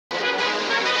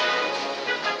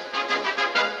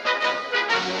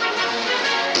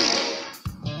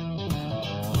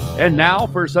And now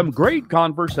for some great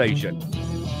conversation.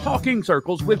 Talking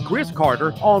Circles with Chris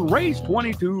Carter on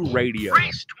Race22 Radio.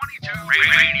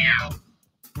 Race22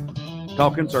 Radio.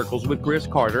 Talking Circles with Chris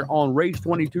Carter on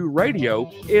Race22 Radio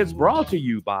is brought to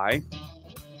you by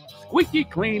Squeaky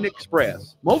Clean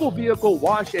Express, mobile vehicle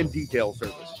wash and detail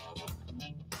service.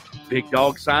 Big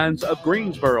Dog Signs of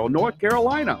Greensboro, North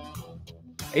Carolina.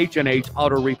 H&H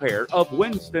Auto Repair of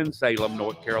Winston-Salem,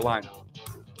 North Carolina.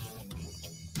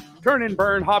 Turn and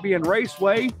Burn Hobby and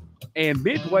Raceway, and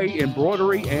Midway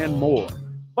Embroidery and more,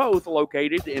 both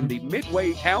located in the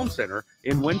Midway Town Center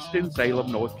in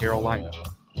Winston-Salem, North Carolina.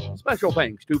 Special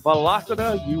thanks to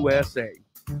Velocita USA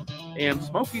and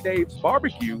Smoky Dave's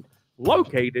Barbecue,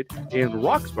 located in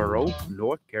Roxborough,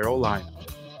 North Carolina.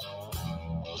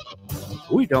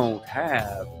 We don't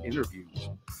have interviews.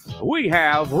 We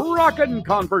have rockin'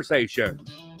 conversations.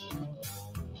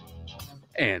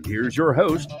 And here's your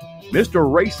host,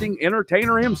 Mr. Racing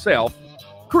Entertainer himself,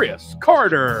 Chris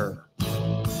Carter.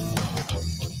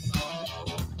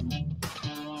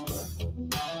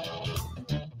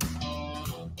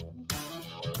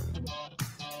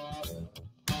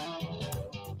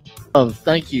 Oh,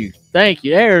 thank you. Thank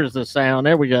you. There's the sound.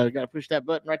 There we go. Got to push that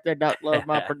button right there. Doc Love,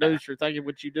 my producer. Thank you for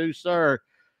what you do, sir.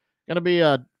 We're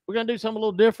going to do something a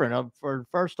little different.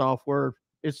 First off,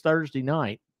 it's Thursday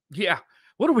night. Yeah.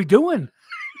 What are we doing?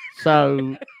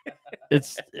 So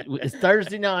it's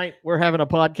Thursday night. We're having a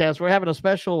podcast. We're having a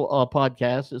special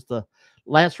podcast. It's the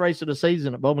last race of the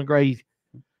season at Bowman Gray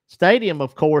Stadium,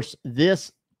 of course,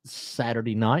 this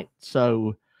Saturday night.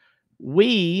 So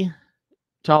we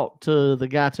talked to the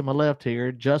guy to my left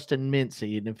here, Justin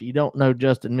Mincey. And if you don't know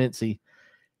Justin Mincey,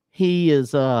 he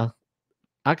is I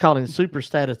call him super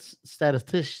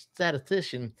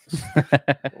statistician.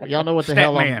 Y'all know what the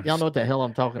hell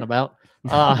I'm talking about.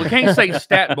 We can't say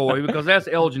stat boy because that's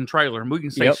Elgin Trailer, and we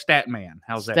can say stat man.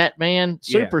 How's that? Stat man,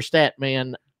 super stat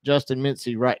man, Justin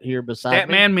Mincey right here beside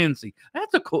me. Statman Mincey.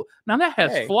 That's a cool. Now that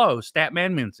has flow.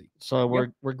 Statman Mincey. So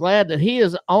we're glad that he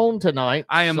is on tonight.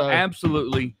 I am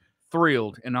absolutely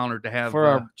thrilled and honored to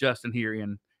have Justin here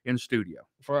in studio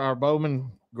for our Bowman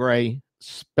Gray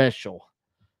special.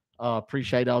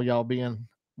 Appreciate all y'all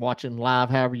watching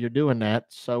live, however you're doing that.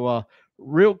 So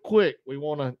real quick, we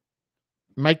want to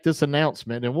make this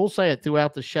announcement, and we'll say it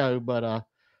throughout the show, but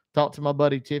talk to my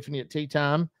buddy Tiffany at Tea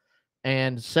Time,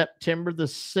 and September the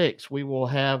 6th, we will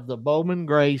have the Bowman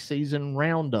Gray season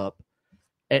roundup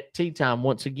at Tea Time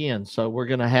once again. So we're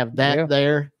going to have that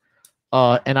there.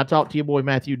 And I talked to your boy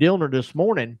Matthew Dillner this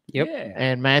morning. Yep. Yeah.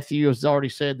 And Matthew has already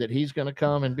said that he's going to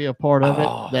come and be a part of it.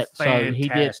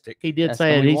 Fantastic. So he did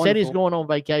say it. He said he's going on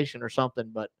vacation or something,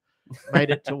 but made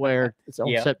it to where it's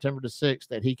on September the 6th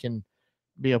that he can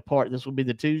be a part. This will be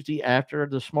the Tuesday after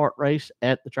the Smart Race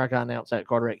at the track I announced at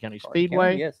Carteret County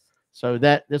Speedway. Yes. So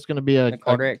that's going to be a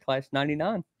Carteret Class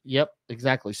 99. Yep,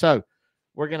 exactly. So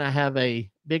we're going to have a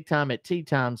big time at Tea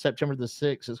Time, September the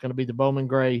 6th. It's going to be the Bowman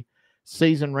Gray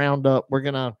season roundup. We're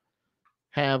going to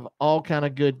have all kind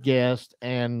of good guests,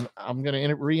 and I'm going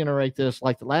to reiterate this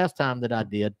like the last time that I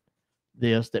did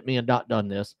this, that me and Doc done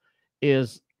this,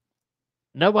 is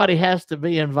nobody has to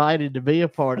be invited to be a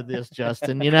part of this,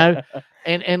 Justin, you know?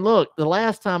 And look, the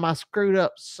last time I screwed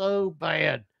up so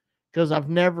bad because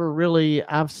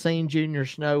I've seen Junior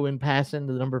Snow in passing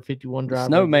the number 51 driver.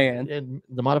 Snowman. In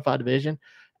the modified division.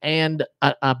 And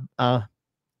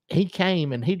he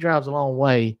came and he drives a long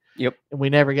way. Yep. And we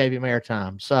never gave him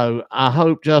airtime. So I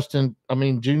hope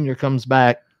Junior comes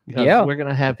back. Yeah. We're going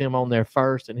to have him on there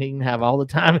first and he can have all the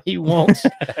time he wants.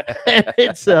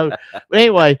 But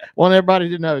anyway, want everybody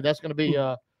to know that's going to be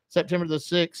September the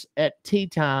 6th at Tea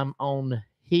Time on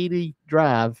Heady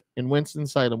Drive in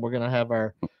Winston-Salem. We're going to have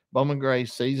our Bowman Gray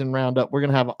season roundup. We're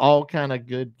going to have all kind of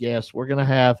good guests. We're going to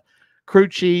have crew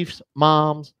chiefs,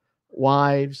 moms,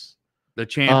 wives, the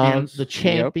champions. Yep.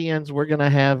 We're going to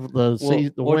have the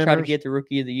winners. We'll try to get the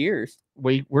Rookie of the Years.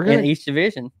 We're going in each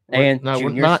division. And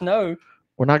Junior Snow.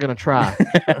 We're not going to try.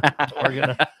 We're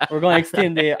going to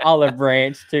extend the olive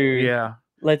branch to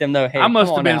let them know, hey, I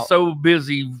must have been so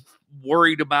busy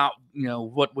worried about,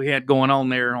 what we had going on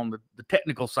there on the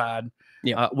technical side,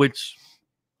 which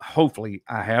hopefully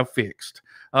I have fixed.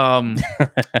 I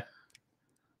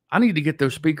need to get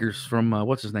those speakers from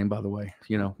what's his name, by the way.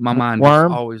 My mind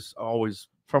is always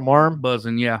from Worm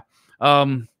buzzing. Yeah.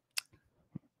 What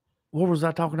was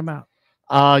I talking about?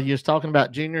 You was talking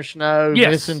about Junior Snow,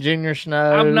 missing Junior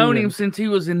Snow. I've known him since he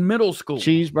was in middle school.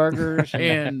 Cheeseburgers.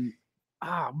 And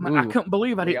I couldn't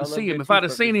believe I didn't see him. If I'd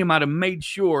have seen him, I'd have made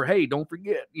sure, hey, don't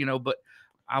forget, but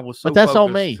I was so But that's focused.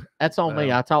 on me. That's on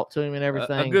me. I talked to him and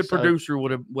everything. A good producer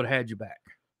would have had you back.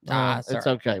 It's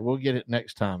okay. We'll get it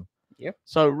next time. Yep.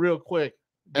 So real quick,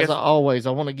 as always,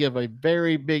 I want to give a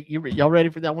very big. Y'all ready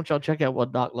for that? I want y'all to check out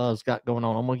what Doc Love's got going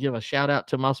on. I'm going to give a shout out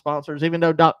to my sponsors, even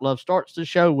though Doc Love starts the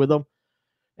show with them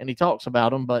and he talks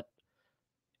about them, but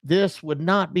this would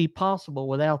not be possible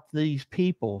without these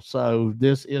people. So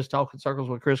this is Talking Circles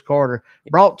with Chris Carter,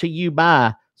 brought to you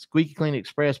by Squeaky Clean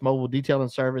Express Mobile Detailing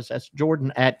Service. That's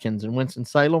Jordan Atkins in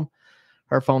Winston-Salem.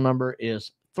 Her phone number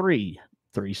is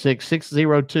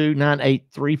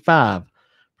 336-602-9835.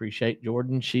 Appreciate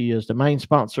Jordan. She is the main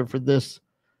sponsor for this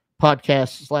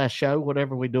podcast / show,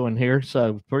 whatever we're doing here.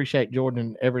 So appreciate Jordan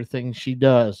and everything she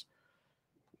does.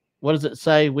 What does it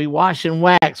say? We wash and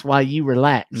wax while you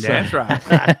relax. That's right.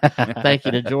 Thank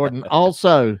you to Jordan.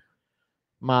 Also,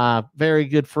 my very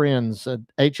good friends at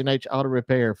H&H Auto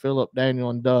Repair, Philip, Daniel,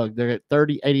 and Doug. They're at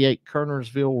 3088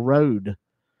 Kernersville Road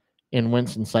in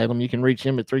Winston-Salem. You can reach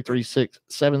them at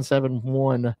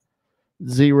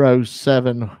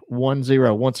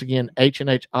 336-771-0710. Once again,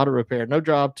 H&H Auto Repair. No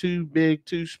job too big,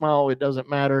 too small. It doesn't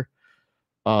matter.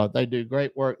 They do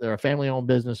great work. They're a family-owned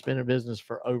business, been in business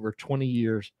for over 20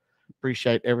 years.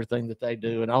 Appreciate everything that they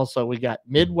do. And also, we got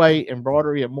Midway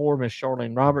Embroidery and more, Miss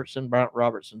Charlene Robertson, Bryant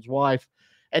Robertson's wife,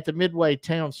 at the Midway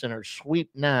Town Center, Suite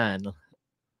 9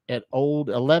 at Old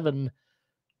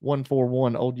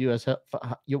 11141 Old US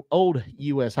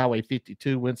Highway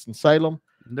 52, Winston-Salem.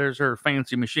 There's her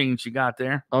fancy machine she got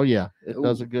there. Oh, yeah. It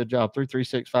does a good job.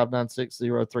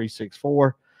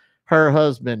 336-596-0364. Her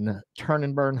husband, Turn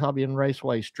and Burn Hobby and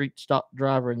Raceway, street stock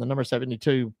driver in the number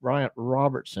 72, Bryant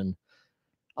Robertson.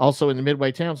 Also in the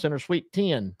Midway Town Center, Suite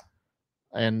 10,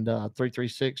 and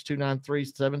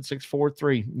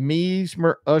 336-293-7643.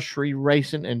 Meismer Ushery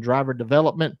Racing and Driver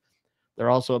Development. They're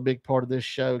also a big part of this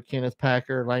show. Kenneth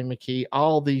Packer, Lane McKee,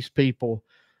 all these people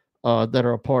that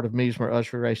are a part of Meismer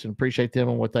Ushery Racing. Appreciate them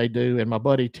and what they do. And my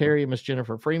buddy Terry and Miss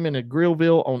Jennifer Freeman at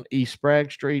Grillville on East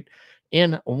Sprague Street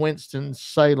in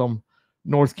Winston-Salem,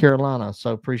 North Carolina.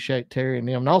 So appreciate Terry and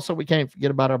them. And also, we can't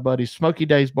forget about our buddies Smoky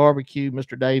Days Barbecue,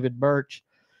 Mr. David Birch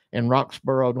in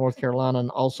Roxborough, North Carolina, and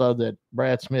also that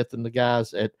Brad Smith and the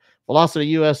guys at Velocity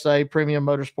USA Premium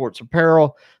Motorsports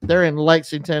Apparel. They're in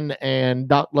Lexington, and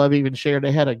Doc Love even shared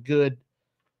they had a good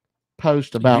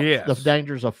post about the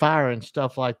dangers of fire and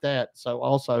stuff like that. So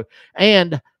also,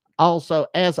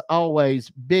 as always,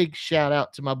 big shout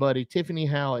out to my buddy Tiffany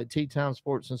Howe at Tea Time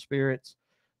Sports and Spirits.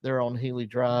 They're on Healy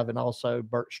Drive, and also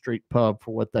Burt Street Pub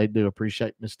for what they do.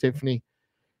 Appreciate Miss Tiffany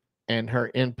and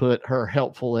her input, her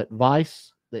helpful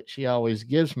advice that she always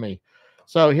gives me.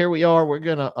 So here we are. We're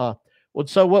gonna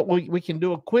so what we can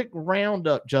do a quick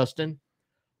roundup, Justin.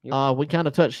 Yep. We kind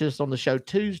of touched this on the show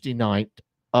Tuesday night.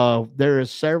 There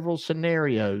is several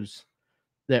scenarios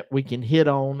that we can hit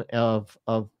on of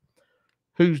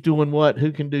who's doing what,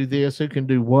 who can do this, who can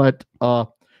do what. And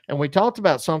we talked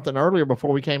about something earlier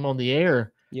before we came on the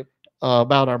air. Yep.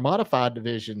 About our modified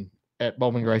division at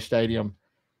Bowman Gray Stadium.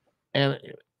 And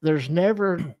there's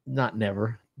not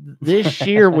never. This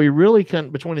year, we really couldn't,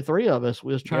 between the three of us,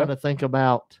 we was trying to think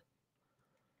about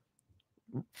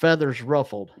feathers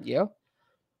ruffled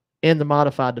in the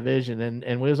modified division.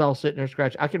 And we was all sitting there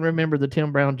scratching. I can remember the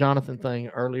Tim Brown Jonathan thing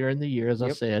earlier in the year, as I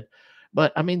said.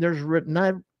 But, I mean, there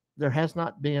has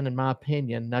not been, in my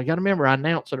opinion. Now, you got to remember, I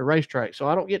announce at a racetrack, so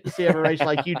I don't get to see every race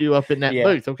like you do up in that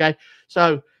booth, okay?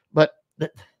 So, but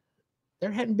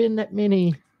there hadn't been that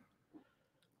many.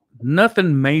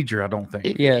 Nothing major, I don't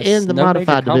think. Yes, in the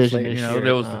modified division, you know,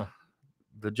 there was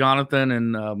the Jonathan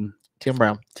and Tim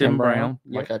Brown. Tim Brown.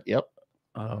 Yep.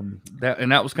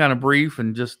 That was kind of brief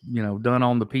and just done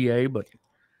on the PA, but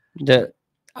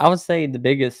I would say the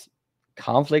biggest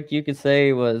conflict you could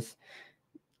say was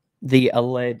the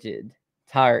alleged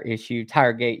tire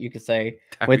gate, you could say,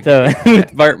 with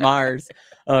Burt Myers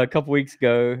a couple weeks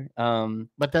ago.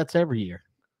 But that's every year.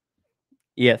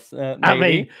 Yes, I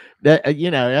mean that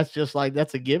that's just like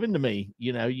that's a given to me.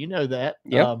 You know that.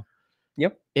 Yep.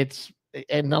 It's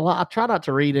and I try not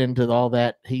to read into all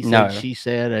that he said, she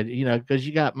said, and because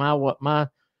you got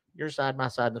your side, my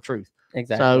side, and the truth.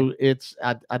 Exactly. So it's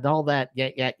I all that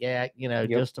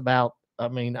just about. I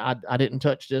mean, I didn't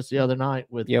touch this the other night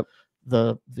with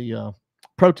the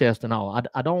protest and all.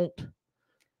 I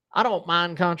don't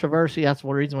mind controversy. That's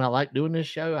one reason why I like doing this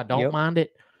show. I don't mind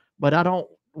it, but I don't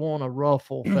want to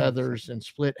ruffle feathers and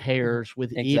split hairs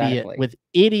with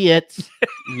idiots.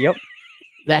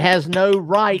 That has no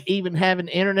right even having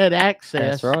internet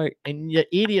access. That's right. And the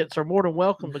idiots are more than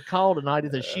welcome to call tonight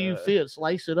if the shoe fits.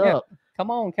 Lace it up. Come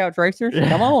on, couch racers.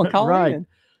 Come on, call in.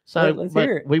 So let's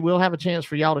hear it. We will have a chance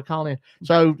for y'all to call in.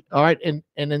 So all right, and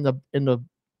in the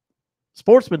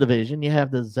sportsman division, you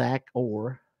have the Zach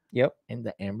Orr. Yep. And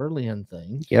the Amber Lynn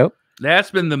thing. Yep.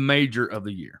 That's been the major of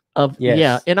the year.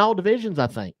 Yeah, in all divisions, I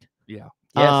think. Yeah.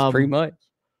 Yes, pretty much.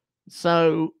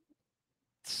 So,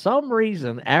 some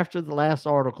reason after the last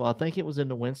article, I think it was in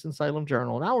the Winston-Salem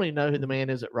Journal, and I don't even know who the man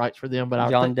is that writes for them, but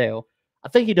John Dale. I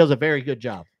think he does a very good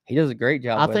job. He does a great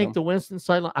job. I think the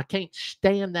Winston-Salem, I can't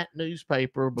stand that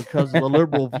newspaper because of the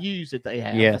liberal views that they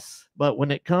have. Yes. But when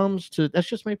it comes to, that's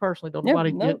just me personally. Don't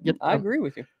nobody get I agree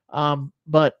with you.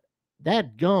 But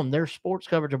that their sports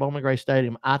coverage of Bowman Gray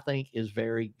Stadium, I think, is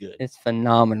very good. It's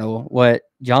phenomenal what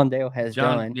John Dale has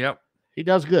done. Yep. He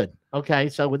does good. Okay.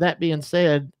 So with that being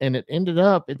said, and it ended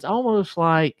up, it's almost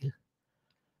like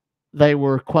they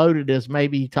were quoted as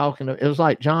maybe talking to, it was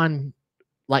like John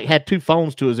had two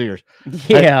phones to his ears.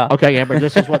 Yeah. Hey, okay, Amber,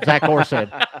 this is what Zach Orr said.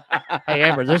 Hey,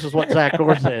 Amber, this is what Zach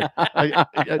Orr said.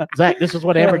 Zach, this is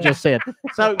what Amber just said.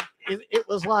 So it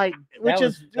was like, which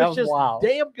is just wild.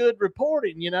 Damn good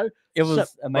reporting, It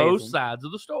was amazing. Both sides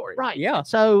of the story. Right. Yeah.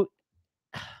 So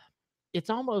it's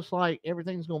almost like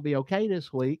everything's going to be okay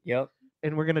this week. Yep.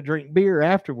 And we're going to drink beer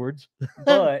afterwards.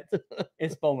 But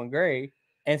it's Bowman Gray,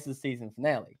 and it's the season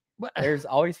finale. There's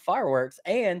always fireworks.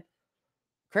 And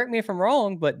correct me if I'm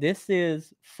wrong, but this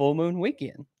is full moon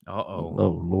weekend. Uh-oh.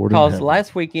 Oh, Lord. Because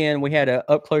last weekend we had an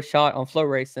up close shot on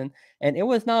FloRacing, and it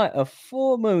was not a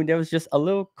full moon. There was just a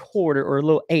little quarter or a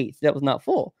little eighth that was not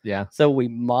full. Yeah. So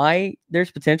there's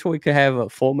potential we could have a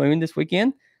full moon this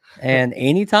weekend. And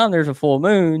anytime there's a full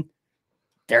moon,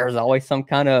 there's always some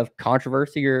kind of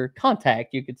controversy or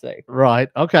contact, you could say. Right.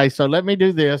 Okay. So let me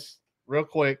do this real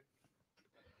quick.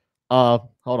 Hold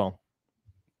on.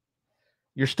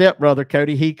 Your stepbrother,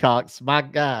 Cody Hecox, my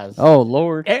guys. Oh,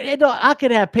 Lord. I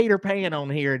could have Peter Pan on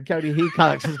here, and Cody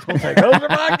Hecox is going to say, those are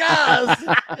my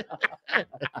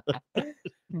guys.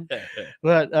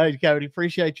 But, hey, Cody,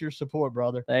 appreciate your support,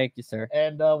 brother. Thank you, sir.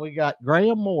 And we got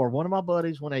Graham Moore, one of my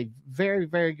buddies, won a very,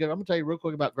 very good. I'm going to tell you real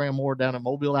quick about Graham Moore down in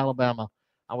Mobile, Alabama.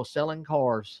 I was selling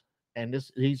cars, and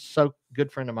he's so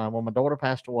good friend of mine. When my daughter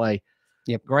passed away,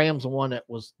 Graham's the one that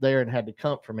was there and had to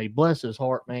come for me. Bless his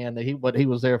heart, man. He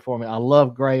was there for me. I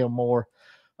love Graham Moore.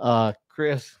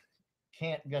 Chris,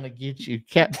 gonna get you.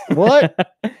 What?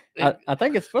 I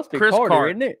think it's supposed to be Chris Carter,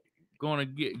 isn't it? Gonna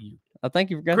get you. I think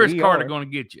you've got Chris Carter gonna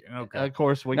get you. Okay. Of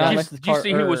course we Did got. you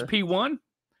see who was P1?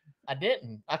 I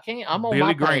didn't. I can't. I'm on Billy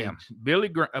my Graham. page. Billy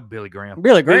Graham.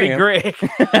 Billy Gregg.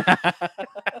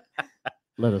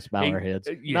 Let us bow our heads.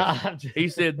 Yes. No, He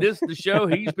said this is the show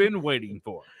he's been waiting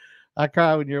for. I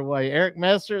cry when you're away. Eric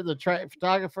Messer, the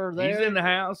photographer there. He's in the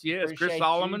house. Yes. Appreciate Chris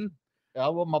Solomon.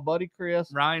 Oh, well, my buddy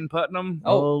Chris. Ryan Putnam.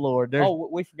 Oh Lord.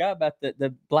 We forgot about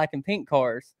the black and pink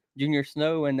cars. Junior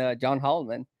Snow and John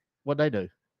Holloman. What'd they do?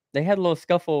 They had a little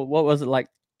scuffle. What was it,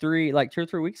 2 or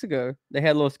 3 weeks ago? They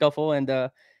had a little scuffle, and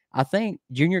I think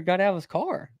Junior got out of his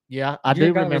car. Yeah, I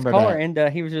do remember that. And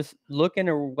he was just looking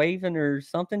or waving or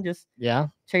something, just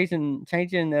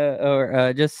changing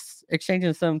or just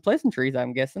exchanging some pleasantries,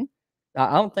 I'm guessing.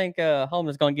 I don't think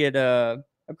Holman's going to get a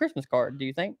Christmas card, do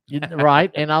you think? Right.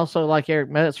 And also, like Eric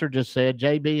Metzer just said,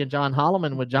 JB and John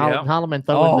Holloman with Holloman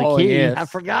throwing the key. Yes. I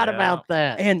forgot about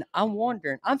that. And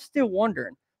I'm still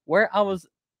wondering where I was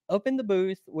up in the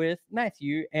booth with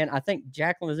Matthew, and I think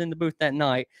Jacqueline was in the booth that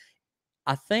night.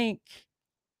 I think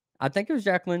it was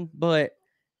Jacqueline, but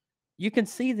you can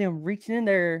see them reaching in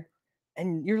there,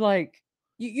 and you're like,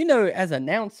 you know, as an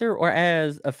announcer or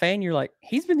as a fan, you're like,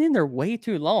 he's been in there way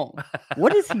too long.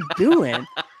 What is he doing?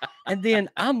 And then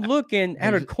I'm looking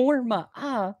out of the corner of my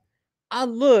eye. I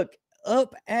look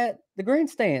up at the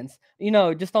grandstands. You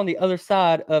know, just on the other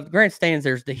side of the grandstands,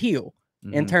 there's the hill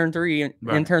in turn 3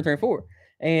 and turn 3 and 4.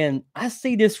 And I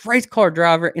see this race car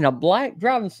driver in a black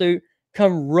driving suit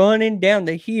come running down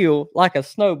the hill like a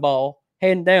snowball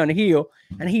heading down the hill,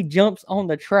 and he jumps on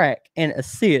the track and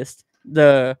assists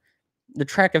the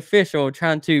track official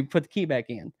trying to put the key back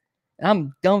in. And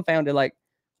I'm dumbfounded, like,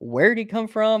 where did he come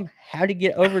from? How did he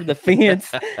get over the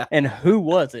fence? And who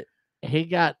was it? He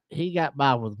got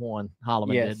by with one.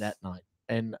 Holloman did that night.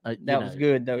 And that was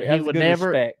good, though. He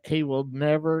will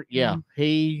never. Yeah,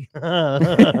 he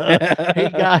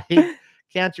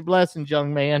count your blessings,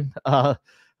 young man.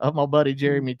 Of my buddy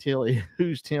Jeremy Tilley,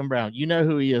 who's Tim Brown. You know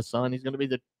who he is, son. He's going to be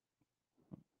the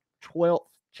 12th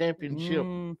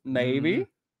championship. Maybe.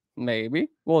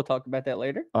 We'll talk about that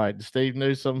later. All right, Steve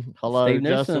Newsom. Hello,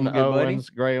 Justin Owens,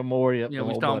 Graham Moore. Yep,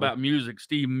 we're talking about music.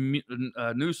 Steve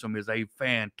Newsom is a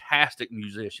fantastic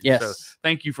musician. Yes. So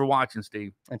thank you for watching,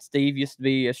 Steve. And Steve used to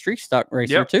be a street stock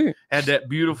racer, too. Had that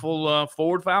beautiful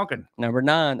Ford Falcon. Number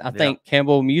 9. I think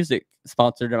Campbell Music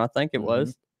sponsored him. I think it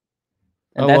was.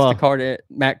 And that's the car that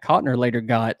Matt Cotner later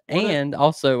got. And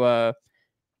also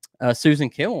Susan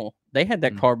Kimmel They had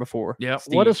that car before. Yeah.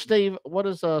 What does Steve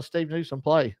Newsom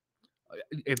play?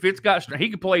 If it's got, he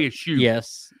can play his shoe.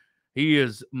 Yes. He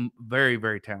is very,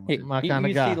 very talented. My You kind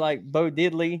of guy. see, like Bo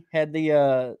Diddley had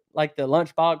the like the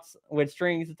lunchbox with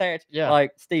strings attached. Yeah.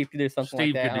 Like Steve could do something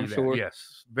Steve like that. could do I'm that. sure.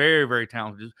 Yes, very, very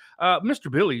talented. Mr.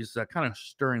 Billy's kind of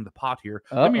stirring the pot here.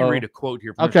 Let me read a quote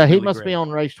here. From Okay, Mr. he Billy must Gray. be on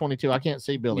Race 22. I can't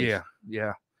see Billy.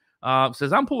 Yeah.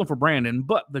 Says, I'm pulling for Brandon,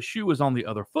 but the shoe is on the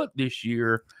other foot this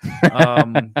year.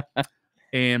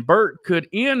 And Bert could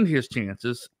end his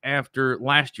chances after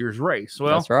last year's race.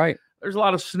 Well, That's right. There's a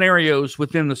lot of scenarios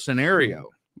within the scenario.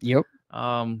 Yep.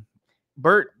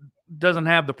 Bert doesn't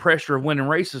have the pressure of winning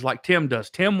races like Tim does.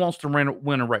 Tim wants to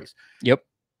win a race. Yep.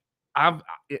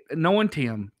 Knowing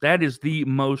Tim, that is the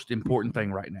most important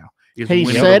thing right now. Is He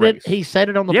winning said the it. race. He said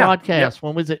it on the podcast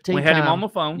when we was at tea We had him time. on the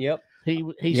phone. Yep. He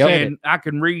Yep. said And it. I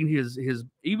can read his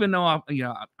even though I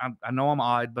know I'm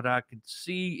odd, but I could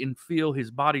see and feel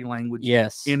his body language.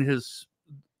 Yes. In his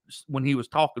when he was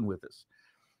talking with us.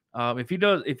 If he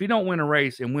don't win a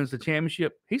race and wins the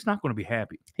championship, he's not going to be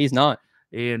happy. He's not.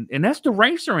 And that's the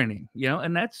racer in him,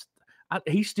 and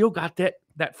he's still got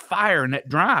that fire and that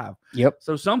drive. Yep.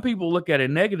 So some people look at it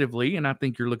negatively, and I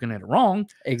think you're looking at it wrong.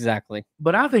 Exactly.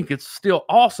 But I think it's still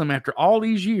awesome after all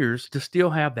these years to still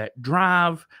have that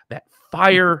drive, that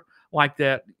fire like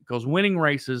that. Because winning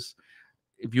races,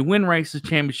 if you win races,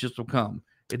 championships will come.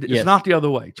 It's not the other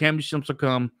way. Championships will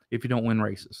come if you don't win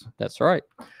races. That's right.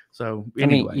 So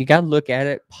anyway, you got to look at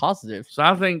it positive. So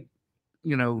I think,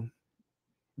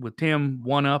 with Tim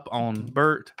one up on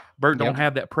Bert don't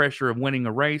have that pressure of winning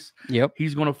a race. Yep.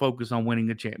 He's going to focus on winning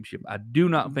a championship. I do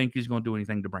not think he's going to do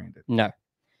anything to Brandon. No.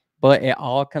 But it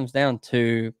all comes down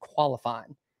to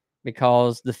qualifying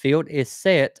because the field is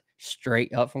set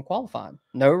straight up from qualifying.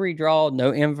 No redraw,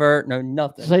 no invert, no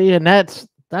nothing. See, and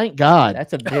thank God.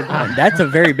 That's a big one. That's a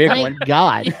very big one. Thank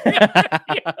God.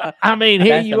 I mean,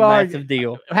 here That's you a are. massive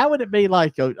deal. How would it be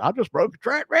like, I just broke a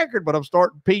track record, but I'm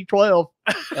starting P12?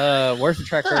 Where's the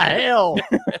track What the record? hell?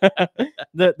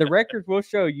 The records will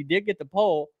show you did get the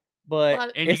pole, but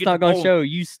And you it's get not the going to pole. show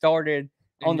you started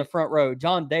And on the front row.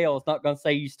 John Dale is not going to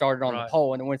say you started on Right. the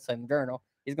pole in the Winston Journal.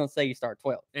 He's going to say you start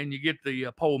 12th. And you get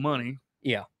the pole money.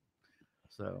 Yeah.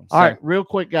 So All right, real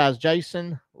quick, guys.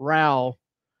 Jason Rowell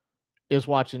is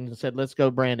watching and said, let's go,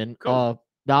 Brandon. Cool.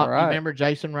 Doc, All right. you remember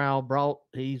Jason Rowell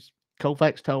he's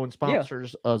Colfax Towing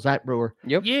sponsors Zach Brewer.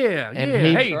 Yep. yeah. And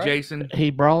Hey, right. Jason, He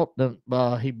brought the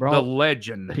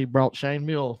legend. he brought Shane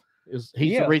Mule. He's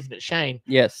Yeah. the reason it's Shane.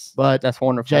 Yes. But That's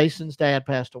wonderful. Jason's dad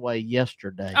passed away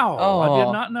yesterday. I did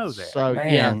Oh, not know that. So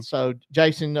man. so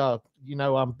Jason, I've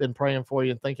been praying for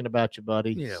you and thinking about you,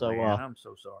 buddy. Yeah, so man, I'm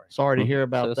so sorry. sorry to hear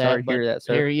about So that. sorry to but hear that,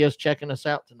 sir. Here he is checking us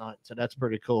out tonight. So that's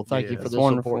pretty cool. Thank you Yeah, for that's the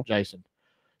wonderful. support, Jason.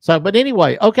 So, but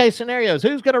anyway, okay, scenarios.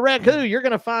 Who's going to wreck who? You're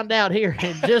going to find out here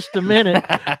in just a minute.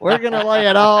 We're going to lay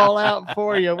it all out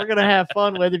for you. We're going to have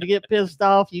fun with it. If you get pissed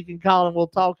off, you can call and we'll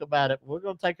talk about it. We're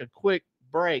going to take a quick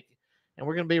break, and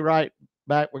we're going to be right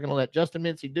back. We're going to let Justin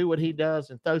Mincey do what he does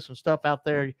and throw some stuff out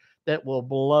there that will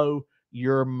blow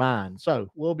your mind. So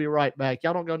we'll be right back.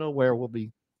 Y'all don't go nowhere. We'll be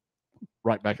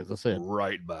right back, as I said.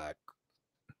 Right back.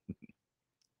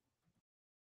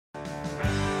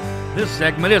 This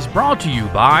segment is brought to you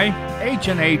by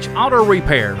H&H Auto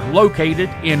Repair, located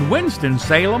in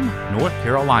Winston-Salem, North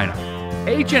Carolina.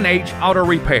 H&H Auto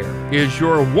Repair is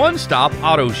your one-stop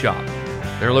auto shop.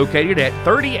 They're located at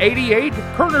 3088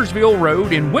 Kernersville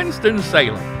Road in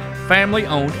Winston-Salem. Family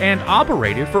owned and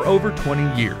operated for over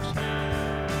 20 years.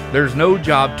 There's no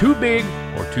job too big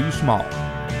or too small.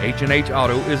 H&H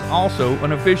Auto is also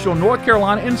an official North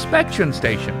Carolina inspection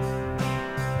station.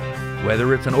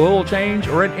 Whether it's an oil change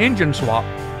or an engine swap,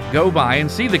 go by and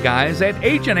see the guys at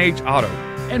H&H Auto.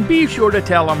 And be sure to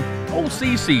tell them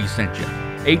OCC sent you.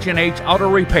 H&H Auto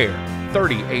Repair,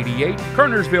 3088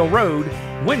 Kernersville Road,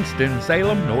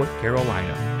 Winston-Salem, North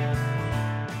Carolina.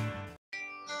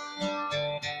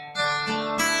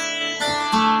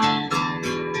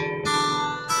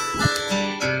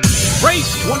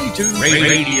 Race 22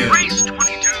 Radio. Race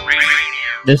 22 Radio.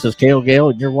 This is Cale Gale,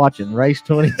 and you're watching Race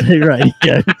 22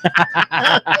 Radio.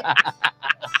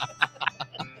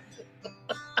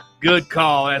 Good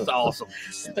call. That's awesome.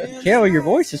 Kel, your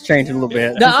voice is changing a little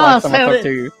bit. No, Just like I someone sounded- talked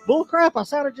to you. Bull crap, I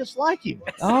sounded just like you.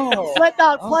 Oh. Let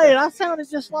Doc play it. I sounded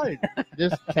just like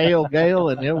just Cale Gale,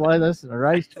 and anyway, this is a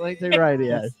Race 22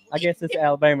 Radio. I guess it's an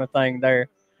Alabama thing there.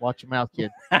 Watch your mouth,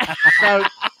 kid. So,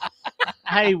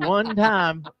 hey, one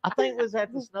time, I think it was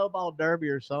at the Snowball Derby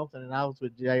or something, and I was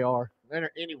with JR.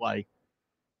 Anyway,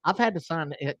 I've had to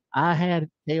sign it. I had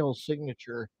Cale's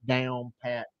signature down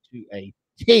pat to a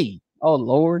T. Oh,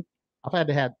 Lord. I've had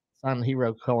to have signing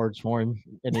hero cards for him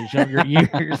in his younger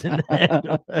years.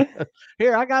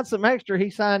 Here, I got some extra he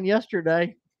signed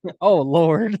yesterday. Oh,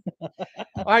 Lord.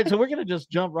 All right, so we're going to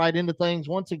just jump right into things.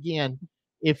 Once again,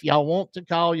 if y'all want to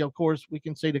call, of course, we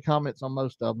can see the comments on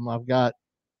most of them.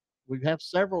 We have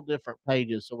several different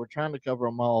pages, so we're trying to cover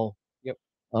them all. Yep.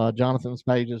 Jonathan's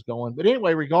page is going. But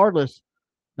anyway, regardless,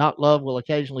 Knock Love will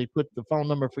occasionally put the phone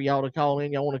number for y'all to call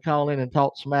in. Y'all want to call in and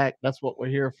talk smack, that's what we're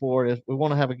here for. Is we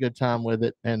want to have a good time with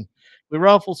it. And we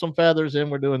ruffle some feathers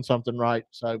and we're doing something right.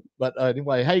 So, but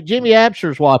anyway, hey, Jimmy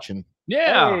Absher's watching.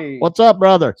 Yeah. Hey. What's up,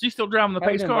 brother? Is he still driving the How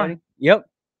you pace doing, car? buddy? Yep.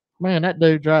 Man, that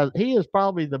dude drives. He is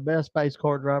probably the best pace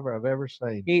car driver I've ever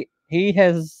seen. He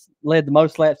has led the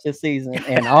most laps this season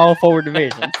in all 4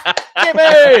 divisions.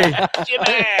 Jimmy!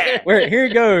 Here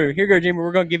you go, Jimmy.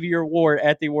 We're gonna give you your award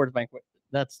at the awards banquet.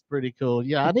 That's pretty cool.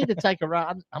 Yeah, I need to take a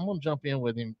ride. I'm going to jump in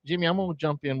with him. Jimmy, I'm going to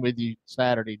jump in with you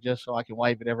Saturday just so I can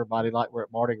wave at everybody like we're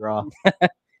at Mardi Gras.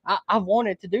 I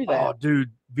wanted to do that. Oh,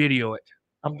 dude, video it.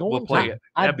 I'm going We'll play to. it.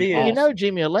 I That'd be did. awesome. You know,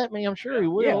 Jimmy will let me. I'm sure he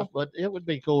will, Yeah. but it would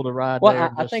be cool to ride Well,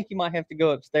 there. I think you might have to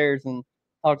go upstairs and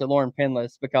talk to Lauren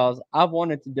Penless because I've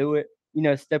wanted to do it. You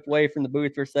know, step away from the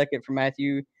booth for a second for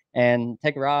Matthew and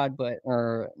take a ride, but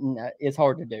it's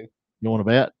hard to do. You want to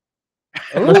bet?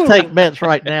 Let's take bets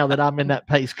right now that I'm in that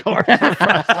pace car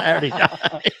Saturday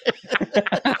night.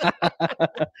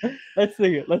 Let's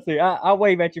see it. I'll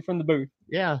wave at you from the booth.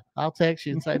 Yeah, I'll text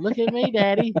you and say, "Look at me,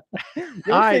 Daddy."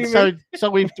 You'll All right, see me. so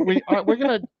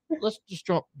let's just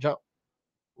jump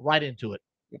right into it.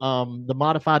 The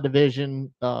modified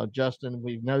division, Justin,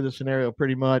 we know the scenario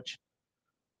pretty much.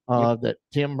 That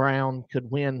Tim Brown could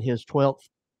win his 12th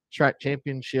track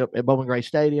championship at Bowman Gray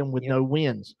Stadium with no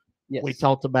wins. Yes. We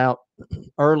talked about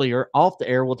earlier off the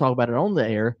air. We'll talk about it on the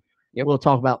air. Yep. We'll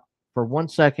talk about for 1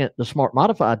 second the Smart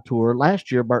Modified Tour. Last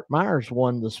year, Burt Myers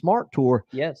won the Smart Tour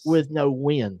with no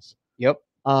wins. Yep.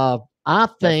 I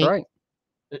think That's right.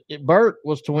 if Burt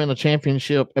was to win a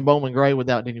championship at Bowman Gray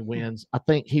without any wins, I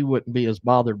think he wouldn't be as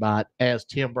bothered by it as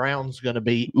Tim Brown's going to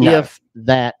be if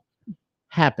that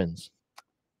happens.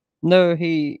 No,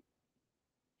 he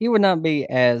would not be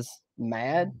as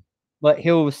mad, but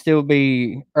he'll still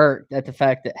be irked at the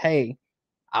fact that, hey,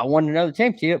 I won another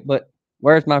championship, but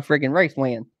where's my freaking race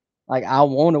win? Like, I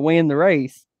want to win the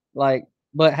race. Like,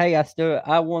 but hey,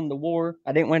 I won the war.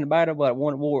 I didn't win the battle, but I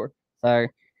won the war. So,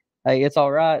 hey, it's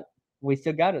all right. We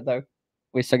still got it though.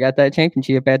 We still got that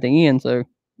championship at the end. So,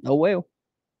 oh well,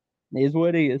 it is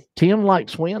what it is. Tim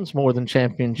likes wins more than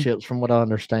championships, from what I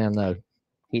understand, though.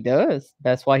 He does.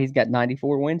 That's why he's got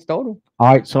 94 wins total. All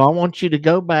right, so I want you to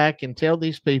go back and tell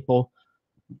these people,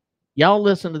 y'all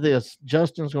listen to this.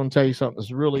 Justin's going to tell you something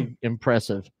that's really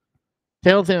impressive.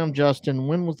 Tell them, Justin,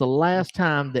 when was the last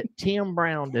time that Tim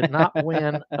Brown did not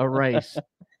win a race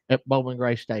at Bowman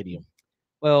Gray Stadium?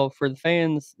 Well, for the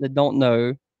fans that don't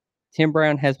know, Tim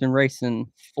Brown has been racing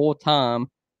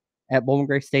full-time at Bowman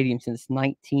Gray Stadium since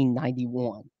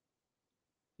 1991.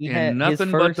 He had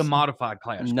nothing but the modified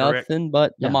class, correct? Nothing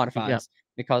but the modifieds.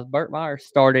 Because Burt Myers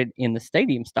started in the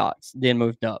stadium stocks, then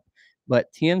moved up.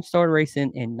 But Tim started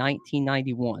racing in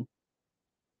 1991.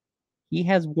 He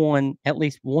has won at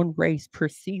least one race per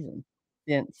season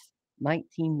since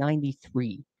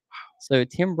 1993. So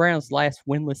Tim Brown's last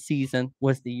winless season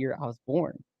was the year I was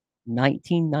born,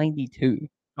 1992.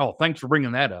 Oh, thanks for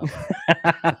bringing that up.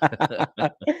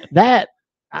 That,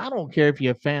 I don't care if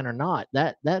you're a fan or not.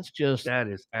 That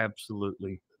is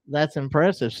absolutely. That's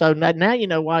impressive. So now you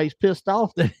know why he's pissed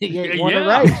off that he ain't won a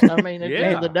race. I mean, at the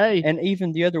end of the day. And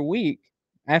even the other week,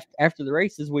 after the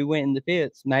races, we went in the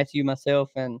pits. Matthew, myself,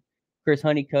 and Chris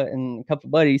Honeycutt and a couple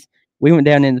of buddies. We went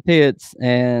down in the pits,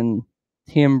 and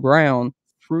Tim Brown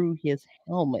threw his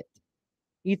helmet.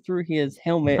 He threw his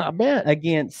helmet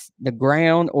against the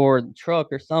ground or the truck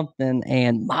or something,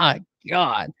 and my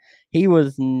God, he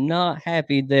was not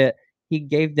happy that he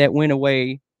gave that win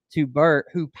away to Burt,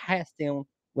 who passed him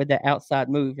with that outside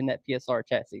move in that PSR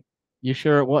chassis. You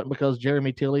sure it wasn't because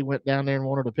Jeremy Tilley went down there and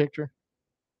wanted a picture?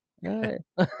 Yeah,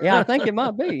 I think it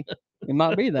might be. It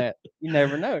might be that. You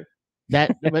never know.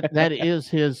 But that is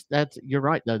his. You're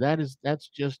right though. That's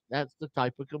the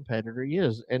type of competitor he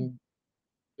is, and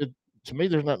to me,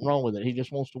 there's nothing wrong with it. He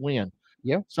just wants to win.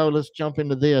 Yeah. So let's jump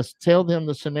into this. Tell them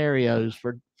the scenarios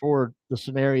for the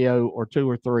scenario or two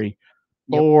or three.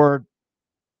 Or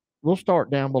we'll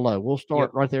start down below. We'll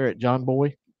start right there at John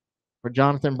Boy for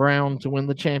Jonathan Brown to win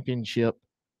the championship.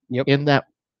 Yep. In that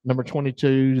number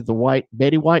 22, the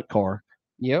Betty White car.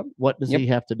 Yep. What does he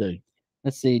have to do?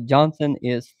 Let's see. Jonathan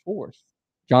is fourth.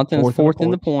 Jonathan is fourth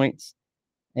in the points,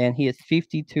 and he is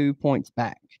 52 points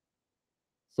back.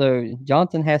 So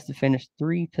Jonathan has to finish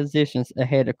 3 positions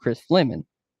ahead of Chris Fleming.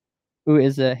 who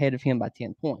is ahead of him by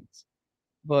 10 points.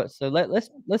 But so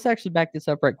let's actually back this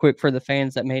up right quick for the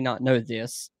fans that may not know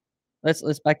this.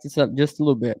 Let's back this up just a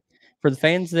little bit. For the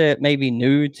fans that may be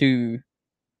new to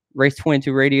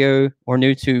Race22 Radio or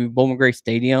new to Bowman Gray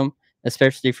Stadium,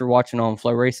 especially if you're watching on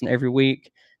FloRacing every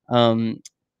week,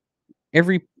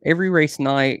 every race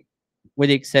night, with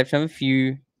the exception of a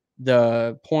few,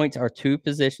 the points are 2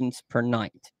 positions per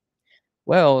night.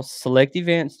 Well, select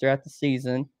events throughout the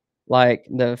season, like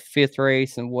the 5th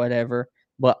race and whatever,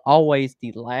 but always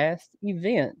the last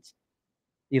event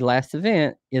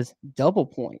is double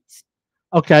points.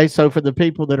 Okay, so for the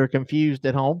people that are confused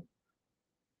at home,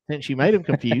 since you made them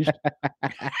confused,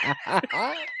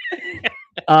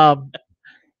 all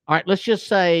right, let's just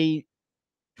say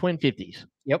twin 50s.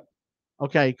 Yep.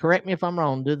 Okay, correct me if I'm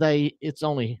wrong. It's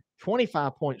only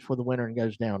 25 points for the winner and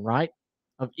goes down, right?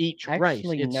 Of each race.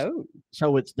 Actually, no.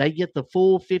 So they get the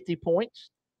full 50 points?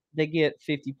 They get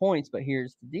 50 points, but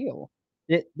here's the deal.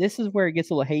 This is where it gets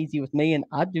a little hazy with me, and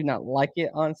I do not like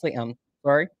it, honestly. I'm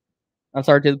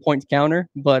sorry to the points counter,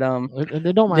 but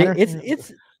it don't matter.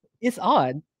 It's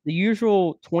odd. The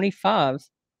usual 25s,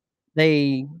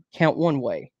 they count one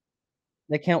way.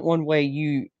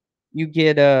 You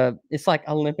get it's like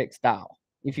Olympic style.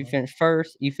 If you finish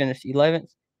first, you finish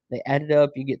 11th. They add it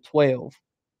up, you get 12.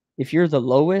 If you're the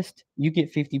lowest, you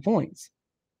get 50 points.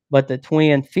 But the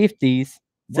twin 50s,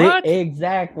 What?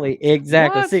 Exactly.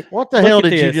 What? See, What the hell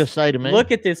did you just say to me?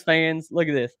 Look at this, fans. Look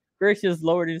at this. Chris just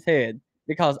lowered his head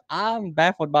because I'm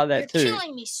baffled by that You're too.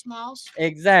 killing me, Smalls.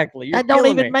 Exactly. That don't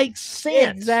even make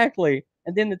sense. Exactly.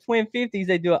 And then the twin 50s,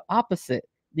 they do it opposite.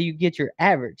 Do you get your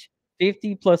average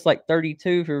 50 plus like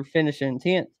 32 for finishing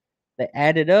 10th? They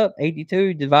add it up,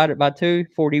 82 divided by 2,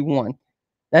 41.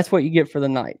 That's what you get for the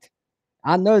night.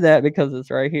 I know that because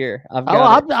it's right here. I'm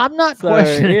not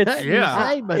questioning it.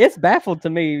 It's baffled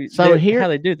to me how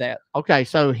they do that. Okay,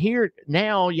 so here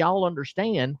now y'all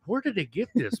understand. Where did they get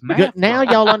this math? Now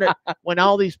y'all when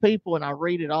all these people, and I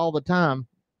read it all the time,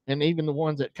 and even the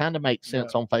ones that kind of make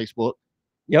sense on Facebook.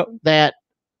 Yep. That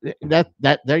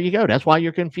there you go. That's why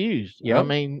you're confused. Yep. I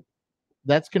mean,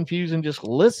 that's confusing just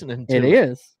listening to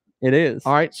it. It is.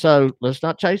 All right, so let's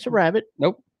not chase a rabbit.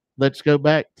 Nope. Let's go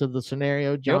back to the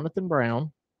scenario. Jonathan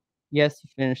Brown. He has to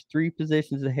finish 3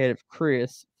 positions ahead of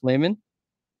Chris Fleming.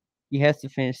 He has to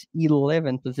finish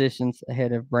 11 positions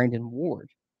ahead of Brandon Ward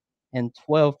and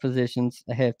 12 positions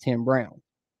ahead of Tim Brown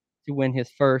to win his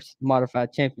first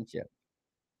modified championship.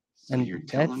 So and you're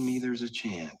telling me there's a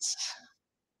chance?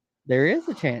 There is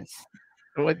a chance.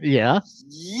 Yeah.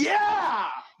 Yeah.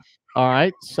 All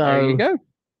right. So there you go.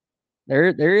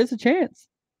 There is a chance.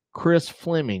 Chris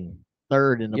Fleming,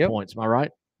 3rd in the points. Am I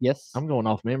right? Yes. I'm going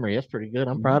off memory. That's pretty good.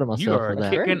 I'm proud of myself for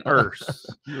that. Kicking earth.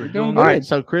 You're doing all right.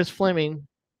 So Chris Fleming,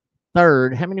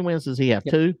 3rd. How many wins does he have?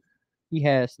 2? He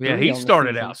has 3. Yeah, he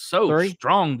started out so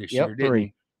strong this year, didn't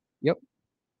he? Yep.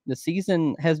 The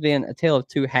season has been a tale of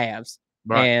 2 halves.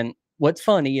 Right. And what's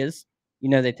funny is,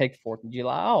 they take the 4th of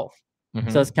July off. Mm-hmm.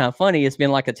 So it's kind of funny. It's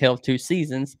been like a tale of 2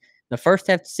 seasons. The first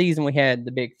half of the season, we had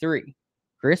the big 3.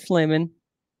 Chris Fleming,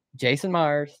 Jason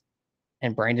Myers,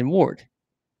 and Brandon Ward.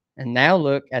 And now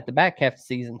look at the back half of the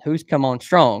season. Who's come on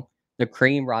strong? The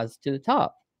cream rises to the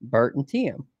top. Bert and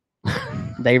Tim.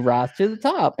 They rise to the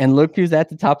top. And look who's at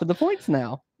the top of the points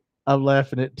now. I'm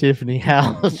laughing at Tiffany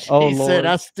Howell. She said,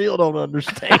 I still don't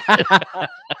understand.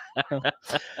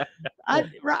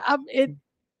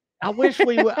 I wish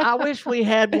we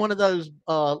had one of those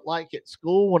like at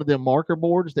school, one of them marker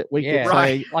boards that we could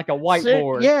say like a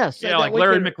whiteboard. Yes. Yeah, like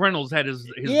Larry McReynolds had his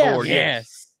board.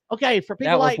 Yes. Okay, for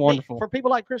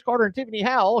people like Chris Carter and Tiffany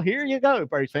Howell, here you go,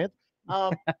 Braves fans.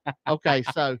 Okay,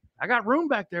 so I got room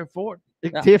back there for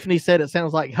it. Tiffany said it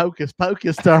sounds like hocus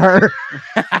pocus to her.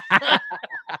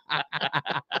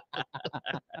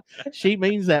 She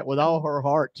means that with all her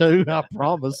heart too, I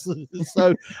promise.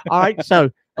 So, all right, so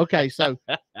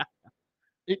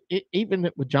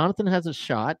even with Jonathan has a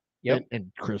shot,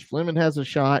 and Chris Fleming has a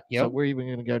shot. So we're even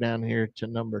going to go down here to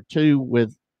number 2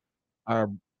 with our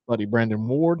buddy Brandon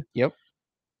Ward. Yep.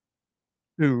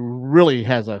 Who really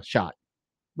has a shot.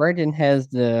 Brandon has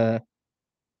the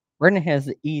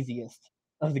easiest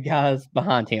of the guys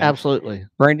behind him. Absolutely.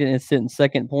 Brandon is sitting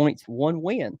 2nd points, 1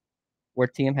 win, where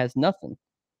Tim has nothing.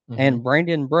 Mm-hmm. And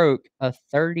Brandon broke a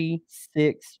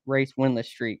 36 race winless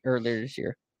streak earlier this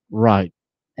year. Right.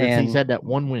 And he's had that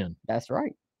 1 win. That's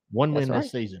right. One win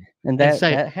this season. And that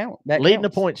leading counts. The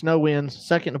points, no wins.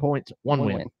 2nd the points, 1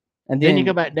 win. And then you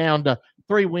go back down to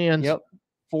 3 wins.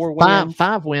 4 wins.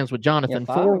 5 wins with Jonathan.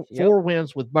 4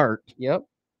 wins with Bert. Yep.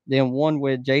 Then 1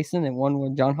 with Jason and 1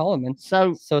 with John Holloman.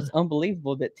 So it's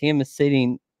unbelievable that Tim is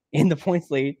sitting in the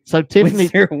points lead. So Tiffany,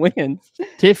 with 0 wins.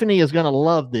 Tiffany is going to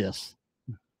love this.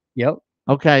 Yep.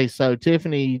 Okay, so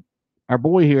Tiffany, our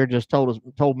boy here, just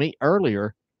told me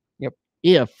earlier. Yep.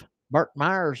 If Burt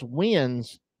Myers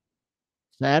wins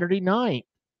Saturday night.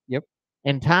 Yep.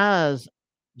 And ties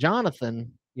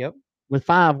Jonathan. Yep. With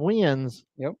 5 wins.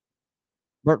 Yep.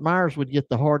 Burt Myers would get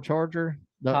the hard charger.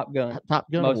 The Top Gun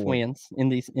most award. Wins in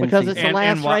these because it's the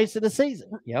last race of the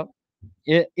season. Yep.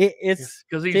 It's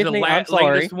because he's Tiffany, the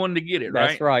latest one to get it, right?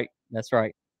 That's right. That's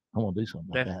right. I'm gonna do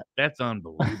something like that. That's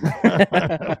unbelievable.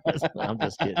 I'm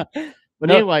just kidding. But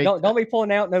no, anyway, don't be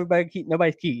pulling out nobody's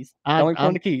keys. Don't be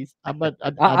pulling the keys. I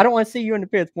don't want to see you in the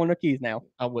pits pulling the keys now.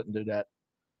 I wouldn't do that.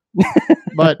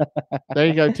 But there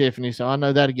you go, Tiffany. So I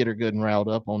know that'll get her good and riled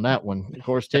up on that one. Of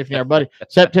course, Tiffany, our buddy,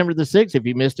 September the 6th, if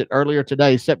you missed it earlier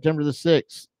today, September the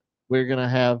 6th, we're going to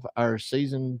have our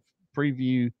season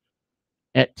preview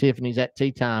at Tiffany's at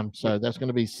tea time. So that's going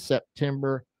to be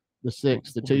September the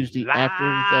 6th, the Tuesday after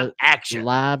the action.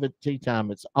 Live at tea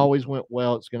time. It's always went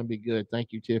well. It's going to be good.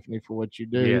 Thank you, Tiffany, for what you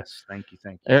do. Yes, thank you.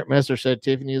 Eric Messer said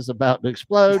Tiffany is about to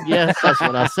explode. Yes, that's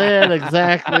what I said.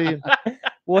 Exactly.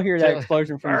 We'll hear that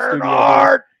explosion from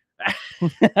the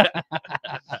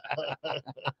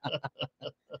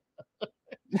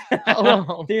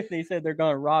studio. Tiffany said they're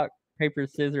going to rock, paper,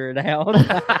 scissors it out.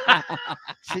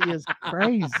 She is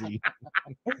crazy.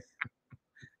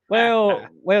 Well,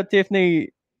 Tiffany,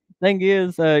 thing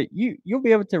is, you'll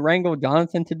be able to wrangle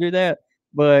Jonathan to do that,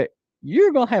 but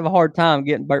you're going to have a hard time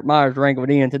getting Burt Myers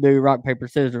wrangled in to do rock, paper,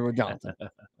 scissors with Jonathan.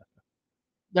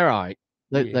 They're all right.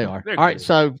 They are. All right.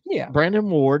 So yeah, Brandon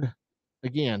Ward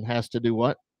again has to do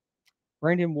what?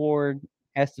 Brandon Ward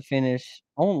has to finish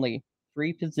only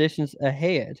 3 positions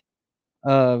ahead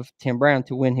of Tim Brown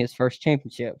to win his first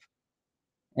championship,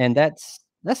 and that's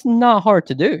not hard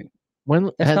to do.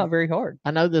 That's not very hard.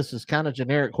 I know this is kind of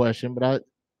generic question, but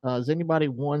has anybody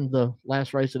won the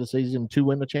last race of the season to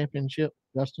win the championship,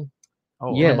 Justin?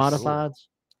 Oh, yes. Modifieds.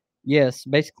 Yes,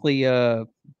 basically a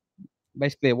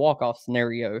walk-off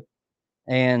scenario.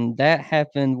 And that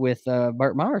happened with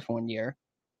Burt Myers one year.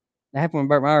 That happened with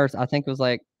Burt Myers, I think it was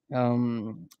like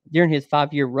during his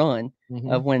 5-year run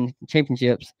of winning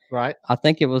championships. Right. I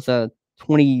think it was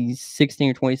 2016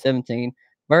 or 2017.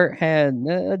 Burt had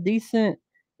a decent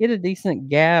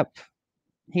gap.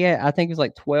 He had, I think it was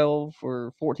like 12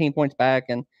 or 14 points back,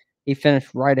 and he finished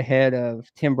right ahead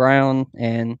of Tim Brown,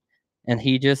 and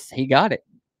he got it.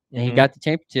 And he got the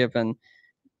championship. And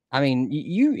I mean,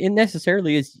 it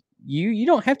necessarily is. You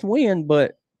don't have to win,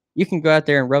 but you can go out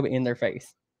there and rub it in their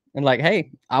face and like, hey,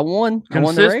 I won. I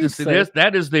won the race. So.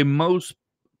 That is the most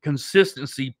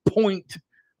consistency point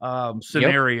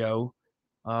scenario.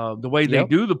 The way they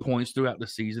do the points throughout the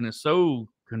season is so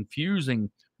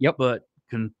confusing. Yep. But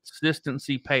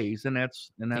consistency pays, and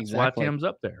that's why Tim's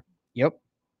up there. Yep.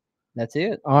 That's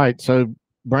it. All right. So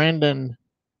Brandon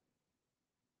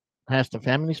has to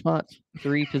how many spots?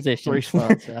 3 positions. 3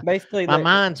 spots. Basically,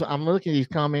 I'm looking at these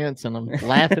comments and I'm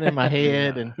laughing in my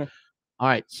head. And all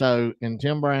right, so in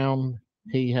Tim Brown,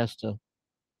 Tim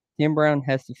Brown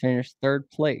has to finish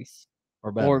 3rd place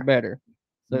or better.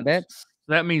 So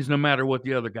that means no matter what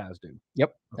the other guys do.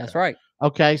 Yep, okay. That's right.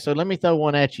 Okay, so let me throw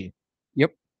one at you.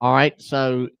 Yep. All right.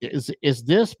 So is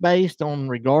this based on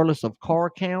regardless of car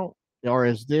count, or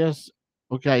is this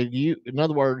okay? In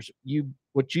other words,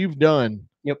 what you've done.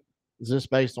 Yep. Is this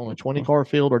based on a 20-car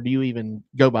field, or do you even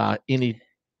go by any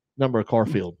number of car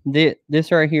field?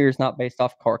 This right here is not based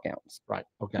off car counts. Right.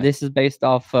 Okay. This is based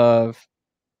off of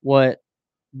what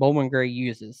Bowman Gray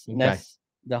uses. And that's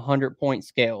the 100-point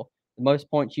scale. The most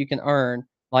points you can earn,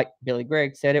 like Billy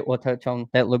Gregg said it, we'll touch on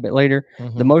that a little bit later.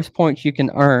 The most points you can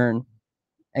earn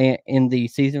in the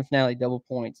season finale double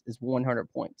points is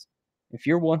 100 points. If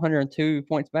you're 102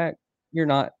 points back, you're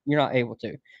not able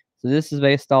to. So this is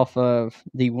based off of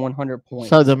the 100 points.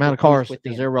 So the amount of cars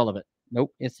is irrelevant.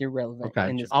 Nope, it's irrelevant.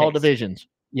 Okay, in this all case. Divisions.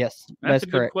 Yes, that's a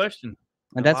correct. Good question.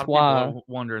 And that's why I'm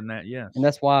wondering that. Yes, and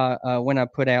that's why when I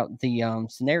put out the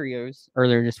scenarios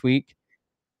earlier this week,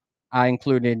 I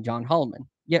included John Holloman.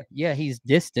 Yeah, he's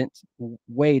distant,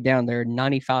 way down there,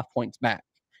 95 points back.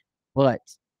 But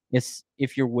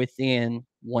if you're within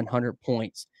 100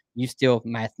 points, you still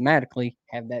mathematically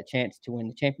have that chance to win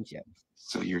the championship.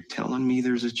 So you're telling me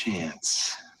there's a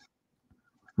chance?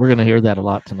 We're going to hear that a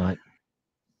lot tonight.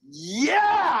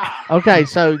 Yeah! Okay,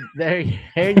 so there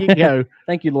you go.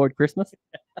 Thank you, Lord Christmas.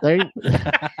 There's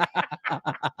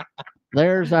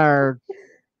our...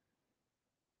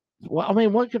 Well, I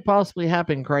mean, what could possibly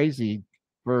happen crazy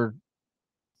for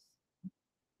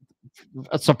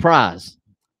a surprise?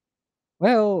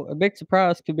 Well, a big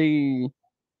surprise could be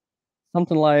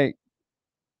something like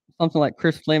something like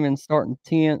Chris Fleming starting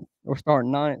 10th or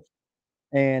starting 9th,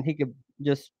 and he could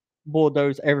just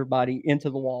bulldoze everybody into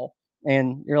the wall.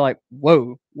 And you're like,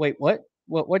 whoa, wait, what?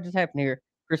 What just happened here?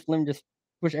 Chris Fleming just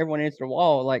pushed everyone into the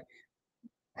wall. Like,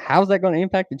 how's that going to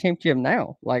impact the championship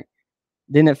now? Like,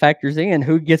 then it factors in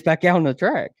who gets back out on the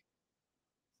track.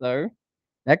 So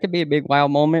that could be a big wow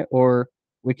moment, or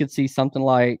we could see something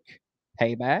like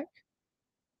payback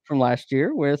from last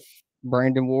year with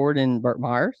Brandon Ward and Burt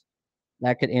Myers.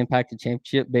 That could impact the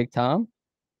championship big time.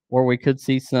 Or we could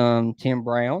see some Tim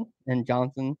Brown and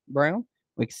Jonathan Brown.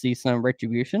 We could see some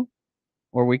retribution.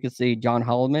 Or we could see John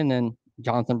Holloman and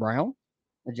Jonathan Brown,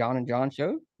 the John and John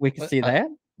show. We could see that.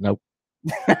 Nope,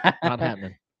 not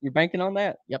happening. You're banking on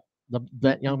that? Yep.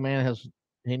 That young man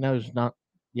he knows not.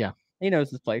 Yeah. He knows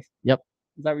his place. Yep.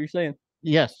 Is that what you're saying?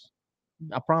 Yes.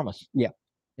 I promise. Yeah.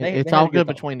 It's all good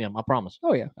between them. I promise.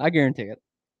 Oh, yeah. I guarantee it.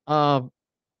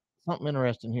 Something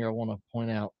interesting here I want to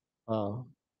point out.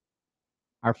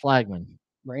 Our flagman,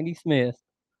 Randy Smith.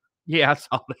 Yeah, I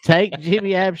saw that. Take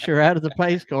Jimmy Absher out of the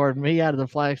pace car and me out of the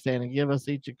flag stand and give us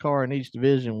each a car in each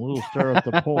division. We'll stir up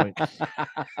the points.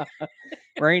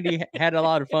 Randy, had a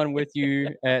lot of fun with you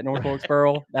at North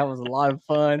Wilkesboro. That was a lot of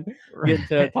fun getting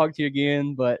to talk to you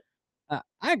again. But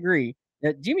I agree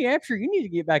that Jimmy Absher, you need to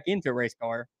get back into a race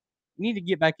car. You need to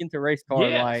get back into a race car.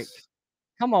 Yes. Like,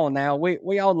 come on now.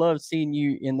 We all loved seeing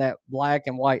you in that black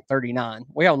and white 39.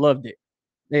 We all loved it.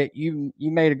 That you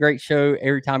made a great show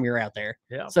every time you're out there.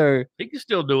 Yeah. So He can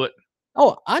still do it.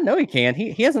 oh, I know he can.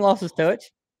 He hasn't lost his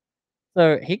touch.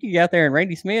 So he could get out there. And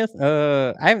Randy Smith,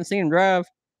 I haven't seen him drive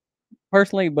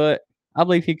personally, but I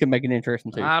believe he could make it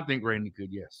interesting too. I think Randy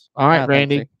could, yes. All I right, think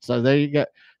Randy. So there you go.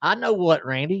 I know what,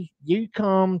 Randy. You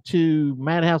come to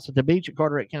Madhouse at the Beach at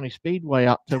Carteret County Speedway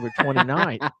October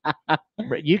 29th.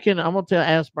 But you can, I'm going to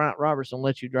ask Bryant Robertson to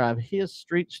let you drive his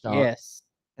street stock. Yes.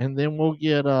 And then we'll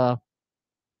get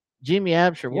Jimmy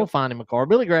Absher. We'll find him a car.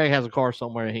 Billy Gregg has a car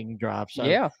somewhere he can drive. So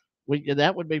Yeah.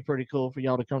 that would be pretty cool for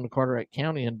y'all to come to Carteret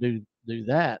County and do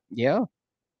that. Yeah.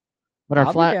 But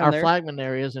I'll be down there. flagman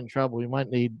there is in trouble. We might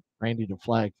need Randy to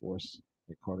flag for us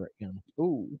at Carteret County.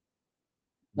 Ooh.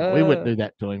 We wouldn't do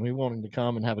that to him. We want him to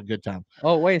come and have a good time.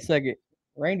 Oh, wait a second.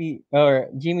 Randy or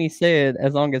Jimmy said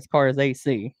as long as car is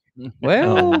AC.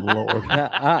 Well, Oh, Lord.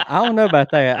 I don't know about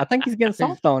that. I think he's getting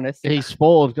soft on us. He's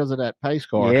spoiled because of that pace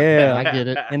car. Yeah. I get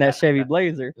it. In that Chevy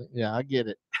Blazer. Yeah, I get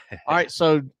it. All right,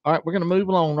 we're going to move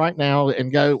along right now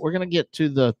and go. We're going to get to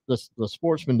the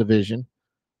sportsman division.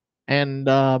 And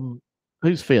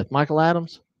who's fifth? Michael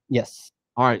Adams? Yes.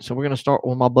 All right, so we're going to start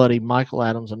with my buddy Michael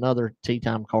Adams, another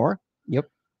T-time car. Yep.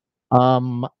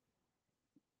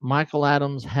 Michael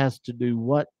Adams has to do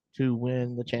what to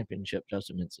win the championship,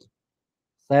 Justin Mincey?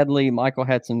 Sadly, Michael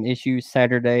had some issues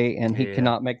Saturday, and he could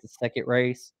not make the second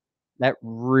race. That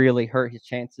really hurt his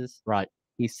chances. Right.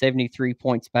 He's 73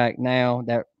 points back now.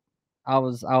 That I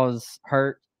was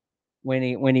hurt when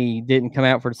he didn't come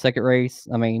out for the second race.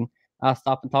 I mean, I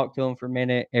stopped and talked to him for a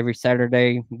minute every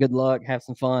Saturday. Good luck, have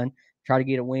some fun, try to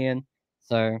get a win.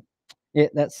 So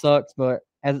that sucks, but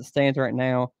as it stands right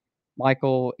now,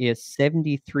 Michael is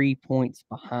 73 points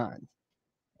behind,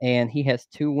 and he has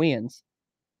 2 wins.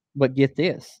 But get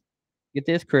this,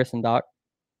 Chris and Doc.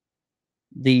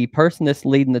 The person that's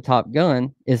leading the top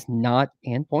gun is not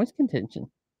in points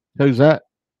contention. Who's that?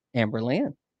 Amber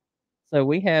Lynn. So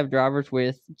we have drivers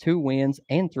with 2 wins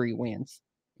and 3 wins,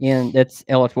 and that's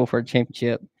eligible for a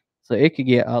championship. So it could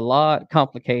get a lot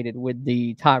complicated with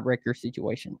the tiebreaker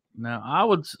situation. Now, I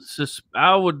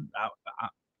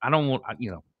don't want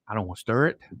to stir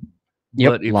it.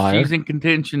 Yep, But if liar. she's in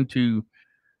contention to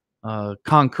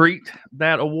concrete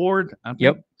that award, I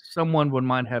think someone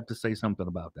might have to say something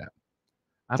about that.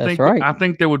 That's right. I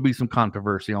think there would be some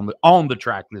controversy on the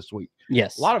track this week.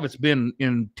 Yes. A lot of it's been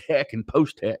in tech and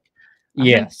post tech.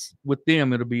 Yes. With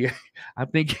them, it'll be. I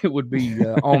think it would be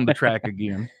on the track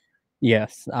again.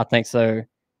 Yes, I think so.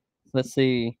 Let's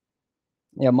see.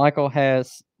 Yeah, Michael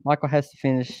has to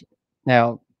finish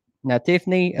now. Now,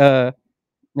 Tiffany, here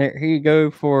you go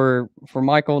for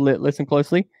Michael. Listen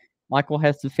closely. Michael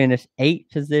has to finish 8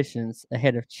 positions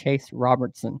ahead of Chase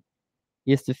Robertson.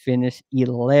 He has to finish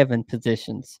 11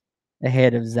 positions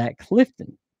ahead of Zach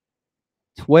Clifton,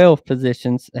 12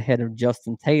 positions ahead of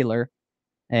Justin Taylor,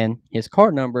 and his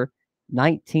car number,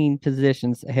 19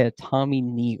 positions ahead of Tommy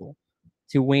Neal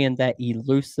to win that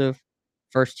elusive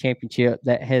first championship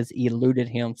that has eluded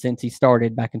him since he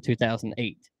started back in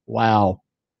 2008. Wow.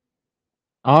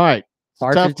 All right.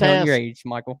 Sorry Tough for telling task. your age,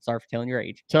 Michael. Sorry for telling your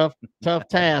age. Tough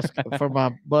task for my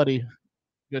buddy,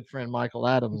 good friend Michael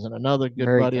Adams, and another good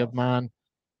Very buddy tough. of mine,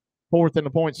 Fourth in the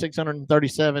point,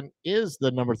 637, is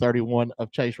the number 31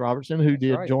 of Chase Robertson, who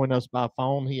did join us by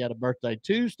phone. He had a birthday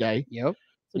Tuesday. Yep.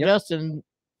 So, Justin,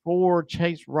 for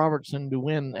Chase Robertson to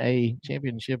win a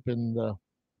championship in the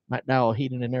McDowell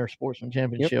Heating and Air Sportsman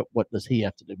Championship, what does he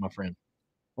have to do, my friend?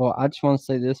 Well, I just want to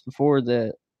say this before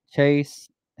that Chase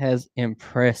has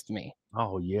impressed me.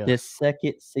 Oh, yeah. This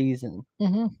second season.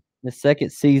 Mm-hmm. The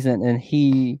second season, and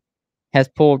he has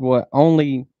pulled what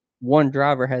only one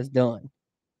driver has done,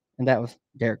 and that was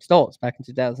Derek Stoltz back in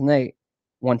 2008.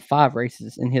 Won 5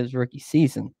 races in his rookie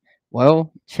season.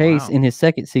 Well, Chase in his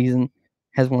second season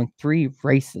has won 3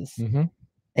 races,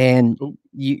 and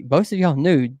both of y'all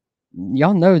know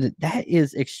that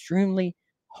is extremely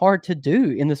hard to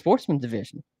do in the sportsman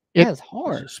division. It's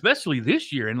hard, especially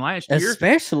this year and last year.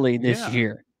 Especially this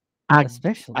year. I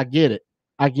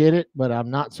get it, but I'm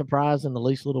not surprised in the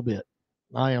least little bit.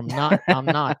 I am not. I'm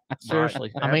not.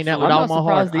 Seriously. I mean that with all my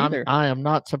heart. I am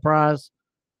not surprised.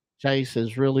 Chase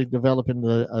is really developing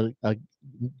a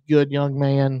good young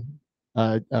man,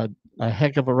 a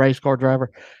heck of a race car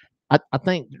driver. I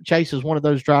think Chase is one of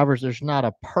those drivers. There's not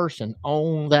a person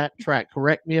on that track.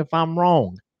 Correct me if I'm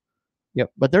wrong.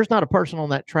 Yep. But there's not a person on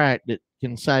that track that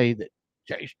can say that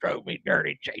Chase drove me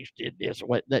dirty. Chase did this or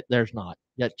what. There's not.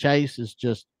 That Chase is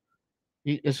just.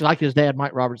 It's like his dad,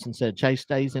 Mike Robertson, said. Chase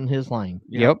stays in his lane.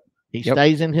 Yep. He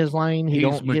stays in his lane.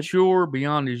 He's mature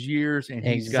beyond his years, and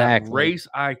he's got race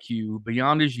IQ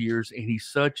beyond his years, and he's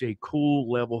such a cool,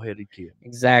 level-headed kid.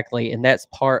 Exactly, and that's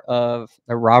part of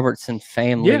the Robertson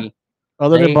family. Yeah.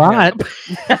 Other than Bryant.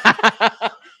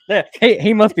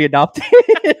 he must be adopted.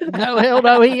 No, hell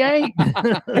no, he ain't.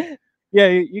 Yeah,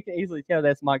 you can easily tell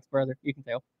that's Mike's brother. You can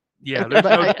tell. Yeah,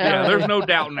 there's no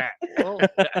doubt in that.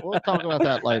 We'll talk about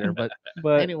that later. But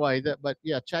anyway,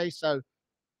 Chase. So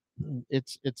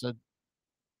let's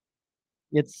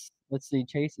see,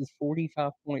 Chase is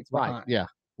 45 points behind. Right. Yeah,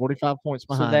 45 points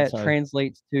behind. So that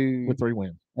translates to with 3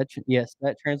 wins.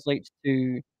 That translates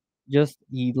to just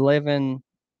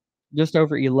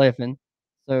over 11.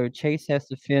 So Chase has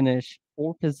to finish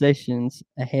 4 positions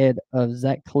ahead of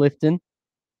Zach Clifton.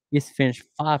 He has to finish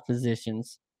 5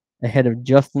 positions ahead of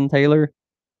Justin Taylor,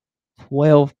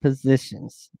 12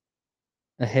 positions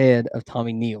ahead of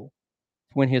Tommy Neal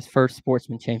to win his first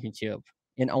sportsman championship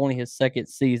in only his second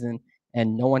season,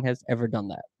 and no one has ever done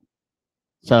that.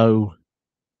 So,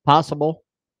 possible.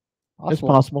 It's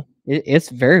possible. It's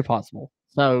very possible.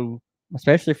 So,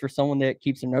 especially for someone that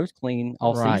keeps their nose clean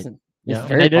all season. Yeah,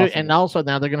 and they do. And also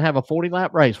now they're going to have a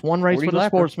 40-lap race. One race for the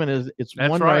sportsman it's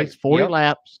one race, 40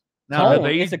 laps. Now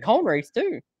it's a cone race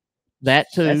too.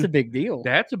 That too. That's a big deal.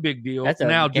 That's a big deal. That's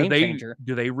now, do they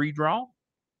redraw?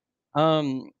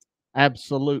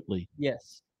 Absolutely.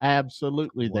 Yes.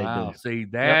 Absolutely, they do. See,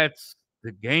 that's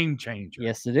the game changer.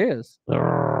 Yes, it is.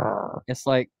 It's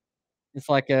like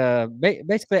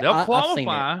basically they'll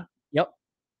qualify. Yep.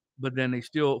 But then they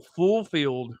still full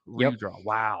field redraw. Yep.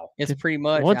 Wow. It's pretty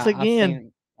much once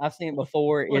again. I've seen it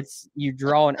before. It's you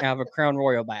drawing out of a Crown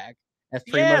Royal bag. That's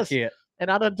pretty much it. And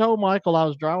I done told Michael I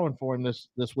was drawing for him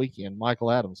this weekend,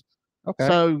 Michael Adams. Okay.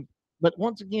 So, but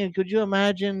once again, could you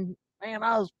imagine? Man,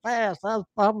 I was fast.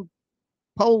 I'm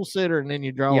pole sitter, and then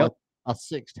you draw a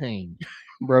 16.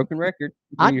 Broken record.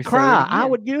 I'd cry. I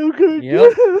would. You could.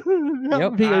 Yep.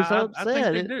 I'd be so upset. I think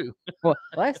they do. Well,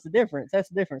 that's the difference. That's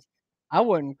the difference. I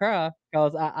wouldn't cry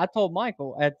because I told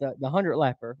Michael at the 100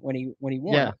 lapper when he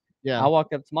won. Yeah. I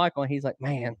walked up to Michael and he's like,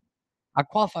 "Man, I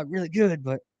qualified really good,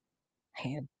 but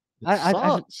man, but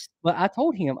I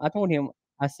told him,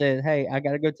 I said, hey, I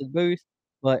got to go to the booth,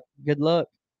 but good luck.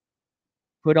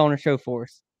 Put on a show for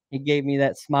us." He gave me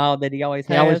that smile that he always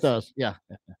has. He always does. Yeah.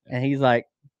 And he's like,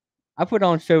 I put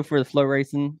on a show for the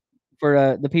FloRacing,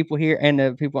 for the people here and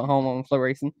the people at home on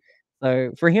FloRacing.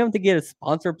 So for him to get a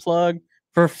sponsor plug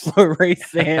for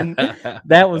FloRacing,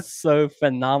 that was so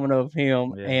phenomenal of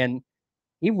him. Yeah. And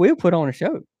he will put on a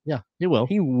show. Yeah, he will.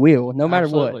 He will, no matter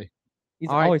what. He's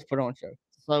always put on a show.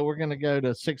 So we're going to go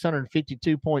to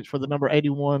 652 points for the number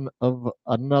 81 of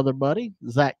another buddy,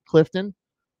 Zach Clifton,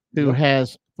 who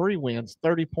has 3 wins,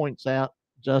 30 points out.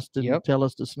 Justin, tell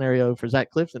us the scenario for Zach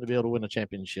Clifton to be able to win a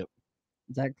championship.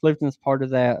 Zach Clifton's part of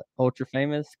that ultra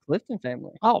famous Clifton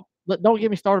family. Oh, don't get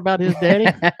me started about his daddy.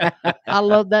 I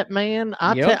love that man.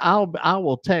 I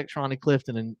will text Ronnie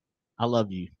Clifton and I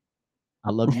love you.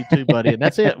 I love you too, buddy. And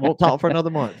that's it. We'll talk for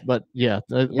another month. But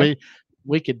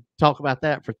we could talk about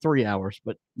that for 3 hours.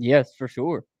 But yes, for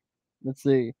sure. Let's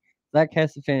see. Zach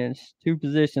has to finish 2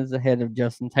 positions ahead of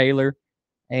Justin Taylor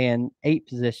and 8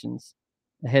 positions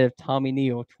ahead of Tommy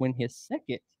Neal to win his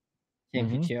second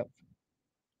championship.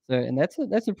 So, and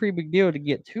that's a pretty big deal to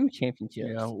get 2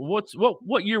 championships. Yeah.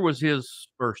 What year was his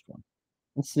first one?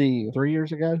 Let's see. 3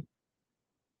 years ago.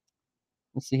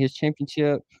 Let's see. His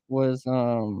championship was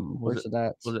where's it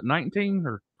at? Was it 19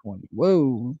 or 20?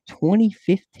 Whoa,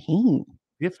 2015.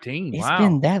 15. It's Wow.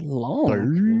 been that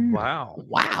long. Wow.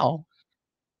 Wow.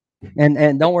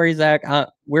 And don't worry, Zach.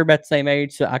 We're about the same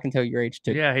age, so I can tell your age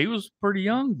too. Yeah, he was pretty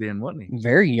young then, wasn't he?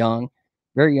 Very young,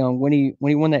 very young. When he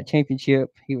won that championship,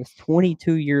 he was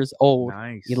 22 years old,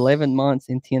 Nice. 11 months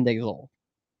and 10 days old.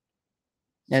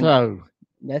 And So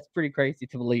that's pretty crazy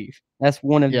to believe. That's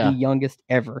one of the youngest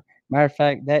ever. Matter of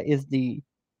fact, that's the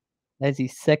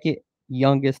second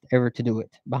youngest ever to do it,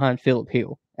 behind Philip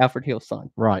Hill, Alfred Hill's son.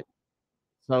 right.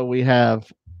 So we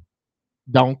have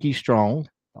Donkey Strong,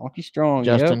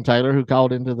 Justin Taylor, who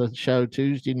called into the show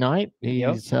Tuesday night.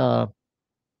 He's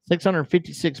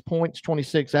 656 points,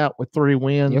 26 out with 3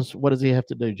 wins. What does he have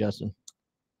to do, Justin?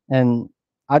 And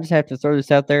I just have to throw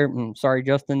this out there. I'm sorry,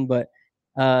 Justin, but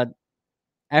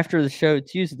after the show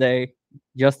Tuesday,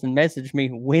 Justin messaged me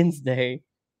Wednesday,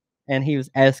 and he was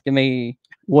asking me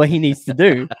what he needs to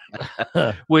do.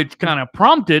 Which kind of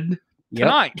prompted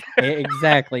tonight.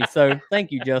 Exactly. So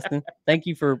thank you, Justin. Thank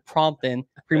you for prompting,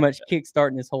 pretty much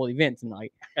kickstarting this whole event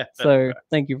tonight. So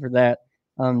thank you for that.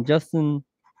 Justin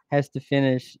has to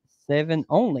finish 7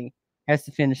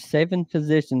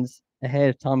 positions ahead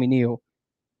of Tommy Neal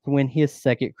to win his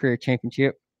second career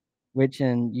championship, which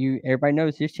everybody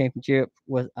knows his championship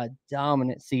was a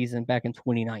dominant season back in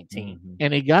 2019. Mm-hmm.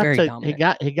 And he got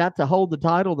to hold the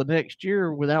title the next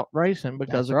year without racing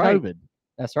because of COVID.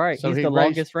 That's right. So he's the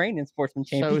longest reigning sportsman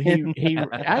champion. So he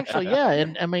actually,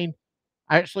 and I mean,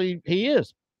 actually he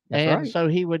is. So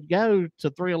he would go to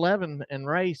 311 and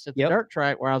race at the dirt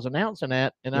track where I was announcing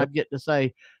at, and I'd get to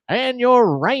say, "And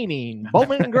your reigning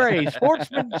Bowman Gray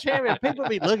sportsman champion." People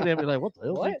be looking at me like, "What the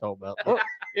hell is he talking about?"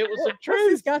 It was the truth.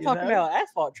 What's this guy talking about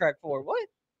asphalt track for? What?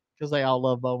 Because they all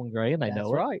love Bowman Gray and they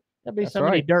know it. Right. There'll be so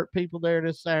many dirt people there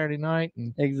this Saturday night.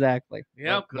 And exactly.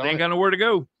 Yeah, because they ain't got nowhere to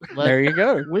go. There you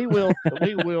go. We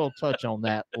will touch on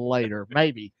that later.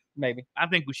 Maybe. I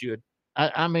think we should.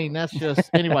 I mean, that's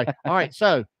just anyway. All right,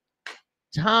 so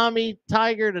Tommy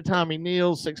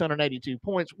Neal, 682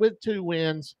 points with 2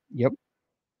 wins. Yep.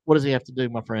 What does he have to do,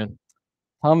 my friend?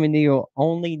 Tommy Neal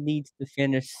only needs to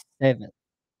finish 7th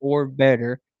or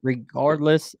better,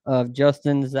 regardless of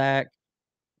Justin, Zach,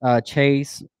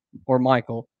 Chase, or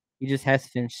Michael. He just has to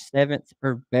finish 7th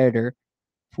or better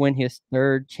to win his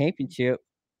 3rd championship,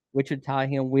 which would tie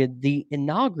him with the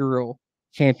inaugural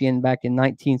champion back in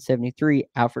 1973,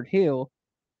 Alfred Hill,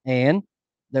 and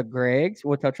the Gregs,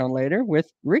 we'll touch on later,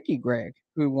 with Ricky Gregg,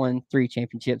 who won 3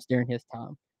 championships during his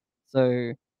time.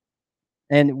 So,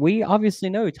 and we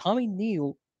obviously know Tommy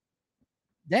Neal,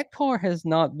 that car has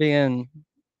not been,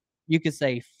 you could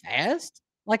say, fast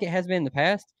like it has been in the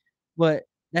past, but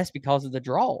that's because of the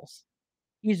draws.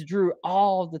 He's drew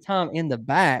all the time in the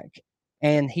back,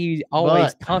 and he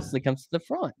always constantly comes to the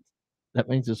front. That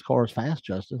means his car is fast,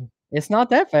 Justin. It's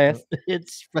not that fast.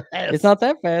 It's fast. It's not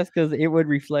that fast because it would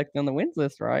reflect on the wins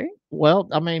list, right? Well,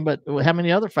 I mean, but how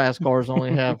many other fast cars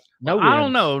only have no wins? I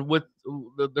don't know. With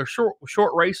the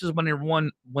short races when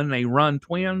they run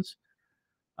twins,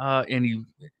 and you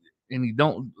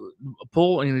don't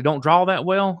pull and you don't draw that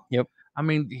well. Yep. I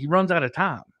mean, he runs out of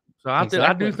time. So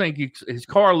I do think his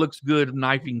car looks good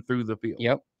knifing through the field.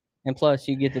 Yep. And plus,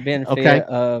 you get the benefit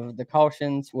of the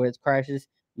cautions with crashes.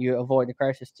 You avoid the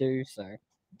crashes too. So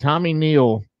Tommy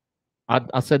Neal,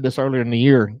 I said this earlier in the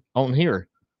year on here,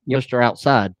 Mr.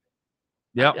 Outside.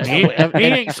 Yep. He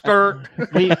ain't skirt.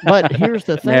 But here's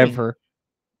the thing. Never.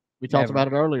 We talked about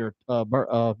it earlier.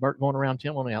 Bert going around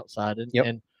Tim on the outside.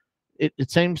 And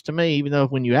it seems to me, even though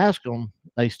when you ask them,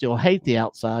 they still hate the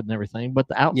outside and everything, but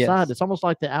the outside, it's almost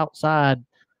like the outside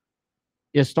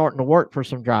is starting to work for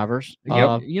some drivers.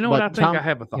 You know what I think? I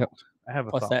have a thought. I have a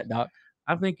What's thought. that, Doc?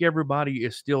 I think everybody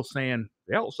is still saying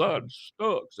the outside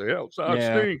sucks, the outside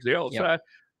stinks, the outside,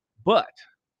 but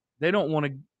they don't want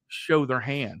to show their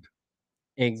hand.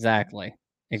 Exactly.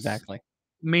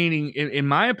 Meaning, in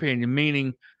my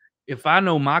opinion, if I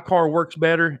know my car works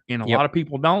better and a lot of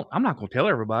people don't, I'm not going to tell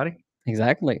everybody.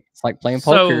 Exactly. It's like playing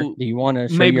poker. Do you want to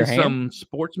show your hand? Maybe some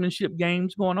sportsmanship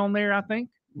games going on there, I think.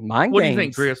 Mind what games. Do you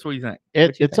think, Chris? What do you think?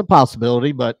 It's a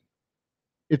possibility, but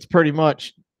it's pretty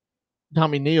much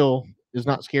Tommy Neal is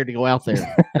not scared to go out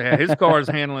there. Yeah, his car is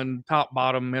handling top,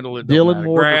 bottom, middle. Dylan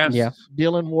Ward, grass.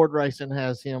 Dylan Ward Racing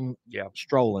has him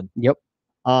strolling. Yep.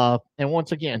 And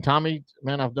once again, Tommy,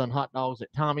 man, I've done hot dogs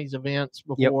at Tommy's events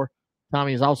before. Yep.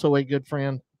 Tommy is also a good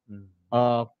friend.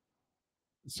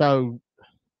 So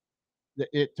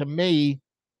it to me,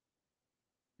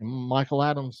 Michael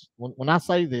Adams, when I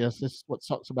say this is what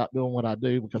sucks about doing what I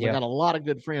do, because I got a lot of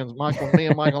good friends. Me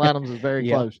and Michael Adams is very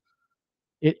close.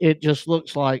 It just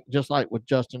looks like, just like with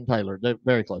Justin Taylor, they're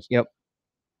very close. Yep.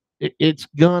 It's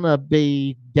gonna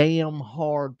be damn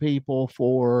hard, people,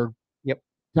 for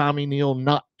Tommy Neal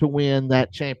not to win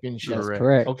that championship. That's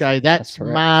correct. Okay, that's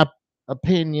my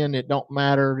opinion. It don't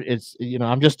matter. It's,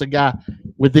 I'm just a guy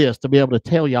with this to be able to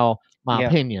tell y'all my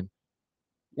opinion.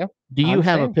 Yep. Do you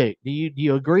have a pick? Do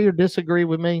you agree or disagree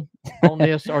with me on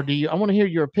this, or do you? I want to hear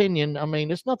your opinion. I mean,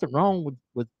 there's nothing wrong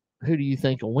with who do you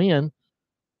think will win.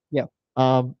 Yeah.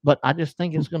 But I just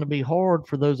think it's going to be hard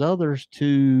for those others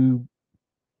for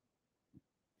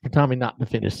Tommy not to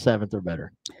finish 7th or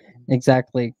better.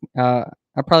 Exactly.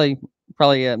 I probably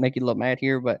make you a little mad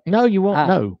here, but no, you won't.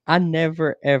 No, I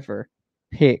never ever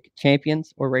pick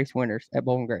champions or race winners at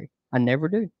Bowman Gray. I never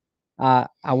do. I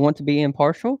want to be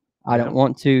impartial. I don't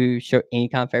want to show any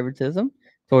kind of favoritism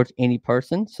towards any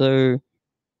person, so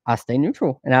I stay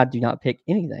neutral and I do not pick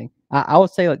anything. I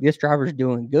would say, like, this driver's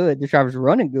doing good, this driver's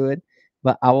running good,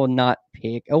 but I will not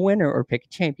pick a winner or pick a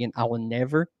champion. I will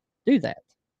never do that.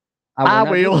 I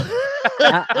will.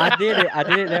 I did it. I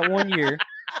did it that one year.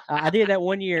 I did that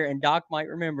one year, and Doc might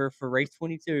remember, for Race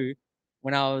 22,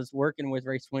 when I was working with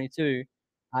Race 22,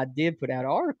 I did put out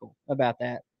an article about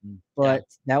that, but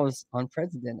that was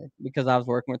unprecedented because I was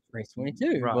working with Race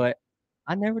 22. Right. But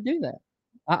I never do that.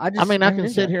 I can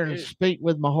sit here and speak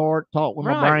with my heart, talk with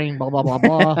my brain, blah blah blah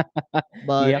blah.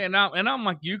 But and I'm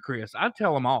like you, Chris. I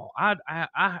tell them all.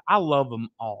 I love them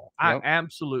all. I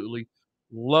absolutely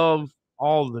love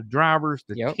all the drivers,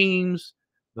 the teams,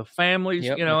 the families,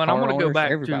 and I want to go back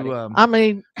to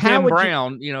Tim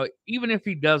Brown, even if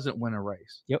he doesn't win a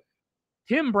race. Yep.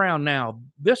 Tim Brown now,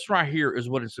 this right here is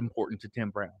what is important to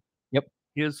Tim Brown. Yep.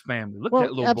 His family. Look at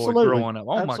that little boy growing up.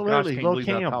 Oh my gosh, can't believe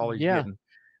how tall he's getting.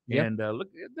 Yep. And look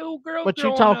at the little girl. But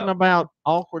you're talking about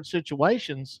awkward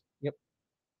situations. Yep.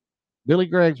 Billy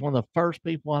Gregg's one of the first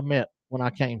people I met when I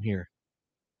came here.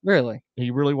 Really?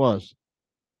 He really was.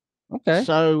 Okay.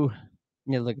 So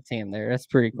look at Tim there. That's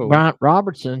pretty cool. Bryant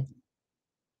Robertson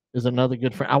is another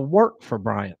good friend. I work for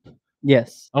Bryant.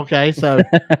 Yes. Okay, so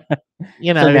so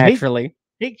naturally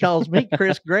he calls me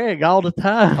Chris Gregg all the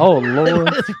time. Oh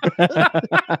Lord.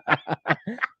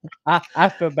 I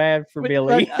feel bad for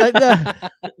Billy.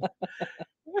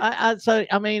 So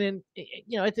I mean, and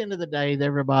at the end of the day,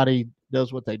 everybody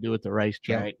does what they do at the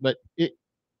racetrack. But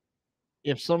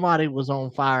if somebody was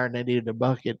on fire and they needed a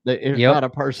bucket, there's not a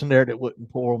person there that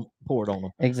wouldn't pour it on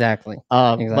them. Exactly.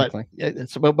 Exactly.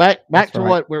 But back to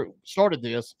what we started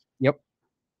this. Yep.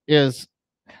 Is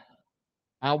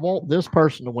I want this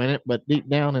person to win it, but deep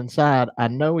down inside, I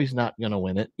know he's not going to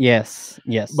win it. Yes.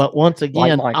 Yes. But once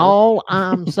again, all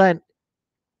I'm saying,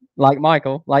 like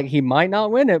Michael, like, he might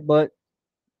not win it, but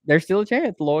there's still a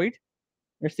chance, Lloyd.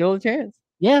 There's still a chance.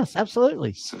 Yes,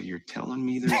 absolutely. So you're telling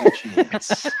me there's a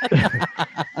chance?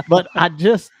 But I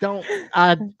just don't.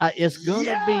 It's going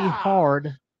to be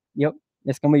hard. Yep,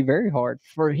 it's going to be very hard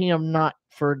for him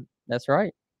That's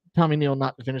right. Tommy Neal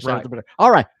not to finish out the better.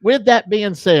 All right. With that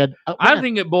being said, I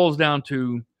think it boils down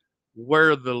to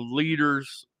where the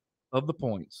leaders of the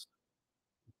points,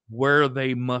 where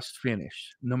they must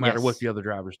finish, no matter what the other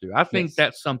drivers do. I think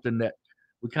that's something that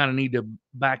we kind of need to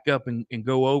back up and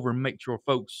go over and make sure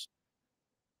folks,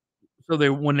 so they,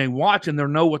 when they watch, and they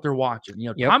know what they're watching.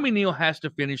 Tommy Neal has to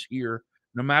finish here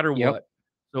no matter what.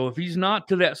 So if he's not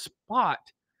to that spot,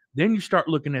 then you start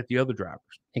looking at the other drivers.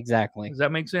 Exactly. Does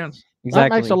that make sense? Exactly.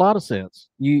 That makes a lot of sense.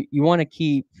 You want to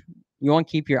keep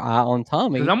your eye on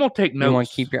Tommy. Because I'm gonna take notes. You want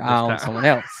to keep your eye on someone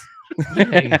else.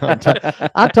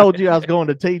 I told you I was going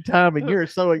to tea time, and you're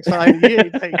so excited. You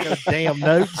didn't take those damn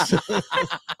notes.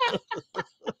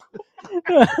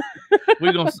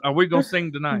 Are we gonna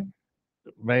sing tonight?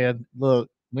 Man, look,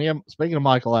 speaking of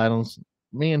Michael Adams,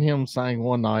 me and him sang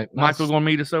one night. Michael's gonna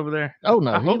meet us over there. Oh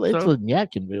no, it's in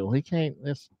Yadkinville. He can't.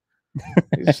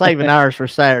 He's saving ours for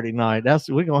Saturday night.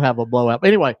 We're gonna have a blowout.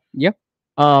 Anyway,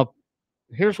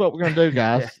 here's what we're gonna do,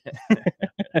 guys.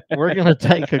 We're gonna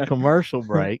take a commercial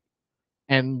break,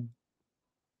 and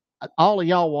all of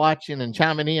y'all watching and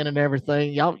chiming in and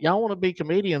everything, y'all want to be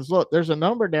comedians. Look, there's a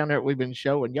number down there that we've been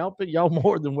showing. Y'all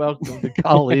more than welcome to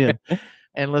call in,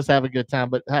 and let's have a good time.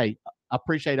 But hey, I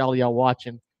appreciate all of y'all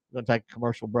watching. We're gonna take a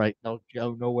commercial break. Don't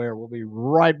go nowhere. We'll be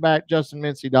right back. Justin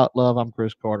Mincey. Love. I'm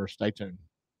Chris Carter. Stay tuned.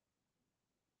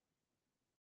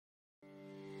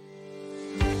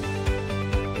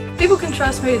 People can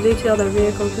trust me to detail their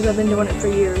vehicles because I've been doing it for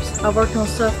years. I've worked on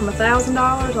stuff from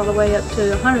 $1,000 all the way up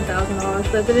to $100,000,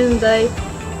 but at the end of the day,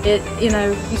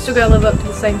 you still gotta live up to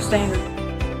the same standard.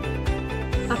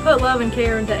 I put love and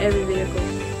care into every vehicle.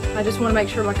 I just want to make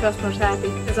sure my customer's happy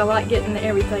because I like getting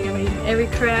everything. I mean, every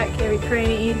crack, every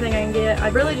cranny, anything I can get. I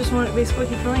really just want it to be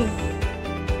squeaky clean.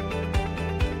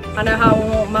 I know how I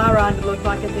want my ride to look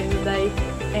like at the end of the day,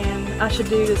 and I should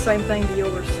do the same thing to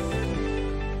yours.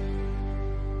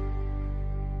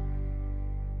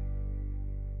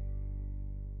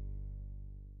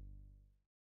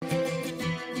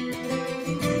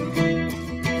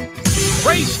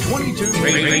 Race22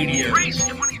 Radio.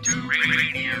 Race22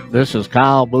 Radio. This is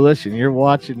Kyle Bush, and you're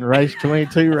watching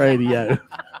Race22 Radio.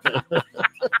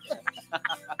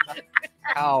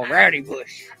 Oh, Rowdy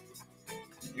Bush.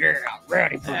 Yeah,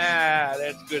 Rowdy Bush. Ah,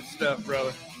 that's good stuff,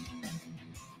 brother.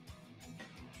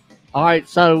 All right,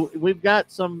 so we've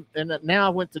got some, and now I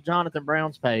went to Jonathan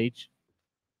Brown's page,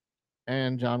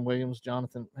 and John Williams,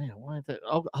 Jonathan. Man, why ain't that?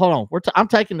 Oh, hold on. I'm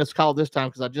taking this call this time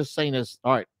because I just seen this.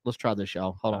 All right, let's try this,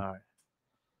 y'all. Hold on. All right.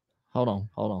 Hold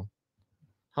on.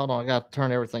 I got to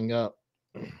turn everything up.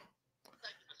 Yeah.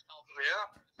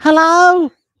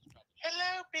 Hello.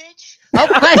 Hello, bitch. Oh,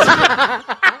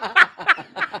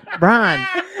 Brian,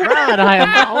 I am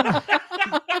on.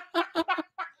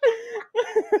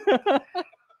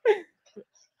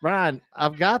 Brian,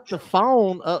 I've got the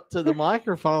phone up to the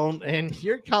microphone, and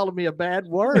you're calling me a bad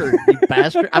word, you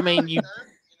bastard. I mean, you. You know,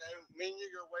 me and you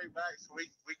go way back, so we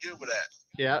good with that.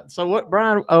 Yeah. So what,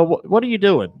 Brian? What are you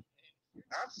doing?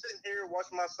 I'm sitting here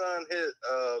watching my son hit.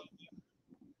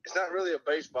 It's not really a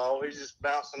baseball. He's just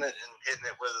bouncing it and hitting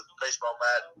it with a baseball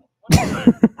bat.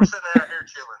 So we're sitting out here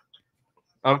chilling.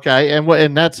 Okay,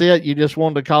 and that's it. You just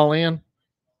wanted to call in.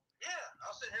 Yeah,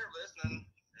 I'll sit here listening,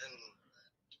 and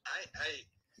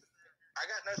I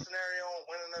got no scenario on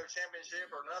winning no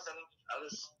championship or nothing. I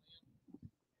just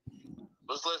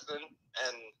was listening,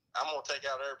 and I'm gonna take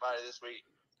out everybody this week.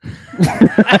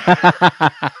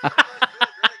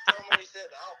 He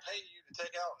said, I'll pay you to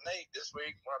take out Nate this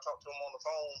week when I talked to him on the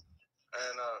phone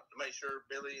and to make sure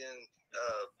Billy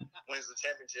wins the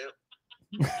championship.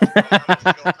 He's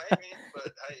gonna pay me,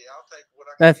 but hey, I'll take what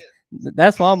I can get.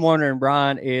 That's what I'm wondering,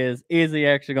 Brian, is he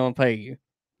actually going to pay you?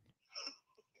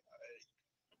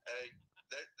 Hey,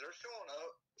 they're showing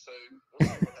up, so we'll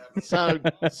see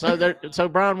what happens. So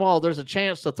Brian Wall, there's a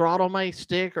chance the throttle may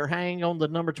stick or hang on the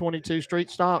number 22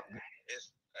 street stock.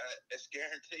 It's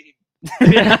guaranteed.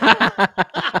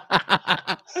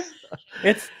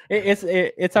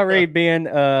 It's already been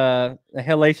a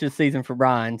hellacious season for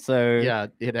Brian. So yeah,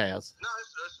 it has. No,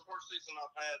 it's the worst season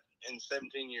I've had in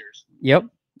 17 years. Yep.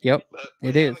 But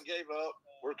It we is. haven't gave up.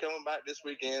 We're coming back this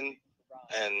weekend,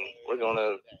 and we're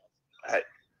gonna. Hey,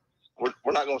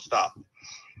 we're not gonna stop.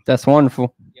 That's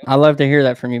wonderful. I love to hear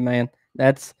that from you, man.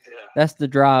 That's Yeah. the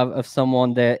drive of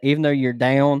someone that even though you're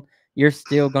down, you're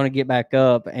still going to get back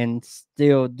up and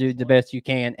still do the best you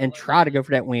can and try to go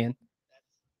for that win.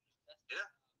 Yeah,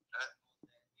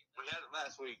 we had it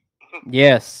last week.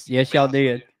 Yes, y'all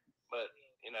did. But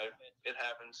you know, it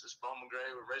happens. It's Bowman Gray.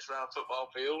 We race around a football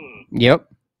field. And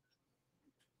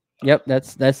Yep.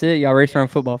 That's it. Y'all race around a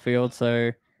football field.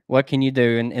 So what can you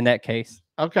do in that case?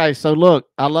 Okay, so look,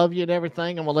 I love you and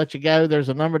everything. I'm gonna let you go. There's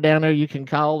a number down there you can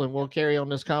call, and we'll carry on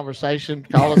this conversation.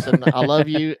 Call us, and I love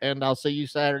you, and I'll see you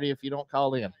Saturday if you don't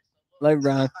call in. Love you,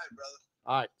 Brian. All right, brother.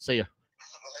 All right, see you.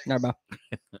 No, bye.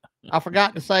 I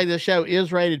forgot to say the show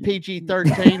is rated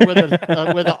PG-13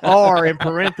 with an R in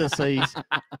parentheses.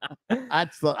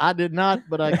 I did not,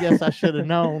 but I guess I should have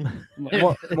known.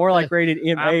 More like rated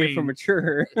MA I mean, for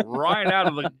mature. Right out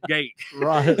of the gate.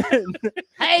 Right.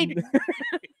 Hey.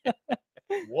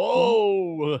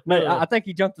 Whoa. Mate, I think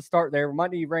he jumped the start there. We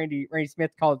might need Randy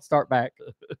Smith to call it start back.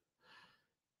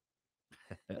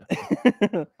 All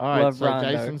right, Love so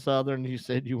Brian, Jason though. Southern, you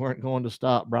said you weren't going to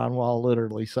stop Brian Wall,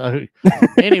 literally. So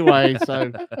anyway,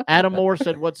 so Adam Moore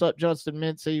said, "What's up, Justin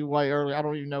Mincey?" Way early. I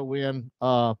don't even know when.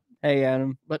 Hey,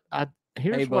 Adam. But Hey,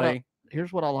 here's buddy.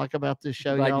 what I like about this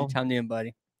show, Glad y'all. you chimed in,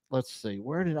 buddy. Let's see.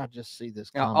 Where did I just see this?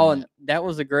 Oh, Comment? and that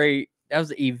was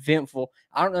eventful.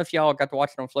 I don't know if y'all got to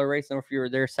watch it on FloRacing or if you were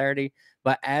there Saturday,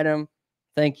 but Adam,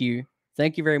 thank you.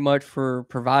 Thank you very much for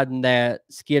providing that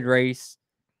skid race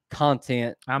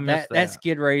content. I missed That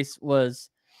skid race was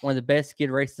one of the best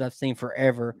skid races I've seen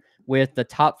forever, with the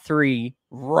top three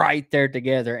right there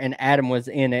together, and Adam was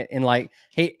in it. And like,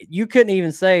 hey, you couldn't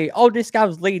even say, "Oh, this guy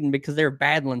was leading," because they were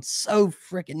battling so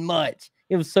freaking much.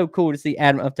 It was so cool to see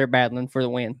Adam up there battling for the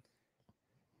win.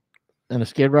 In a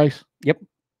skid race? Yep.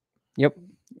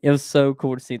 It was so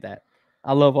cool to see that.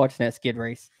 I love watching that skid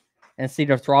race and see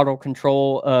the throttle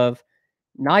control of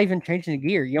not even changing the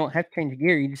gear. You don't have to change the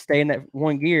gear. You just stay in that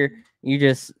one gear. You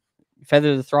just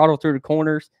feather the throttle through the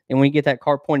corners. And when you get that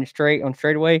car pointed straight on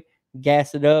straightaway,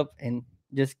 gas it up and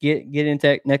just get into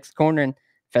that next corner and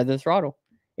feather the throttle.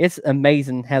 It's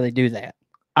amazing how they do that.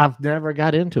 I've never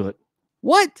got into it.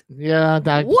 What? Yeah,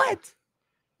 What?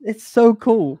 It's so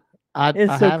cool.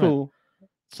 It's so haven't. cool.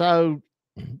 So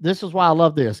this is why I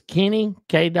love this. Kenny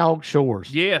K-Dog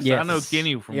Shores. Yes, I Yes. know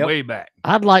Kenny from Yep. way back.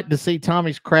 I'd like to see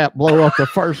Tommy's crap blow up the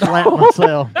first lap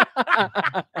myself.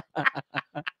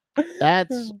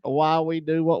 That's why we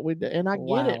do what we do. And I get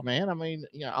Wow. it, man. I mean,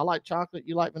 I like chocolate,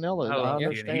 you like vanilla. I I love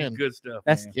Kenny. He's understand. good stuff.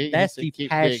 That's man. He that's needs the to keep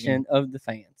passion of the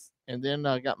fans. And then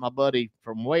I got my buddy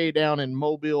from way down in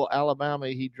Mobile, Alabama.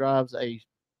 He drives a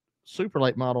super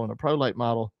late model and a pro late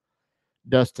model.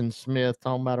 Dustin Smith,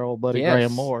 talking about our old buddy Yes.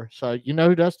 Graham Moore. So you know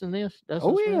who Dustin is? Dustin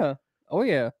Oh Smith? yeah. Oh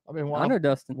yeah. I mean, I know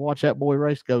Dustin. watch that boy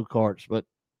race go-karts. But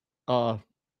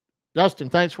Dustin,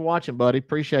 thanks for watching, buddy.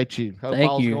 Appreciate you. Hope Thank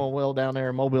all's you. going well down there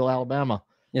in Mobile, Alabama.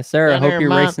 Yes, sir. I Down there hope in your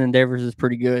my- racing endeavors is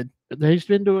pretty good. He's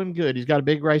been doing good. He's got a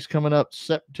big race coming up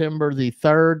September the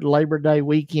 3rd, Labor Day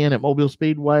weekend at Mobile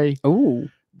Speedway. Oh,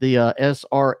 The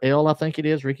SRL, I think it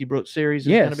is, Ricky Brooks Series is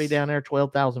going to be Yes. down there,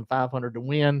 12,500 to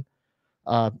win.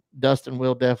 Dustin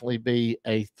will definitely be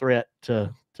a threat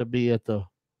to be at the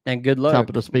and good luck. top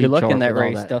of the speed Good luck chart in that with all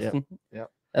race, that. Yep. Dustin.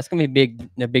 Yep. That's gonna be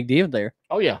a big deal there.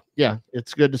 Oh yeah, yeah.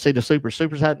 It's good to see the Supers.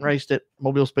 Supers hadn't raced at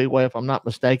Mobile Speedway, if I'm not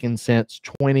mistaken, since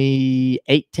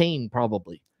 2018,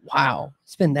 probably. Wow,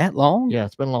 it's been that long. Yeah,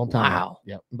 it's been a long time. Wow.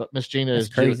 Yeah, but Miss Gina That's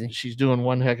is crazy. she's doing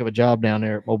one heck of a job down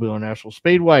there at Mobile International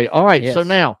Speedway. All right, so Yes.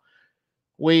 now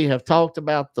we have talked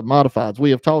about the modifieds.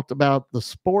 We have talked about the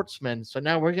sportsmen. So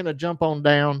now we're going to jump on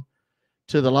down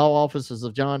to the law offices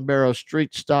of John Barrow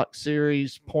Street Stock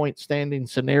Series point standing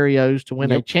scenarios to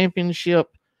win a Yep. championship.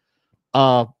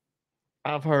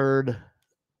 I've heard.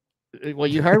 Well,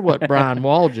 you heard what Brian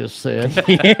Wall just said.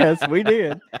 Yes, we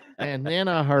did. And then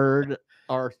I heard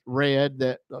or read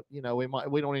that we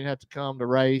don't even have to come to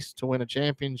race to win a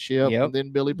championship. Yep. And then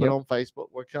Billy put Yep. on Facebook,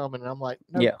 "We're coming," and I'm like,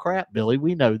 "No Yeah. crap, Billy,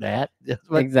 we know that."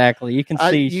 But Exactly. You can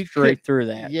see you straight could- through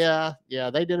that. yeah,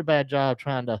 they did a bad job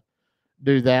trying to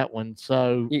do that one.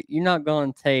 So You're not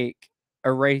going to take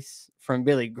a race from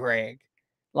Billy Gregg.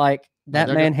 Like, that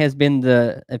they're man has been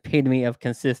the epitome of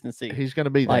consistency. he's going to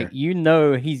be there. Like,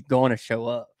 he's going to show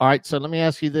up. All right, so let me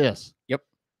ask you this. Yep.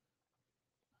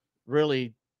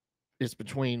 Really, it's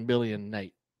between Billy and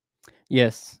Nate.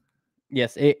 Yes.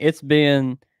 Yes. It's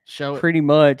been Show it. pretty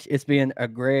much, it's been a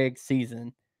Gregg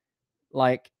season.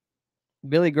 Like,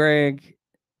 Billy Gregg,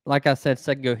 like I said a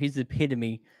second ago, he's the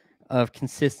epitome of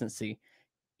consistency.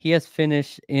 He has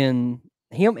finished him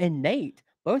and Nate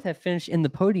both have finished in the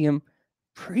podium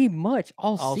pretty much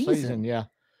all season. Yeah.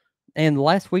 And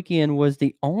last weekend was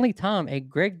the only time a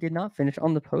Gregg did not finish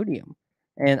on the podium.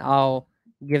 And I'll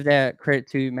give that credit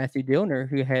to Matthew Dillner,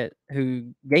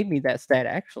 who gave me that stat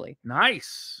actually.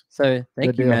 Nice. So thank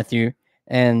Good you, deal. Matthew.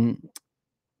 And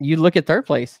you look at third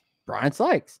place, Brian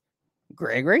Sykes,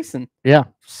 Gregg Racing. Yeah.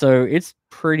 So it's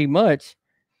pretty much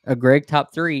a Gregg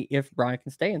top three if Brian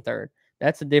can stay in third.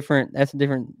 That's a different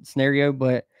scenario.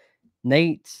 But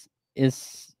Nate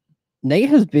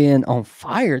has been on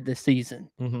fire this season.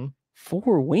 Mm-hmm.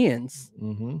 4 wins.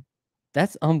 Mm-hmm.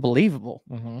 That's unbelievable.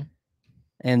 Mm-hmm.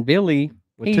 And Billy,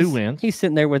 With 2 wins. He's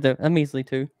sitting there with a measly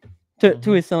 2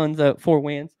 to his son's 4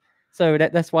 wins. So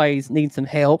that's why he's needing some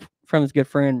help from his good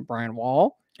friend Brian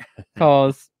Wall,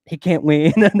 because he can't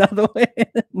win another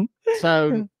win.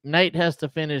 So Nate has to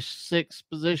finish 6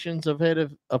 positions ahead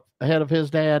of his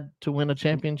dad to win a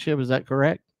championship. Is that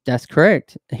correct? That's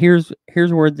correct. Here's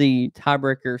where the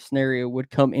tiebreaker scenario would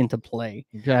come into play.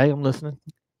 Okay, I'm listening.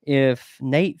 If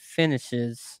Nate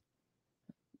finishes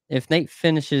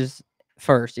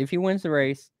first, if he wins the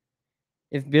race,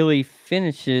 if Billy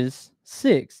finishes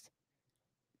 6th,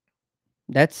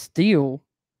 that's still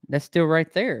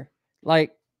right there.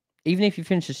 Like, even if he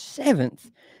finishes 7th,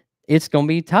 it's gonna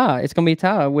be tie. It's gonna be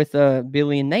tie with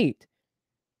Billy and Nate.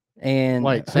 And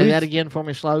Wait, say that again for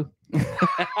me slow.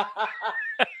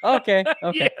 Okay.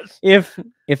 Yes. If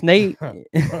Nate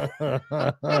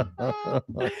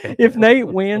if Nate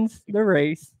wins the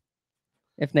race,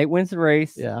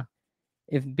 Yeah.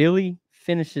 if Billy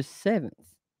finishes 7th,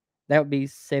 that would be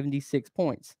 76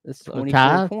 points. That's So a 24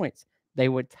 tie? points. They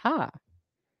would tie.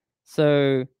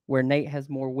 So where Nate has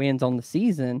more wins on the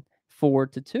season,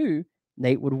 4-2,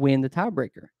 Nate would win the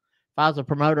tiebreaker. If I was a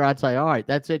promoter, I'd say, all right,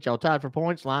 that's it. Y'all tied for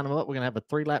points. Line them up. We're going to have a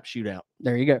 3-lap shootout.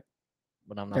 There you go.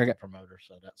 But I'm not There you the go. promoter,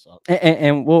 so that sucks.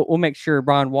 And we'll make sure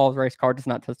Brian Wall's race car does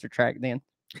not touch the track then.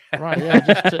 Right,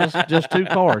 yeah, just 2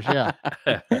 cars, yeah.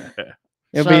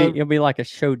 It'll be like a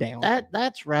showdown.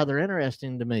 That's rather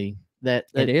interesting to me. That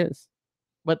It is.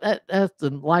 But that's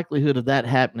the likelihood of that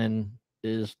happening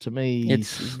is, to me, It's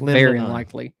slim to very none.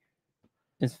 unlikely.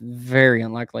 It's very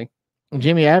unlikely.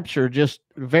 Jimmy Absher, just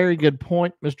very good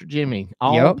point, Mr. Jimmy.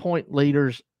 All Yep. point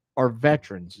leaders are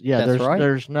veterans. Yeah, That's right.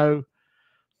 there's no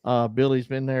Billy's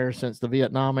been there since the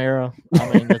Vietnam era.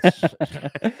 I mean, it's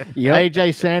Yep.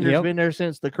 AJ Sanders Yep. been there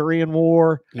since the Korean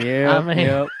War. Yeah. I mean,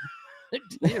 Yep.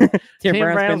 Tim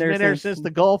Brown's been there since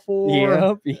the Gulf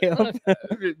War. Yep. Yep.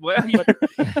 Well,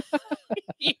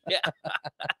 Yeah.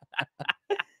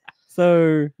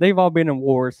 So they've all been in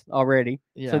wars already.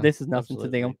 Yeah, So this is nothing to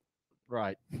absolutely. them.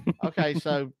 Right. Okay,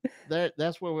 so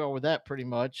that's where we are with that pretty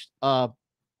much.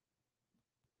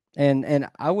 And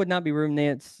I would not be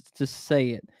remiss to say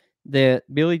it that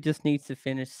Billy just needs to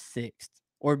finish 6th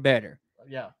or better.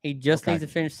 Yeah. He just Okay. needs to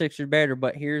finish 6th or better.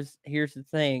 But here's the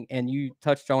thing, and you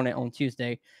touched on it on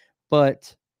Tuesday,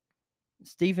 but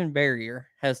Stephen Barrier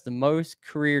has the most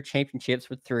career championships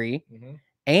with 3,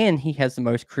 and he has the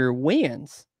most career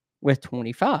wins with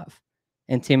 25,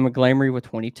 and Tim McGlamory with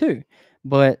 22.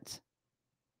 But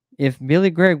if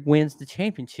Billy Gregg wins the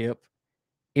championship,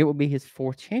 it will be his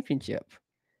 4th championship.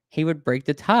 He would break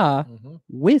the tie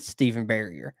with Stephen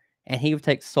Barrier, and he would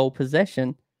take sole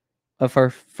possession of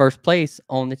first place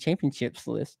on the championships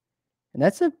list. And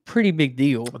that's a pretty big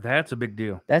deal. that's a big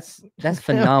deal. That's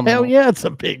phenomenal. Hell yeah, it's a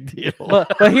big deal.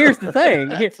 But here's the thing.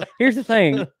 Here's the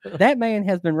thing. That man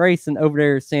has been racing over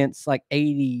there since like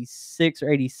 86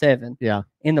 or 87. Yeah.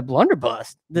 In the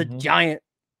blunderbuss, the giant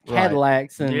Right.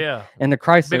 Cadillacs and the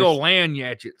Chryslers. Big old land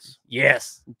yatchets.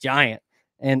 Yes, giant.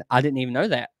 And I didn't even know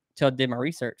that till I did my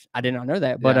research. I did not know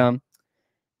that. But Yeah.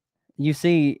 you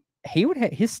see, he would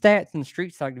have his stats in the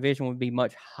street stock division would be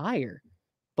much higher.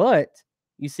 But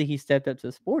you see, he stepped up to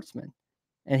the sportsman,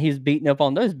 and he's beating up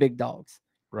on those big dogs.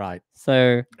 Right.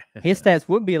 So his stats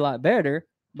would be a lot better.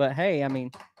 But hey, I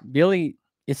mean, Billy,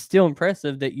 it's still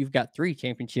impressive that you've got 3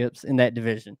 championships in that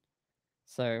division.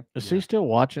 So Is he still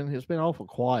watching? He's been awful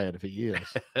quiet if he is.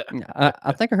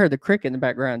 I think I heard the cricket in the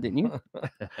background, didn't you?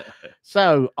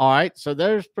 So, all right. So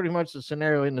there's pretty much the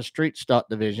scenario in the street stock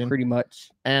division. Pretty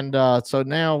much. And so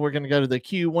now we're going to go to the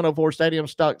Q104 Stadium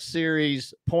Stock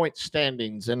Series point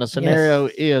standings. And the scenario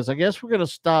is, I guess we're going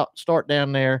to start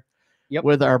down there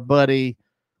with our buddy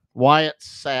Wyatt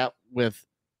Sapp with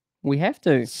We have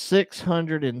to.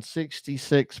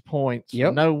 666 points,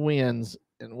 no wins.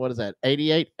 And what is that,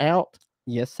 88 out?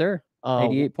 Yes, sir.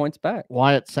 88 points back.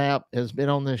 Wyatt Sapp has been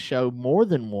on this show more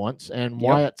than once, and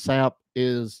Wyatt Sapp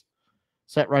is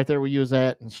sat right there where you was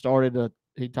at and started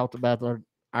he talked about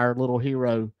our little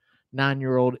hero,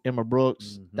 9-year-old Emma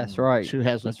Brooks. That's right. Who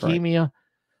has That's leukemia.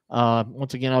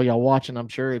 Once again, all y'all watching, I'm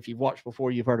sure if you've watched before,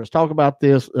 you've heard us talk about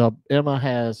this. Emma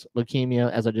has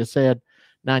leukemia, as I just said,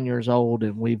 9 years old,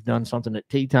 and we've done something at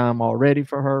tea time already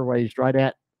for her, raised right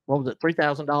at, what was it,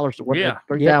 $3,000? Yeah.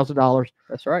 $3,000.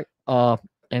 That's right.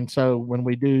 And so when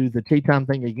we do the tea time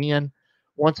thing again,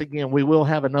 once again, we will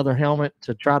have another helmet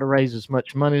to try to raise as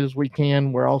much money as we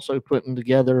can. We're also putting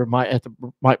together at the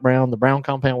Mike Brown, the Brown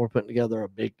compound, we're putting together a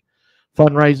big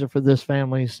fundraiser for this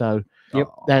family. So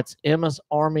that's Emma's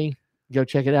Army. Go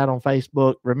check it out on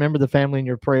Facebook. Remember the family in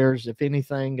your prayers. If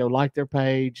anything, go like their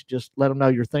page. Just let them know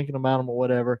you're thinking about them or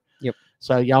whatever. Yep.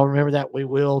 So y'all remember that. We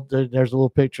will. There's a little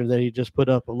picture that he just put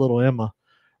up, a little Emma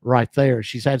right there.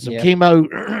 She's had some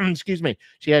chemo. Excuse me.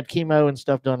 She had chemo and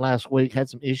stuff done last week. Had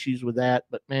some issues with that,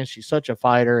 but man, she's such a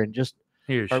fighter and just.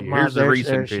 Here's the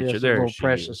recent picture. There, little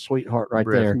precious sweetheart right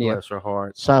there. Bless her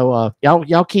heart. So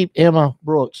y'all keep Emma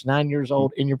Brooks, 9 years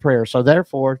old, in your prayers. So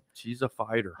therefore, she's a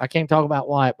fighter. I can't talk about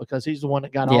Wyatt because he's the one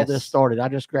that got all this started. I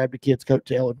just grabbed the kid's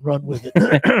coattail and run with it.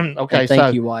 Okay,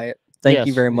 thank you, Wyatt. Thank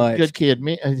you very much. Good kid.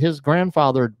 His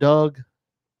grandfather, Doug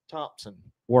Thompson,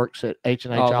 works at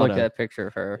H&H Auto. Look at that picture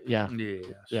of her. Yeah.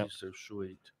 She's so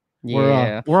sweet.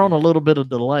 Yeah. We're on a little bit of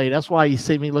delay. That's why you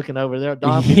see me looking over there.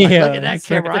 Don, look at that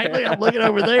camera. I'm looking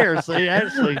over there. See,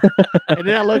 actually. And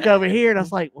then I look over here and I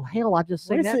was like, well, hell, I just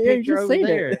seen that picture over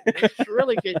there. It's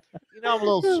really good. You know, I'm a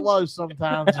little slow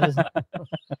sometimes.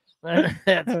 All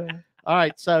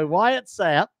right. So Wyatt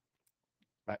Sapp.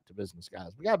 Back to business,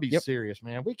 guys. We gotta be serious,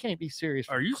 man. We can't be serious.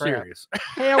 Are you serious?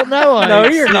 Hell no. No,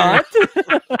 you're not.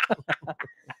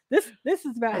 This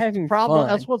is about having problem. fun.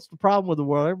 That's what's the problem with the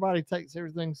world. Everybody takes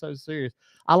everything so serious.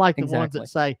 I like the ones that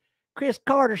say, Chris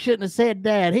Carter shouldn't have said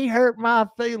that. He hurt my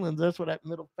feelings. That's where that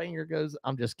middle finger goes.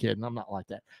 I'm just kidding. I'm not like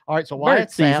that. All right. So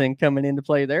Wyatt season coming into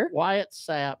play there. Wyatt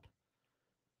Sapp,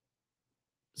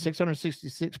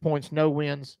 666 points, no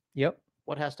wins. Yep.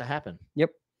 What has to happen?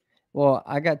 Yep. Well,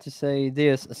 I got to say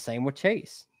this. Same with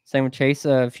Chase.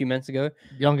 A few minutes ago.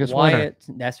 Youngest Wyatt.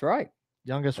 winner. That's right.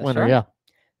 Youngest That's winner. right. Yeah.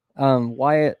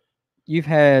 Wyatt, you've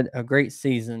had a great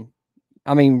season.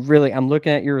 I mean, really, I'm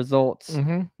looking at your results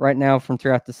right now from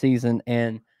throughout the season,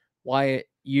 and Wyatt,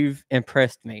 you've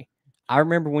impressed me. I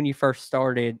remember when you first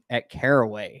started at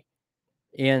Caraway,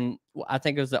 I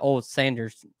think it was the old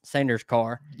Sanders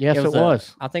car. Yes, it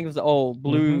was. I think it was the old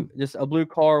blue, just a blue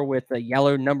car with a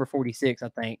yellow number 46. I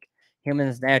think him and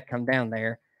his dad come down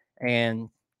there, and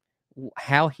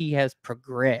how he has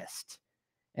progressed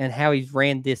and how he's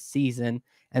ran this season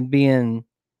and being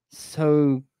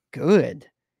so good.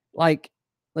 Like,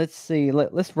 let's see,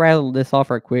 let's rattle this off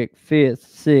right quick. 5th,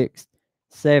 6th,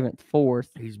 7th, 4th.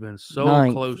 He's been so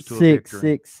 9th, close to 6th, a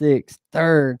victory.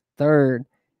 6th, 3rd,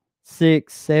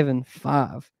 6, 7,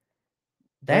 5.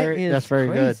 That's very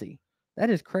crazy. good. That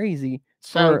is crazy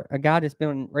So, for a guy that's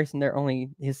been racing there only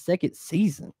his 2nd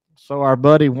season. so our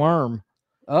buddy Worm,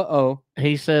 Uh-oh.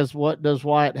 he says, what does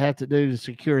Wyatt have to do to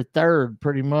secure 3rd?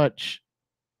 Pretty much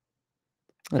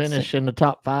Let's finish see. in the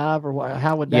top 5, or what?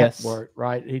 How would that Yes. work?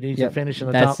 Right, he needs Yep, to finish in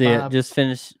the That's top it. 5. Just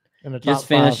finish. in the top Just 5.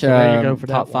 finish So there you go for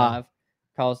top that one. 5.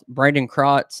 Because Brandon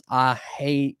Krotz, I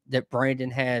hate that Brandon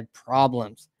had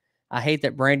problems. I hate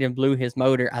that Brandon blew his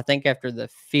motor, I think, after the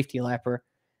 50 lapper,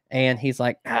 and he's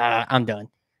like, I'm done.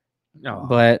 No.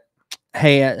 But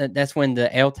hey, that's when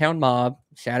the L-Town mob,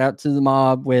 shout out to the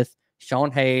mob with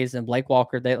Sean Hayes and Blake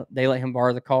Walker, they let him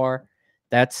borrow the car.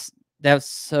 That's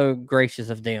so gracious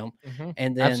of them.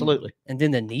 And then Absolutely. And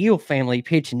then the Neal family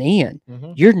pitching in.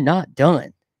 Mhm. You're not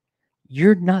done.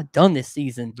 You're not done this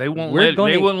season. They won't We're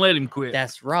they wouldn't let him quit.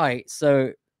 That's right.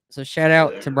 So shout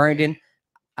out to Brandon.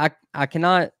 I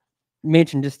cannot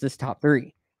mention just this top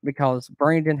 3 because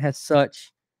Brandon has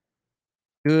such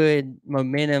good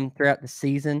momentum throughout the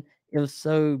season. It was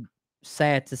so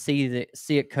sad to see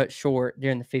it cut short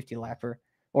during the 50 lapper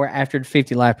or after the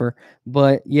 50 lapper.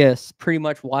 But yes, pretty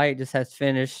much Wyatt just has to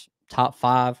finish top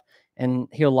 5 and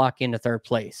he'll lock into 3rd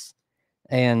place.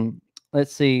 And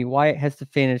let's see, Wyatt has to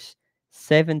finish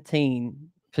 17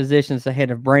 positions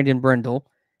ahead of Brandon Brindle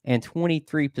and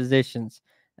 23 positions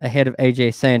ahead of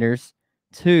AJ Sanders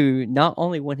to not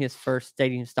only win his first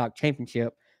stadium stock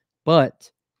championship,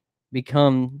 but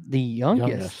become the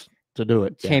youngest to do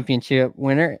it. championship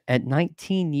winner at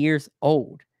 19 years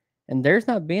old. And there's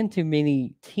not been too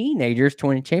many teenagers to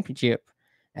win a championship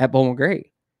at Bowman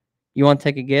Gray. You want to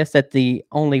take a guess at the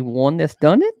only one that's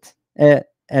done it at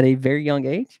a very young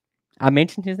age? I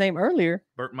mentioned his name earlier.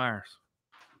 Burt Myers.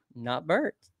 Not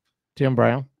Burt. Tim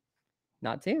Brown.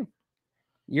 Not Tim.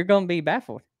 You're going to be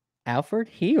baffled. Alfred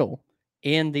Hill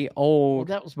in the Well, old...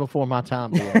 that was before my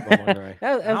time. That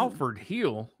That was Alfred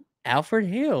Hill. Alfred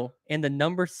Hill in the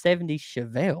number 70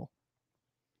 Chevelle.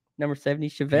 Number 70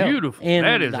 Chevelle. Beautiful. In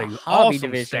That is the a hobby awesome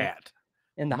division. stat.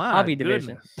 In the My hobby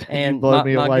division. goodness. And you blow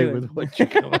me my away good- with what you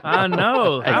come up I with.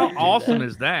 know. I How do that. awesome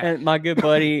is that? And my good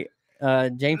buddy,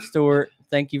 James Stewart.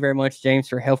 Thank you very much, James,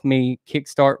 for helping me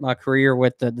kickstart my career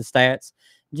with the stats.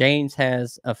 James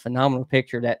has a phenomenal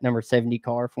picture of that number 70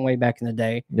 car from way back in the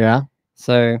day. Yeah.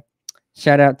 So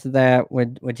shout out to that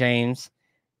with James.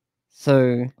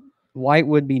 So White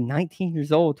would be 19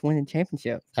 years old to win a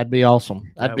championship. That'd be awesome.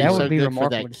 That'd be That so would be good for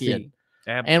remarkable that to kid. see.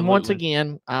 Absolutely. And once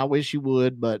again, I wish you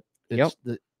would, but it's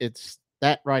it's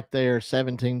that right there,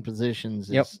 17 positions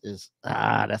Yep. is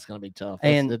that's going to be tough.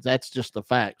 And- That's just the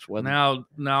facts. Whether Now,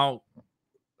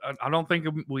 I don't think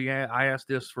I asked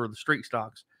this for the street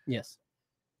stocks. Yes.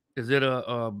 Is it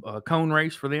a cone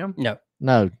race for them? No.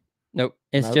 no, Nope.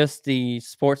 It's Nope. just the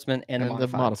sportsman and, and the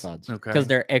the modifieds. modifieds. Okay. Because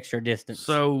they're extra distance.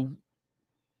 So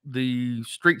the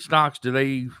street stocks, do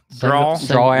they Send draw? it-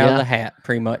 draw out yeah. of the hat,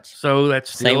 pretty much. So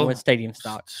that's Same still with stadium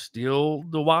stocks. Still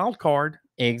the wild card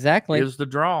Exactly. is the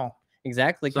draw.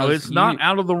 Exactly. So 'cause it's not you-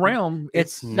 out of the realm.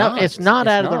 It's No, not. it's not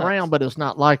out of the not. realm, but it's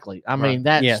not likely. I Right. mean,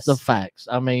 that's Yes. the facts.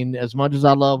 I mean, as much as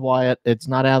I love Wyatt, it's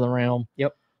not out of the realm.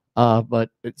 Yep. But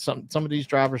it's some of these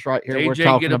drivers right here we're AJ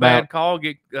talking get a about. bad call,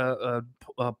 get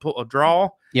pull a draw,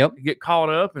 Yep. get caught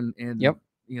up, and Yep.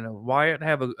 you know, Wyatt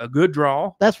have a good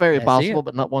draw. That's very That's possible, it.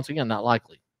 but not once again, not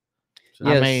likely. So,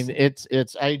 Yes. I mean, it's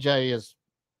AJ is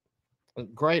a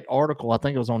great article. I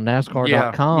think it was on yeah,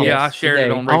 NASCAR.com. yeah, I Yes, shared it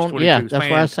today. on Race 22. Yeah, that's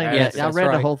why I was saying Yes, that. I that's read the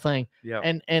right. whole thing, Yeah,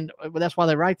 and that's why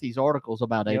they write these articles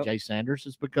about Yep. AJ Sanders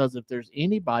is because if there's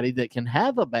anybody that can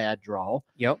have a bad draw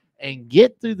Yep. and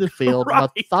get through the field Right.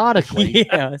 methodically,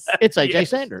 Yes. it's AJ Yes.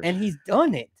 Sanders. And he's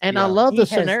done it. And Yeah. I love He the has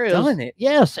scenarios. done it.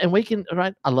 Yes, and we can.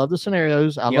 Right, I love the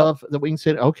scenarios. I Yep. love that we can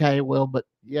say, okay, well, but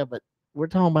we're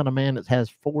talking about a man that has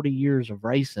 40 years of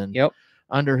racing Yep.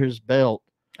 under his belt.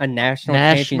 A national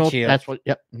championship. That's what.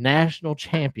 Yep, national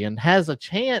champion has a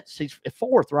chance. He's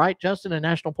 4th, right, Justin, in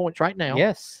national points right now.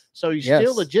 Yes. So he Yes.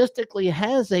 still logistically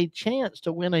has a chance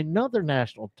to win another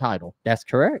national title. That's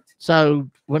correct. So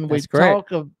when we That's correct.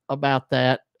 talk about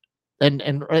that, and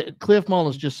Cliff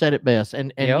Mullins just said it best,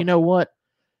 and Yep. you know what?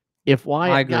 If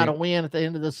Wyatt agree. got a win at the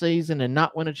end of the season and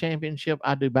not win a championship,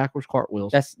 I'd do backwards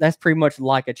cartwheels. That's pretty much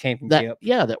like a championship.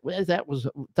 That was.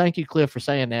 Thank you, Cliff, for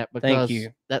saying that, because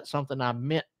you. that's something I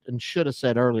meant and should have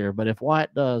said earlier. But if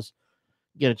Wyatt does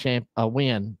get a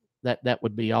win, that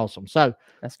would be awesome. So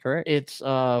That's correct. it's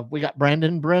we got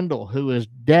Brandon Brindle, who is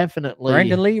definitely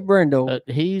Brandon Lee Brindle.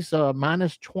 he's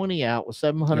minus 20 out with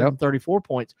 734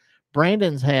 points.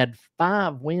 Brandon's had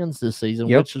 5 wins this season,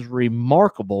 which is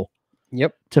remarkable.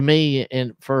 Yep. To me,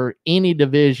 and for any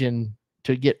division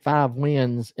to get 5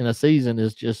 wins in a season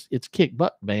is just, it's kick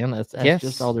butt, man. That's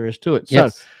just all there is to it. So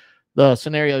the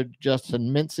scenario,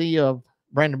 Justin Mincey of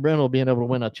Brandon Brindle being able to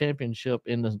win a championship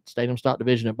in the stadium stock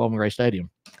division at Bowman Gray Stadium.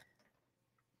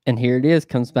 And here it is,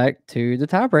 comes back to the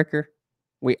tiebreaker.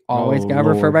 We always got to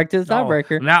refer back to the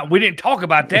tiebreaker. Now, we didn't talk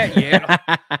about that yet.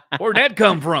 Where'd that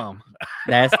come from?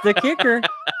 That's the kicker.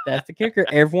 That's the kicker.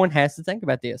 Everyone has to think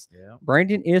about this. Yeah.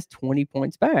 Brandon is 20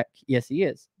 points back. Yes, he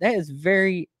is. That is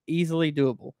very easily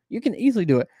doable. You can easily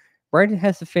do it. Brandon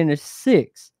has to finish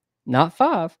 6, not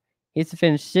 5. He has to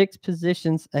finish 6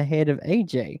 positions ahead of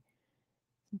AJ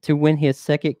to win his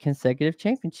 2nd consecutive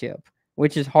championship,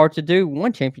 which is hard to do,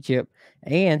 1 championship.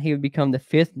 And he would become the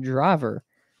 5th driver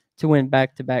to win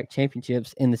back-to-back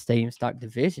championships in the stadium stock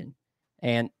division.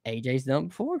 And AJ's done it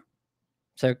before.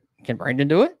 So can Brandon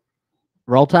do it?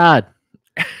 Roll Tide.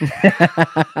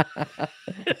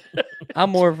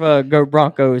 I'm more of a go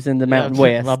Broncos in the Mountain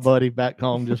West. My buddy back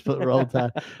home just put Roll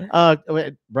Tide.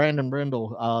 Brandon Brindle,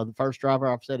 the first driver.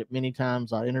 I've said it many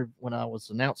times. When I was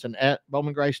announcing at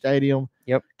Bowman Gray Stadium.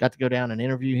 Yep. Got to go down and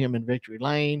interview him in Victory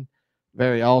Lane.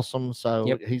 Very awesome.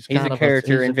 So he's a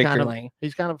character in Victory Lane.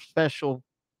 He's kind of special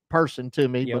person to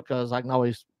me because I can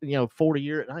always, 40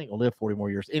 years. I ain't gonna live 40 more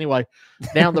years. Anyway,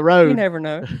 down the road, you never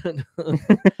know.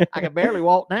 I can barely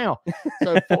walk now.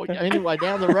 So anyway,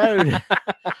 down the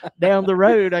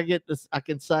road, I get this. I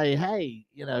can say, hey,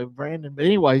 Brandon. But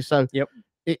anyway, so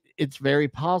it's very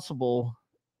possible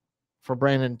for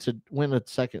Brandon to win a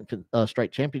 2nd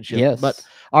straight championship. Yes. But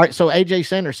all right, so AJ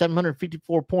Sanders,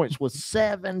 754 points with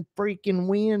 7 freaking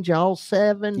wins, y'all.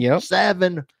 7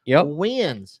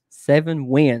 wins. 7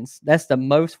 wins. That's the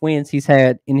most wins he's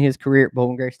had in his career at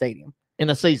Bowman Gray Stadium. In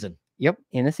a season. Yep,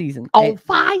 in a season. On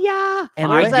fire. And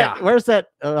where's that?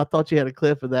 I thought you had a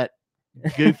clip of that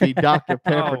goofy Dr.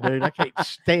 Pepper dude. I can't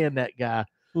stand that guy.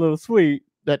 A little sweet.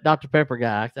 That Dr. Pepper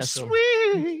guy. That's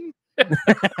sweet.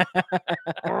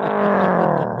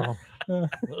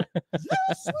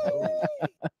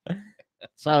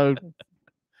 So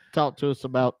talk to us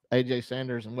about AJ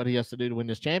Sanders and what he has to do to win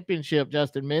this championship,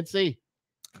 Justin Mincey.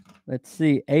 Let's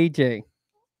see, AJ.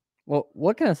 Well,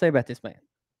 what can I say about this man?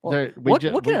 Well, what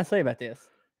can I say about this?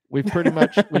 We've pretty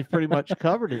much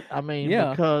covered it. I mean,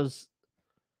 because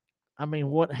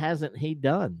what hasn't he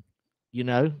done?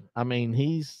 I mean,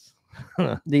 he's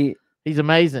he's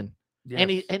amazing.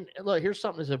 Yes. And look, here's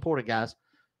something that's important, guys.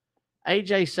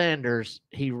 AJ Sanders,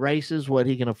 he races what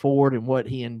he can afford and what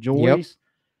he enjoys.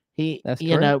 That's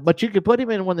but you could put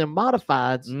him in one of them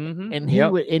modifieds, and he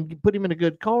would, and put him in a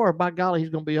good car. By golly, he's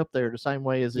going to be up there the same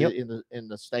way as in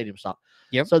the stadium stock.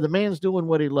 So the man's doing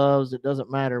what he loves. It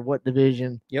doesn't matter what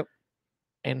division.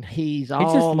 And he's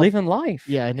just living life.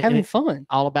 And having fun.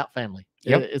 All about family.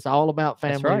 It's all about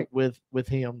family with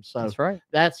him. So that's right.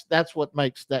 That's what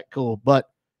makes that cool. But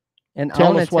and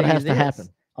tell us what has to happen.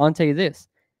 I'll tell you this: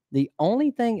 the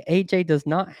only thing AJ does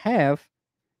not have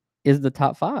is the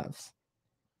top 5s.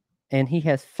 And he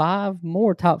has 5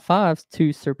 more top 5s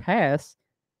to surpass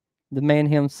the man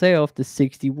himself, the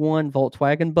 61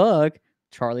 Volkswagen Bug,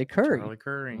 Charlie Curry.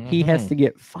 He has to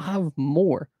get 5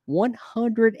 more,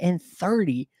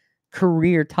 130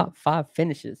 career top 5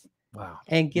 finishes. Wow.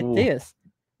 And get this,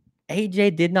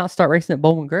 AJ did not start racing at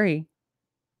Bowman Gray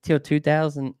till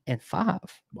 2005.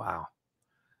 Wow.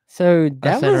 So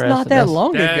that was not that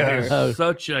long ago. That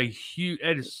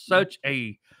is such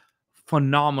a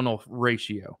phenomenal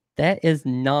ratio. That is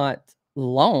not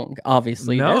long,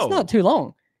 obviously. No. That's not too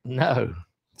long. No.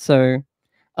 So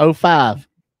 05.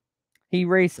 He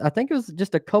raced, I think it was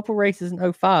just a couple races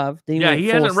in 05. He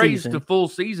hasn't raced the full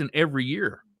season every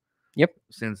year.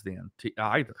 Since then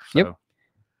either. So.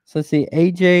 So let's see,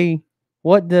 AJ,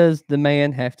 what does the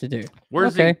man have to do?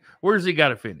 Where's he got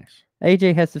to finish?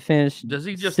 AJ has to finish. Does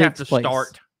he just have to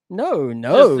start? No.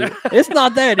 It's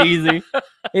not that easy.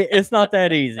 It's not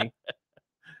that easy.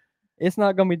 It's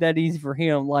not going to be that easy for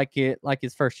him like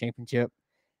his first championship.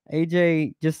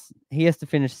 AJ he has to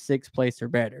finish 6th place or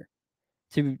better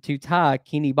to tie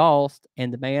Kenny Bost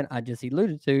and the man I just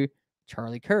alluded to,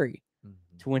 Charlie Curry,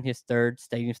 to win his 3rd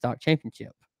stadium stock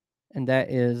championship. And that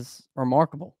is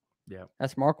remarkable. Yeah.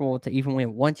 That's remarkable to even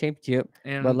win one championship,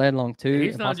 And but let alone two.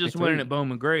 he's and not possibly just winning three. at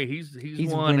Bowman Gray. He's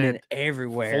won winning at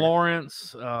everywhere.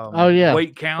 Florence. Oh, yeah.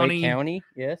 Wake County. Wake County,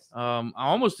 yes. I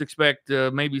almost expect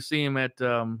maybe see him at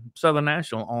Southern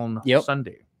National on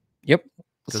Sunday. Yep.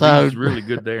 'Cause So he's really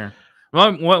good there.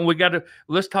 Well, we got to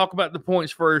let's talk about the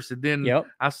points first, and then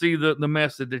I see the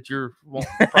message that you're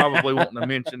probably wanting to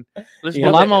mention. Let's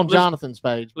well, I'm on Jonathan's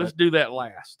page. Let's do that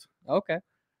last. Okay.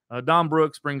 Don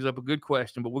Brooks brings up a good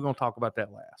question, but we're going to talk about that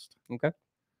last. Okay.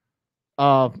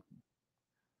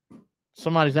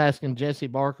 Somebody's asking Jesse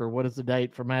Barker, what is the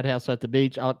date for Madhouse at the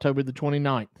Beach? October the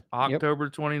 29th. October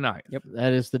 29th. Yep.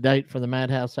 That is the date for the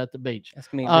Madhouse at the Beach. That's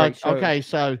going to be a great show. Okay,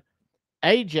 so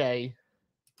AJ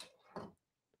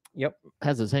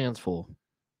has his hands full.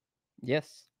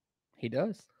 Yes, he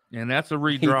does. And that's a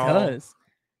redraw. He does.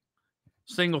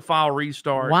 Single file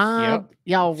restart. Why?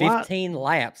 Y'all, 15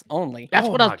 laps only. That's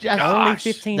what I was only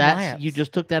 15 laps. You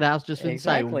just took that out. I was just going to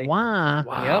say, why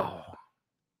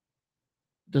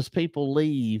does people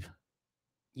leave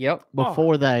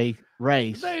before they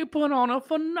race? They put on a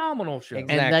phenomenal show.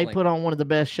 Exactly. And they put on one of the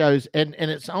best shows. And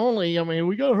it's only, I mean,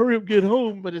 we got to hurry up and get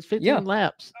home, but it's 15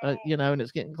 laps, you know, and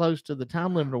it's getting close to the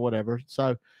time limit or whatever.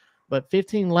 So, but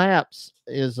 15 laps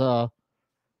is,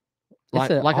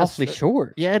 like awfully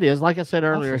short. Yeah, it is. Like I said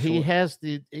earlier, he's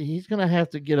going to have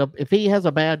to get up. If he has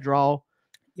a bad draw,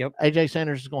 AJ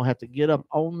Sanders is going to have to get up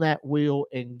on that wheel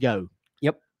and go.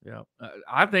 Yeah,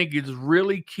 I think it's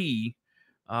really key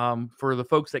for the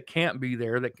folks that can't be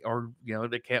there, that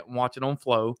they can't watch it on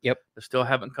Flow. That still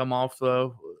haven't come off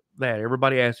that.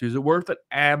 Everybody asks you, is it worth it?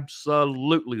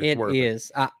 Absolutely, it's worth it. It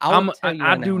is.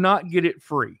 I do not get it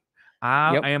free.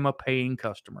 I am a paying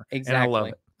customer. Exactly. And I love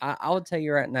it. I will tell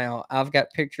you right now, I've got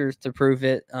pictures to prove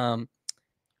it.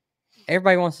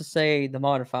 Everybody wants to say the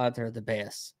modifieds are the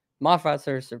best. Modifieds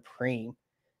are supreme.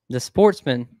 The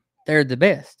sportsmen, they're the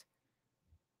best.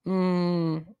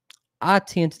 I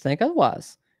tend to think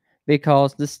otherwise,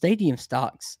 because the stadium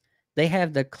stocks, they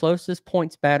have the closest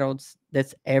points battles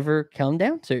that's ever come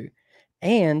down to.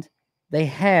 And they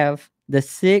have the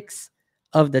 6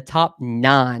 of the top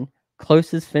 9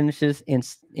 closest finishes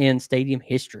in stadium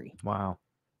history. Wow.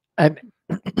 You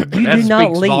do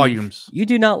not leave. Volumes. You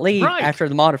do not leave after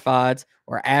the modifieds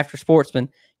or after sportsmen.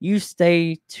 You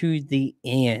stay to the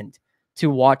end to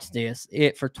watch this.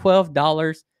 For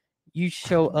 $12, you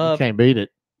show up. You can't beat it.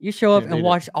 You show up and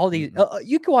watch all these.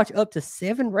 You can watch up to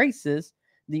 7 races.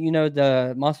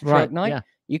 The monster truck night. Yeah.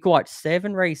 You can watch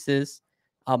 7 races,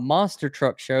 a monster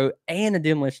truck show, and a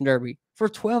demolition derby for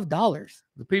 $12.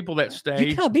 The people that stay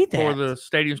You cannot beat that. for the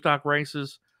stadium stock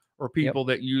races are people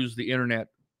that use the internet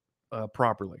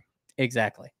properly.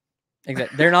 Exactly.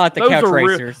 They're not the couch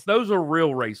racers. Those are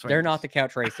real race fans. They're not the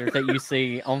couch racers that you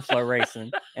see on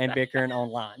FloRacing and bickering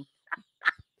online.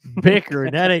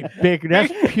 Bickering. That ain't bickering.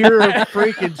 That's pure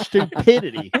freaking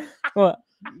stupidity. Well,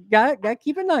 got to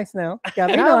keep it nice now. Got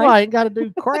to be I nice. ain't got to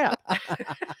do crap.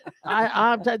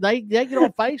 They get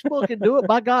on Facebook and do it.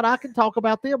 By God, I can talk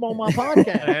about them on my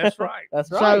podcast. That's right.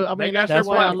 That's right. So I mean, they got that's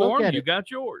their why I look platform. at You it.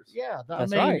 got yours. Yeah,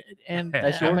 That's I mean, right. and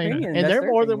That's your opinion. and That's they're their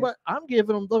more than opinion. what I'm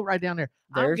giving them. Look right down there.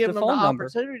 I'm There's giving the them the phone number.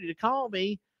 opportunity to call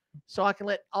me, so I can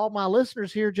let all my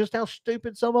listeners hear just how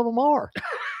stupid some of them are.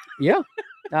 Yeah.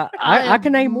 I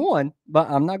can name one, but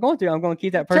I'm not going to. I'm going to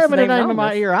keep that person. Tell me the name in anonymous.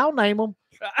 my ear. I'll name them.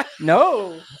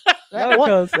 No. No, one,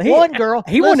 'cause one girl.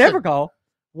 He will listen, never call.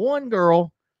 One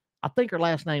girl, I think her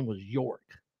last name was York.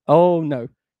 Oh, no.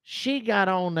 She got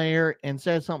on there and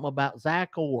said something about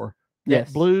Zach Orr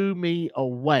that blew me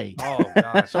away. Oh,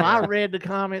 gosh. So I read the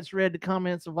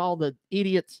comments of all the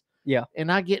idiots. Yeah.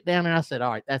 And I get down there and I said,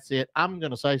 all right, that's it. I'm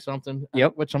going to say something.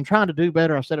 Yep. Which I'm trying to do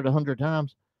better. I've said it 100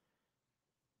 times.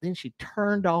 Then she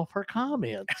turned off her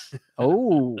comments.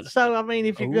 Oh. So, I mean,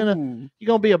 if you're going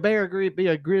to be a bear, be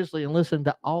a grizzly and listen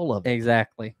to all of it.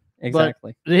 Exactly. I crack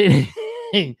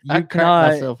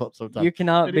myself up sometimes. You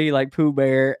cannot be like Pooh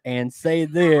Bear and say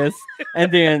this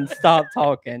and then stop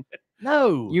talking.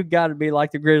 No. You got to be like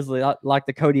the grizzly, like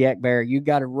the Kodiak bear. You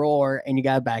got to roar and you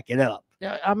got to back it up.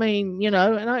 I mean,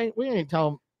 and we ain't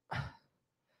talking.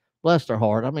 Bless their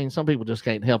heart. I mean, some people just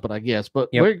can't help it, I guess. But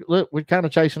we're kind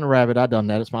of chasing a rabbit. I done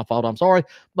that. It's my fault. I'm sorry.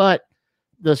 But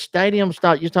the stadium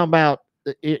stuff you're talking about,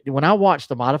 when I watched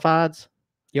the modifieds.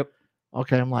 Yep.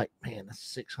 Okay, I'm like, man, that's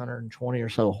 620 or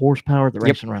so horsepower. They're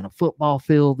racing around a football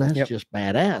field. That's just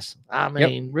badass. I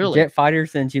mean, really. Jet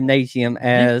fighters in gymnasium,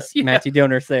 as Matthew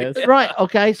Dillner says. Right.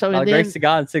 Okay. So and then, grace to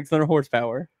God, 600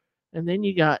 horsepower. And then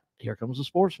you got, here comes the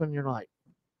sportsman. You're like,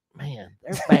 man,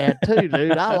 they're bad too,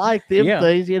 dude. I like them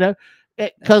things,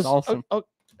 because awesome.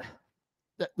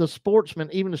 The sportsman,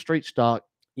 even the street stock.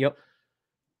 Yep.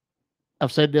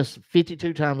 I've said this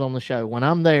 52 times on the show. When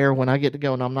I'm there, when I get to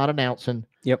go and I'm not announcing,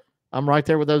 Yep. I'm right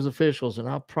there with those officials, and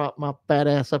I'll prop my fat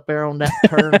ass up there on that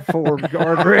turn 4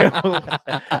 guardrail.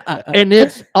 And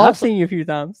it's I've also, seen you a few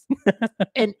times.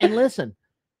 and listen,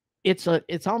 it's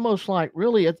almost like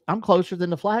really I'm closer than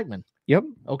the flagman. Yep.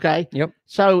 Okay. Yep.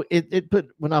 So it put,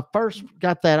 when I first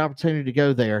got that opportunity to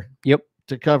go there. Yep.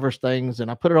 To cover things, and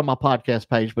I put it on my podcast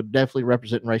page, but definitely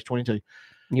representing Race 22.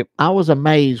 Yep. I was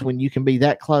amazed when you can be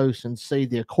that close and see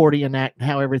the accordion act and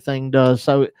how everything does.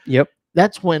 So Yep.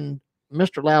 that's when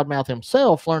Mr. Loudmouth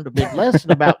himself learned a big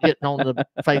lesson about getting on the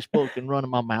Facebook and running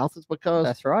my mouth. It's because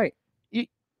That's right.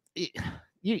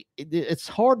 it's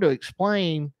hard to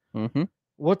explain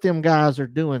what them guys are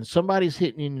doing. Somebody's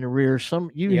hitting you in the rear,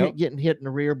 getting hit in the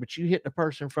rear, but you hit the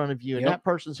person in front of you, and that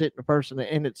person's hitting the person,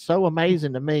 and it's so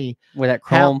amazing to me with that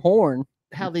chrome horn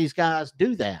how these guys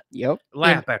do that. Yep.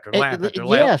 Lap after lap after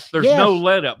lap. Yes, There's no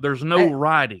let up. There's no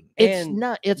riding. It's And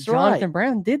not. It's Jonathan right.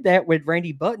 Brown did that with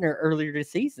Randy Butner earlier this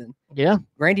season. Yeah.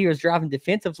 Randy was driving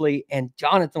defensively, and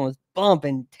Jonathan was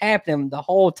bumping, tapping him the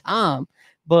whole time.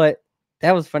 But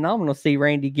that was phenomenal to see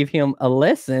Randy give him a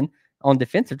lesson on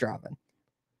defensive driving.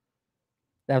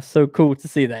 That was so cool to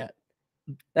see that.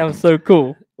 That was so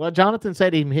cool. Well, Jonathan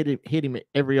said he hit him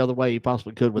every other way he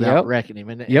possibly could without wrecking him,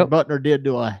 and Butner did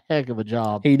do a heck of a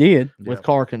job. He did with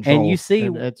car control. And you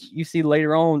see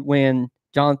later on when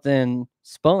Jonathan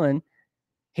spun,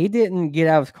 he didn't get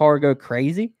out of his car, go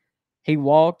crazy. He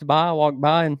walked by,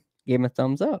 and gave him a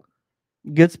thumbs up.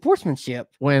 Good sportsmanship.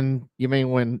 When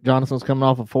Jonathan was coming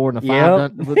off a 4 and a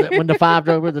 5, when the 5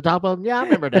 drove over the top of him. Yeah, I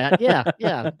remember that. Yeah.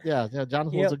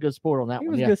 Jonathan was a good sport on that he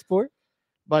one. was a good sport.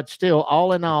 But still,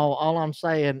 all in all I'm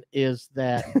saying is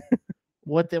that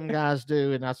what them guys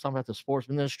do, and I was talking about the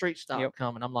sportsmen, then the street stock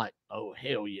coming. I'm like, oh,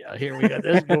 hell yeah, here we go.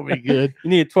 This is going to be good. You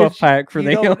need a 12-pack for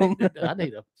them. I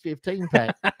need a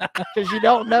 15-pack because you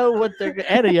don't know what they're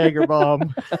at a Jaeger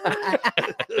bomb.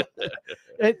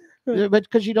 But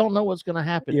because you don't know what's going to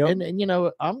happen. And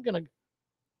I'm going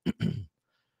to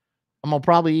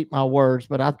probably eat my words,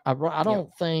 but I don't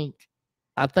think.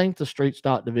 I think the street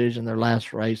stock division, their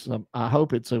last race, I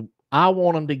hope I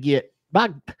want them to get,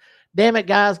 damn it,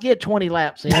 guys, get 20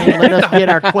 laps in. Let us get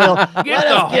our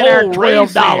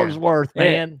 $12 worth,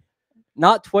 man.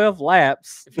 Not 12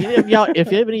 laps. If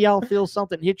any of y'all feel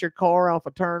something hit your car off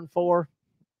of turn 4,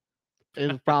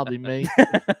 it was probably me.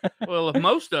 Well, if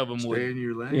most of them would stay in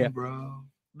your lane, bro,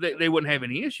 they wouldn't have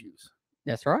any issues.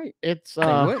 That's right. It's they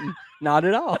wouldn't. Not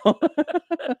at all.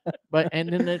 But and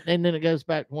then it goes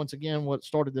back once again. What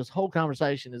started this whole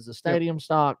conversation is the stadium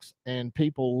stocks and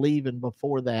people leaving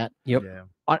before that. Yep. Yeah.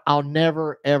 I'll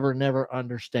never, ever, never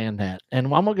understand that. And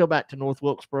I'm gonna go back to North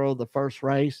Wilkesboro, the first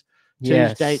race,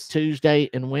 Tuesday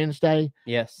and Wednesday.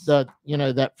 Yes.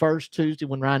 That first Tuesday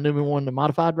when Ryan Newman won the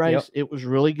modified race, it was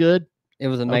really good. It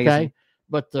was amazing. Okay.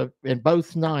 But in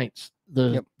both nights,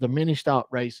 the mini stock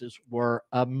races were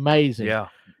amazing. Yeah.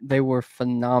 They were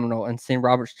phenomenal. And seeing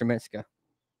Robert Stremitzka.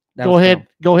 Go ahead,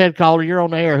 caller. You're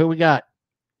on the air. Who we got?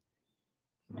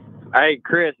 Hey,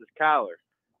 Chris, it's Kyler.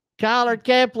 Kyler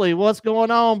Kepley, what's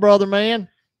going on, brother, man?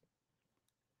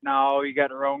 No, you got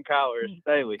the wrong Kyler. It's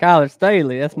Staley. Kyler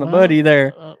Staley. That's my buddy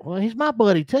there. Well, he's my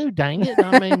buddy too, dang it.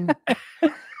 I mean,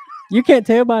 you can't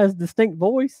tell by his distinct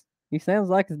voice. He sounds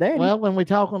like his daddy. Well, when we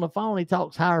talk on the phone, he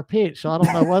talks higher pitch, so I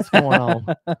don't know what's going on.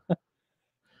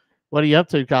 What are you up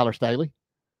to, Kyler Staley?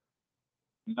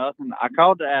 Nothing. I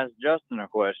called to ask Justin a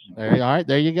question. All right,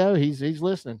 there you go. He's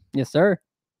listening. Yes, sir.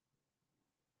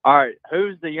 All right,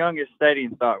 who's the youngest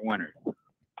stadium stock winner?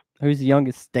 Who's the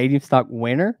youngest stadium stock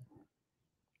winner?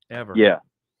 Ever. Yeah.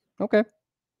 Okay.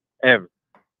 Ever.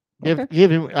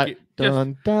 Give him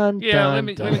dun dun. Yeah, dun, let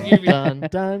me dun, give you dun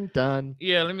dun dun.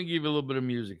 Yeah, let me give you a little bit of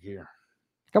music here.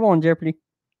 Come on, Jeopardy.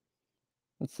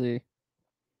 Let's see.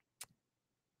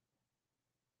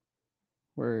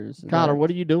 Where's Kyler?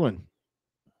 What are you doing?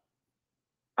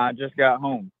 I just got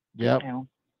home. Yep.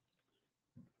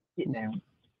 Get down.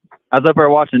 I was up there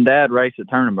watching Dad race at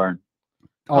Turn and Burn.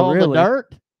 Oh, really? The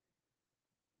dirt?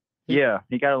 Yeah,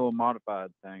 he got a little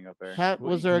modified thing up there.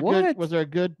 Was there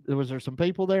some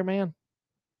people there, man?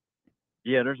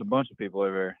 Yeah, there's a bunch of people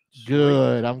over there.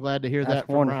 Good. I'm glad to hear That's that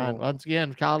from wonderful. Ryan. Once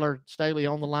again, Kyler Staley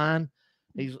on the line.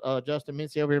 He's Justin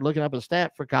Mincey over here looking up a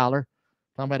stat for Kyler.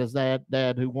 Talking about his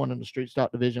dad who won in the street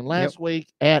stock division last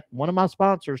week at one of my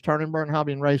sponsors, Turn and Burn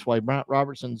Hobby and Raceway. Bryant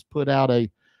Robertson's put out a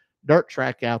dirt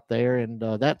track out there, and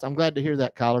I'm glad to hear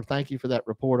that, Kyler. Thank you for that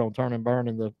report on Turn and Burn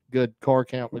and the good car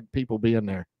count with people being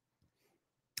there.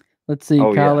 Let's see,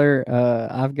 Kyler. Yeah.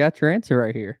 I've got your answer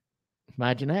right here.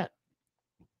 Imagine that.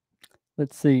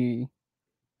 Let's see.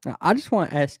 Now, I just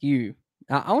want to ask you,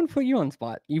 I want to put you on the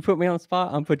spot. You put me on the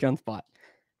spot, I'm put you on the spot.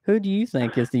 Who do you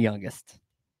think is the youngest?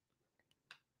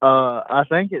 I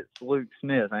think it's Luke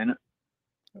Smith, ain't it?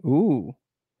 Ooh.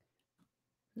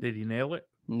 Did he nail it?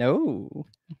 No,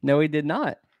 he did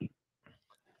not.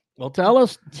 Well, tell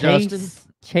us, Justin.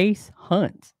 Chase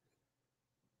Hunt.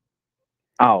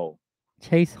 Oh.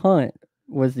 Chase Hunt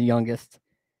was the youngest.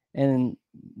 And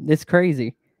it's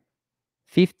crazy.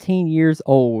 15 years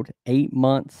old, 8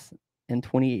 months, and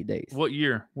 28 days. What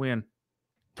year? When?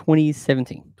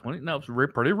 2017. No, it's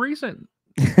pretty recent.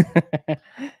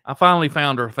 I finally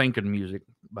found her thinking music,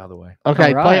 by the way.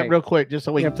 Okay, All play it right. real quick just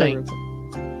so we can think.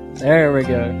 There we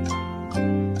go.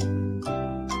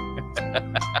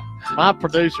 My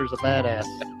producer's a badass.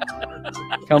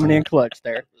 Coming in clutch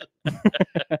there.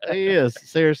 He is,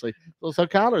 seriously. Well, so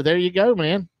Kyler, there you go,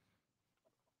 man.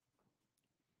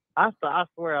 I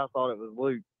swear I thought it was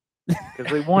Luke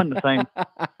because we won the same.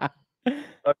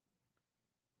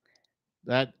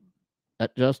 That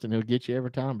Justin, he'll get you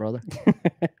every time, brother.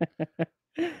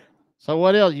 So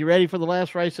what else? You ready for the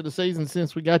last race of the season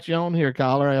since we got you on here,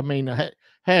 Kyler? I mean,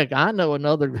 heck, I know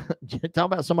another. Talk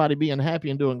about somebody being happy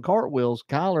and doing cartwheels.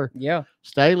 Kyler, Yeah.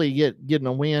 Staley getting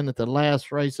a win at the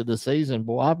last race of the season.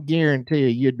 Boy, I guarantee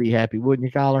you'd be happy, wouldn't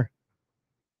you, Kyler?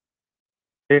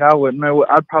 Dude, I wouldn't know.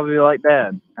 I'd probably be like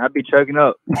Dad. I'd be choking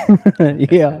up.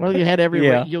 Yeah. Well, you had every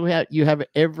Yeah. you have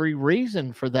every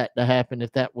reason for that to happen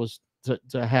if that was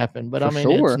to happen. But For I mean,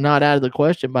 sure. it's not out of the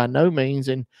question by no means.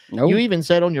 And Nope. you even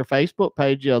said on your Facebook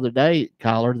page the other day,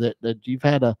 Kyler, that you've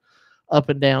had a up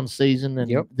and down season, and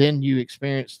Yep. then you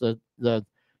experienced the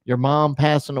your mom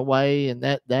passing away, and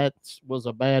that was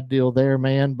a bad deal there,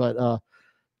 man. But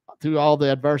through all the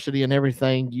adversity and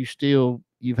everything,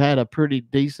 you've had a pretty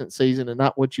decent season, and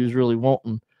not what you was really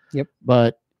wanting. Yep.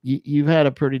 But you've had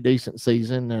a pretty decent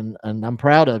season, and I'm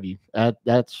proud of you.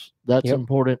 That's Yep.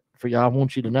 important for you. I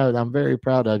want you to know that I'm very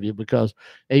proud of you, because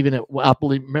even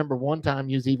remember one time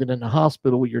you was even in the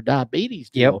hospital with your diabetes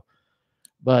deal. Yep.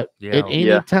 But Yeah. at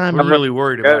any time I'm really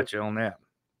worried about you on that.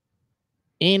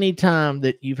 anytime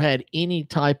that you've had any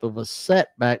type of a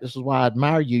setback, this is why I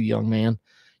admire you, young man.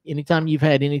 Anytime you've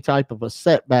had any type of a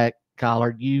setback,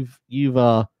 Kyler, you've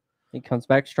It comes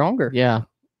back stronger. yeah,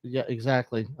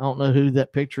 exactly. I don't know who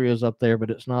that picture is up there,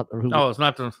 but it's not who. Oh, it's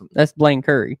not the. That's Blaine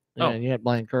Curry. Yeah, you had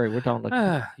Blaine Curry. We're talking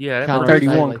like Yeah, that Colin producer,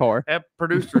 31 Bailey. car. that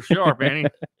producer sharp, ain't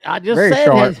he? I just Very said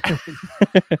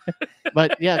sharp. it.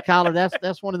 But yeah, Kyler,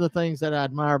 that's one of the things that I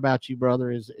admire about you, brother,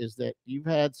 is that you've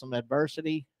had some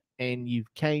adversity and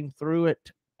you've came through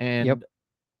it, and Yep.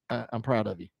 I'm proud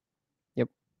of you.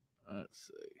 Let's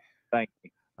see. Thank you.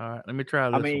 All right, let me try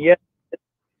this. I mean, one. yeah,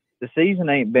 the season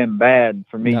ain't been bad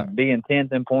for me. No. Being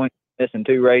 10th in points, missing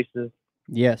 2 races,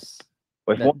 Yes.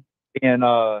 with That- one being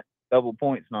double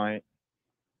points night.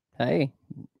 Hey,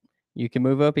 you can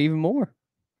move up even more.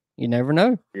 You never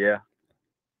know. Yeah,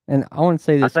 And I want to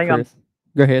say this, think I'm- Chris.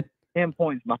 Go ahead. 10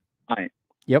 points behind.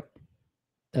 Yep.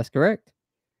 That's correct.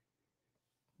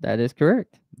 That is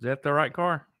correct. Is that the right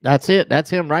car? That's it. That's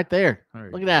him right there. There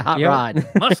you Look go. at that hot Yep.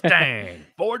 ride. Mustang,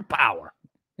 Ford Power.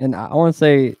 And I want to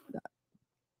say,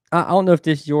 I don't know if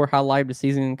this is your highlight of the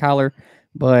season, Kyler,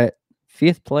 but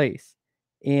 5th place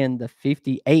in the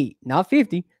 58, not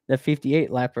 50, the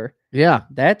 58 lapper. Yeah.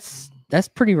 That's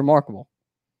pretty remarkable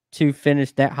to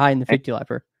finish that high in the 50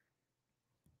 lapper.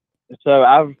 So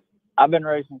I've been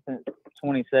racing since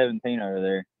 2017 over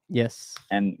there, Yes.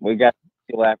 and we got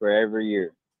a lapper every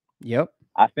year. Yep.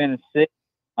 I finished 6th,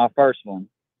 my first one,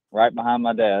 right behind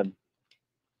my dad.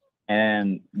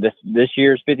 And this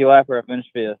year's 50 lapper, I finished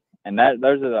 5th. And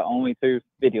those are the only 2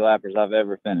 50 lappers I've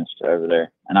ever finished over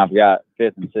there. And I've got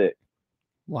 5th and 6th.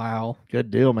 Wow. Good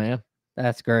deal, man.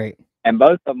 That's great. And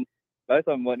both of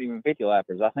them wasn't even 50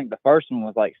 lappers. I think the first one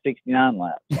was like 69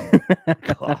 laps.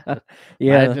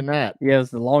 Yeah. Imagine that. Yeah, it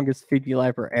was the longest 50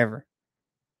 lapper ever.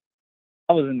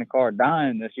 I was in the car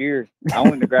dying this year. I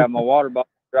went to grab my water bottle,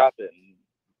 dropped it,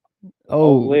 and the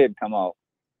Oh, lid come off.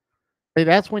 See,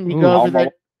 that's when you Ooh. go over Almost.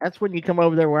 there. That's when you come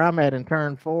over there where I'm at and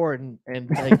turn 4 and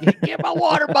say, get my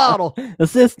water bottle.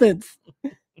 assistance.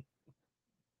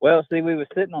 Well, see, we was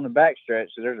sitting on the back stretch,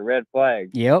 so there's a red flag.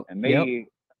 Yep. And yep.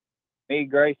 me,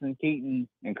 Grayson, Keaton,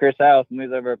 and Chris Allison, we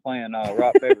was over there playing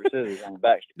rock, paper, scissors on the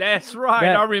back stretch. That's right.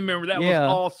 That- I remember that yeah.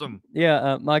 was awesome.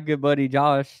 Yeah, my good buddy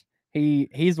Josh,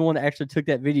 he's the one that actually took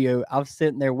that video. I was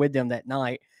sitting there with them that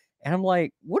night, and I'm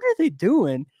like, "What are they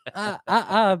doing?"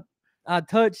 I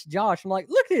touched Josh. I'm like,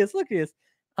 "Look at this! Look at this!"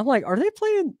 I'm like, "Are they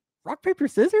playing rock paper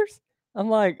scissors?" I'm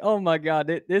like, "Oh my god,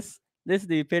 this is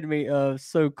the epitome of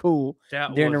so cool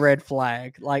That during the was- red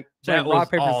flag, like That playing was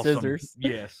rock paper awesome. scissors."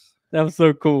 Yes. That was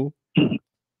so cool.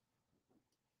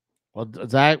 Well,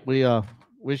 Zach, we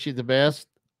wish you the best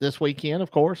this weekend,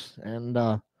 of course. And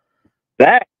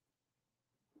That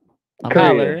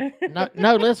Tyler.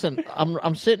 no, listen,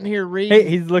 I'm sitting here reading.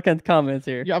 He's looking at the comments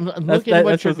here. I'm looking at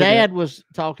what your dad was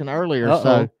talking earlier.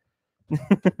 So,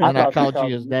 and I thought called you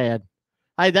you his dad.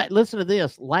 Hey, listen to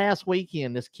this. Last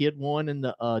weekend, this kid won in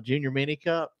the Junior Mini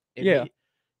Cup. And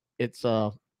it's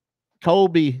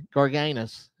Colby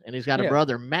Garganis, and he's got a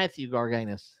brother, Matthew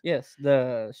Garganis. Yes,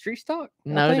 the street stock.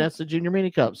 No, that's the Junior Mini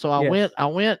Cup. So I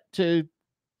went to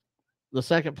the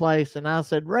second place, and I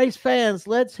said, "Race fans,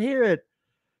 let's hear it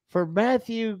for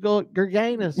Matthew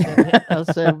Garganis." And I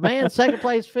said, "Man, second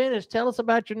place finish. Tell us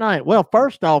about your night." Well,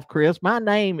 first off, Chris, my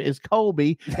name is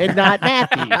Colby and not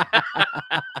Matthew.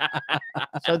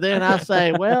 So then I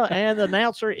say, well, and the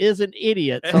announcer is an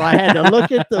idiot. So I had to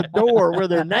look at the door where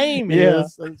their name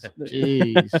is.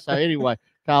 Jeez. So anyway,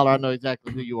 Kyler, I know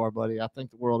exactly who you are, buddy. I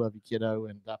think the world of you, kiddo,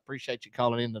 and I appreciate you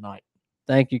calling in tonight.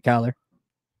 Thank you, Kyler.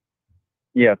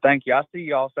 Yeah, thank you. I'll see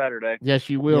you all Saturday. Yes,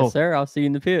 you will. Yes, sir. I'll see you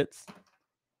in the pits.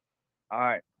 All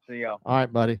right. See y'all. All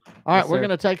right, buddy. All right, Yes, we're sir.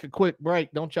 going to take a quick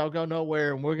break. Don't y'all go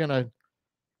nowhere, and we're going to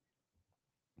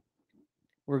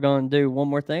do one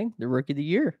more thing, the Rookie of the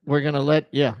Year. We're gonna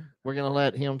let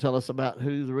him tell us about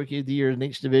who the Rookie of the Year in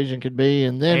each division could be,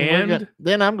 and then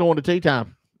then I'm going to tea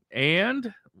time,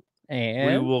 and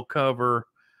we will cover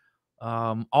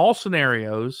all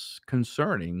scenarios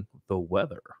concerning the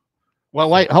weather. Well,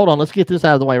 wait, hold on. Let's get this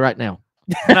out of the way right now.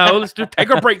 No, let's take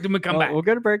a break. Then we come back. We'll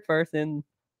go to break first, and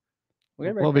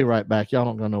we'll be right back. Y'all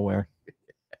don't go nowhere.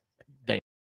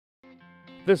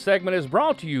 This segment is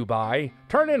brought to you by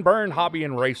Turn and Burn Hobby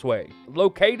and Raceway,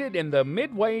 located in the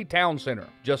Midway Town Center,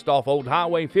 just off Old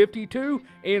Highway 52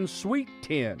 in Suite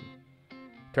 10.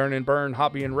 Turn and Burn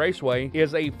Hobby and Raceway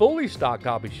is a fully stocked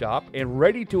hobby shop and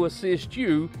ready to assist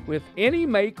you with any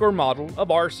make or model of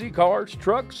RC cars,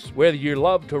 trucks, whether you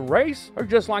love to race or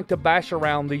just like to bash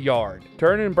around the yard.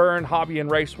 Turn and Burn Hobby and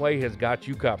Raceway has got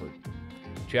you covered.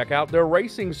 Check out their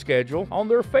racing schedule on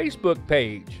their Facebook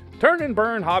page. Turn and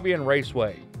Burn Hobby and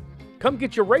Raceway. Come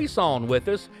get your race on with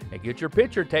us and get your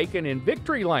picture taken in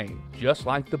Victory Lane, just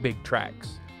like the big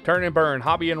tracks. Turn and Burn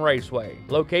Hobby and Raceway,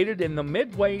 located in the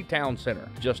Midway Town Center,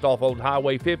 just off Old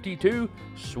Highway 52,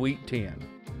 Suite 10.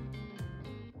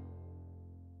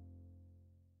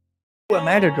 What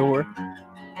Matador?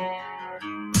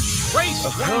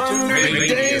 Race22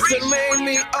 Radio. Days that made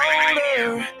me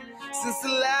older since the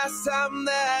last time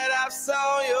that I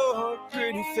saw your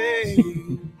pretty face.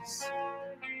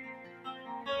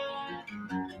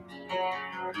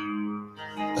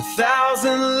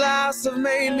 1,000 lives have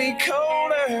made me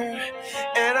colder,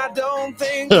 and I don't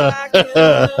think I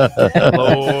can.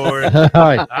 Lord,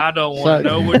 right. I don't want to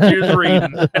know what you're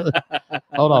reading.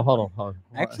 Hold on.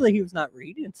 Actually, he was not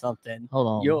reading something. Hold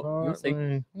on. You'll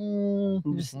see.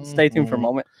 Just stay tuned for a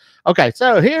moment. Okay,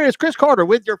 so here is Chris Carter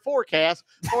with your forecast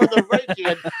for the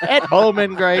weekend at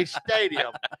Bowman Gray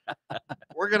Stadium.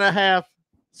 We're going to have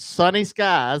sunny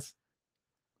skies.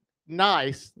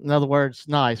 Nice. In other words,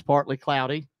 nice. Partly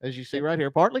cloudy, as you see right here.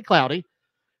 Partly cloudy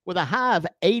with a high of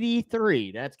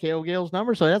 83. That's Cale Gill's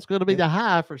number, so that's going to be the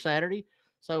high for Saturday.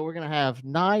 So we're going to have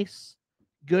nice,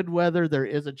 good weather. There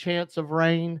is a chance of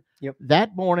rain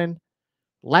that morning.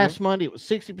 Last Monday, it was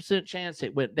 60% chance.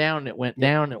 It went down, it went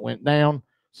down, it went down.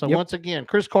 So once again,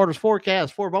 Chris Carter's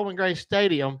forecast for Bowman Gray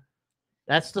Stadium.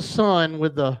 That's the sun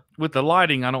with the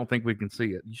lighting. I don't think we can see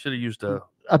it. You should have used a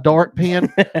dark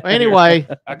pen. Anyway,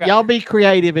 y'all be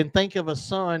creative and think of a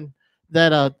sun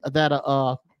that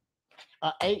a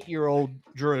 8-year-old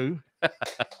drew.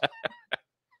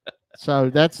 So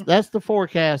that's the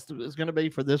forecast is going to be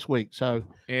for this week. So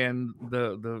and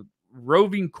the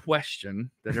roving question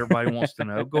that everybody wants to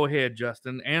know. Go ahead,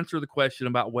 Justin. Answer the question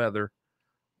about weather.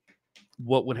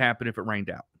 What would happen if it rained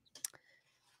out?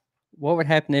 What would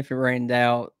happen if it rained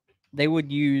out? They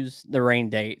would use the rain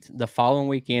date the following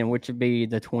weekend, which would be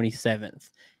the 27th.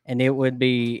 And it would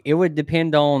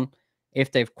depend on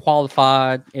if they've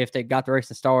qualified, if they got the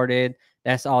racing started.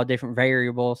 That's all different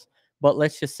variables. But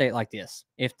let's just say it like this.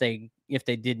 If they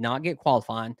did not get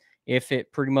qualifying, if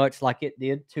it pretty much like it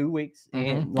did 2 weeks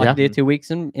in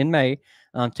May,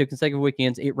 2 consecutive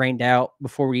weekends, it rained out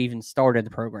before we even started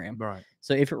the program. Right.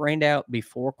 So if it rained out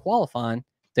before qualifying,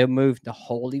 they'll move the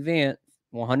whole event,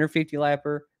 150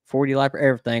 lapper, 40 lapper,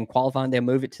 everything. Qualifying, they'll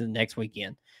move it to the next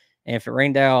weekend. And if it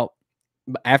rained out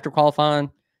after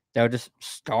qualifying, they'll just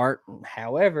start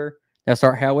however and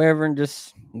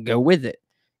just go with it.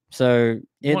 So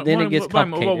it gets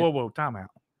complicated. Whoa, time out.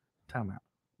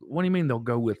 What do you mean they'll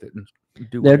go with it and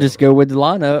do They'll just go with the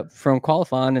lineup from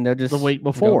qualifying, and they'll just the week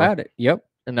before go about it. Yep.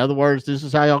 In other words, this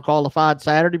is how y'all qualified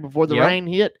Saturday before the rain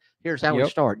hit. Here's how we Yep.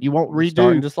 start. You won't We're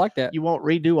starting redo. just like that. You won't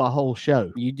redo a whole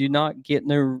show. You do not get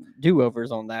no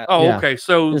do-overs on that. Oh, Yeah. okay.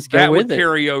 So Just go that would with it.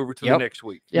 carry over to the Yep. next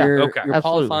week. Yeah, Your, okay. your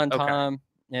Absolutely. qualifying Okay. time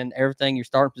and everything, your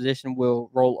starting position will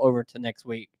roll over to next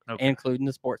week, Okay. including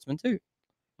the sportsman too.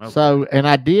 Okay. So, and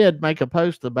I did make a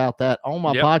post about that on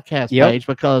my Yep. podcast Yep. page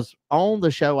because on the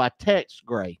show I text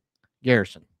Gray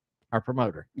Garrison, our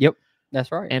promoter,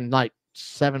 That's right. and like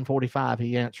 7:45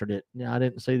 he answered it. Yeah, I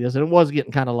didn't see this, and it was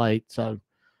getting kind of late. So,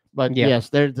 but Yeah. yes,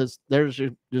 there's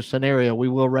your scenario. We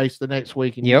will race the next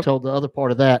week, and you Yep. told the other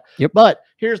part of that. Yep. But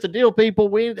here's the deal, people.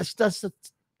 We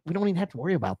don't even have to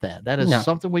worry about that. That is No.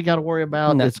 something we got to worry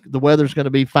about. No. The weather's going to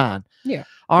be fine. Yeah.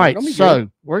 All Yeah, right. it'll be So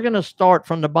good. we're going to start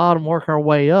from the bottom, work our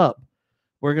way up.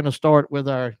 We're going to start with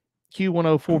our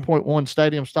Q104.1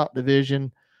 Stadium Stock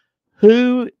Division.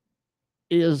 Who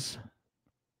is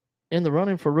in the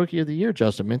running for Rookie of the Year,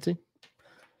 Justin Mincey?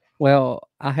 Well,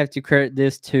 I have to credit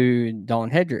this to Dawn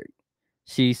Hedrick.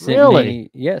 She sent Really? me,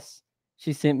 yes,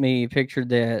 she sent me a picture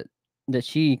that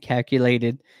she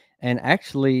calculated, and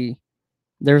actually,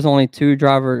 there's only 2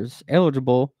 drivers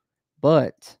eligible,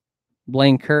 but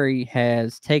Blaine Curry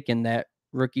has taken that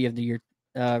Rookie of the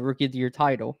Year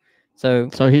title. So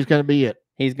So he's going to be it.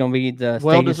 he's going to be the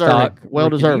Well Stadium deserved. Stock Well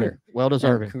Rookie of the deserved. Year. Well And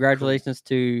deserved. congratulations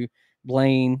to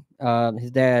Blaine,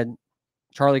 his dad,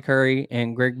 Charlie Curry,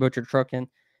 and Greg Butcher Trucking.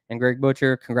 And Greg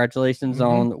Butcher, congratulations Mhm.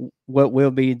 on what will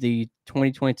be the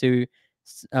 2022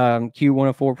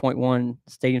 Q104.1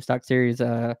 Stadium Stock Series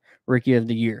Rookie of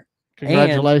the Year.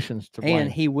 Congratulations to Blaine.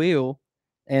 And he will,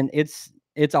 and it's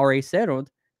already settled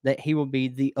that he will be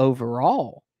the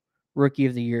overall Rookie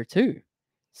of the Year too.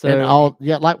 So and all,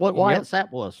 yeah, like what Wyatt Yep.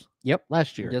 Sapp was Yep.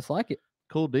 last year. just like it.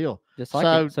 Cool deal. Just like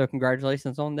So- it. So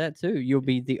congratulations on that too. You'll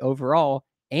be the overall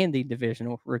and the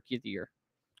divisional Rookie of the Year.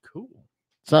 Cool.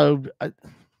 So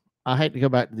I hate to go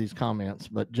back to these comments,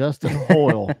 but Justin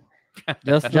Hoyle,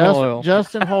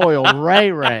 Justin Hoyle,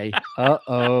 Ray.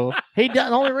 Uh-oh. He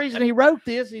done, the only reason he wrote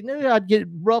this, he knew I'd get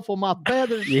ruffle my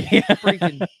feathers. Yeah.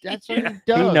 Freaking, that's what he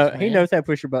does. He man. knows how to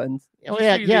push your buttons. Oh,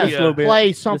 yeah, see yeah. the, Just a little bit. Play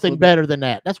Just a something little bit. better than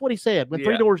that. That's what he said when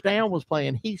Three Yeah. Doors Down was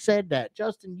playing. He said that.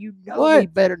 Justin, you know me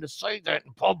What? better to say that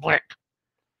in public.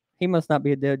 He must not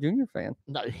be a Dale Jr. fan.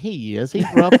 No, he is. He's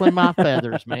ruffling my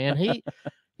feathers, man.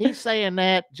 He's saying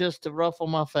that just to ruffle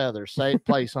my feathers.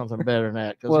 Play something better than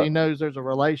that because he Well- knows there's a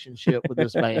relationship with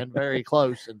this man very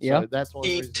close, and so Yeah. that's one of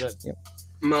the reasons.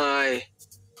 My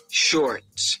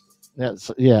shorts.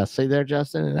 Yeah. See there,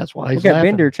 Justin, and that's why We he's got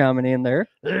laughing. Bender chiming in there.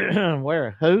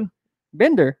 Where? Who?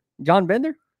 Bender. John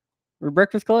Bender. We're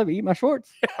Breakfast Club. Eat my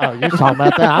shorts. Oh, you're talking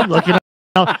about that.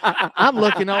 I'm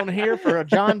looking on here for a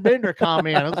John Bender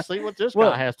comment. Let's see what this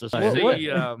Well, guy has to I say.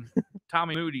 see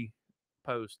Tommy Moody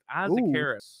post. Isaac Ooh.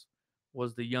 Harris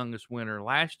was the youngest winner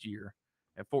last year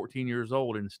at 14 years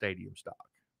old in Stadium Stock.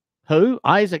 Who?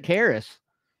 Isaac Harris.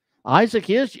 Isaac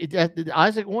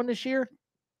won this year?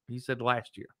 He said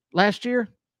last year. Last year?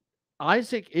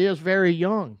 Isaac is very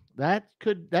young. That's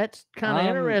kind of Um,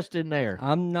 interesting there.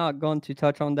 I'm not going to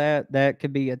touch on that. That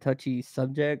could be a touchy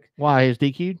subject. Why is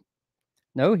DQ'd?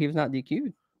 No, he was not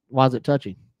DQ'd. Why is it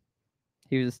touchy?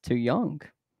 He was too young.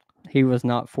 He was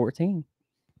not 14.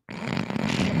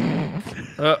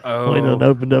 Uh-oh. We done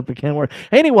opened up a can of worms.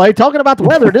 Anyway, talking about the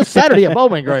weather this Saturday at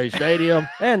Bowman Gray Stadium.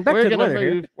 And back to the weather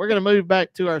here. We're gonna move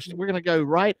back to we're gonna go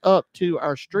right up to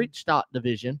our street stock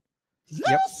division.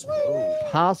 Yep.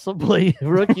 Possibly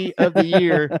Rookie of the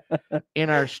Year in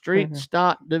our street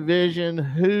stock division.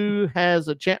 Who has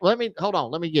a chance? Let me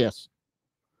guess.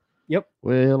 Yep.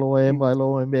 Willow and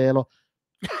Willow and Willow.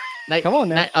 Come on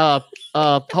now.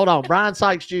 Hold on. Brian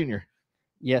Sykes Jr.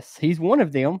 Yes, he's one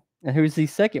of them. And who's the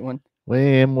second one?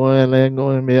 It's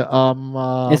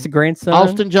It's the grandson.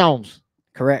 Austin Jones.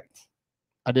 Correct.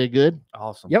 I did good.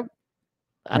 Awesome. Yep.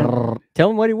 Tell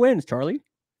him what he wins, Charlie.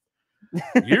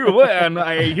 You win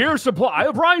a year's supply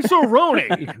of rice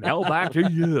Roni. Now back to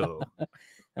you.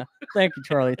 Thank you,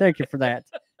 Charlie. Thank you for that.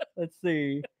 Let's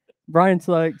see. Brian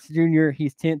Sykes Jr.,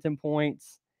 he's 10th in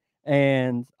points.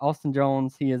 And Austin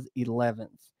Jones, he is 11th.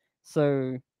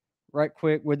 So, right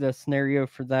quick with the scenario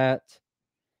for that.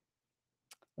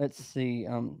 Let's see.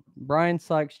 Brian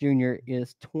Sykes Jr.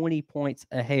 is 20 points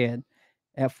ahead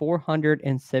at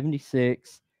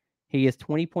 476. He is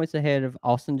 20 points ahead of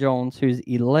Austin Jones, who's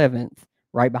 11th,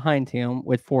 right behind him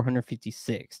with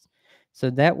 456. So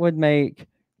that would make,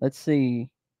 let's see.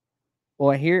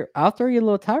 Well, here, I'll throw you a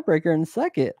little tiebreaker in a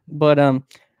second. But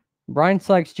Brian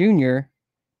Sykes Jr.,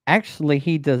 actually,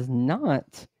 he does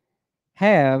not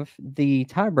have the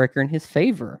tiebreaker in his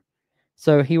favor.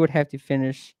 So he would have to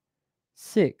finish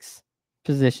 6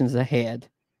 positions ahead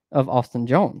of Austin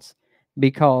Jones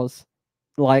because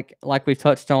like we've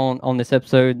touched on this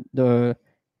episode, the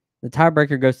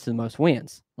tiebreaker goes to the most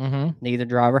wins. Mm-hmm. Neither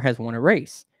driver has won a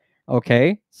race.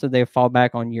 Okay, so they fall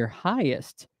back on your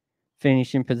highest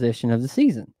finishing position of the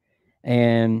season.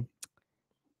 And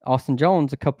Austin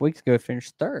Jones a couple weeks ago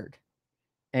finished 3rd.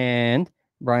 And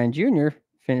Brian Jr.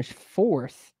 finished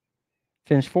 4th.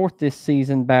 Finished 4th this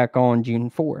season back on June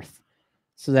 4th.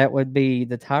 So that would be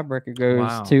the tiebreaker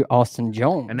goes to Austin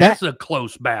Jones. And that's a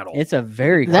close battle. It's a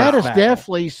very close That is battle.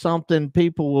 definitely something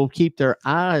people will keep their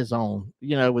eyes on,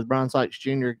 with Brian Sykes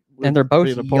Jr. And they're both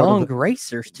being a part of young it.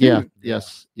 racers, too. Yeah,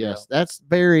 yes. That's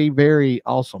very, very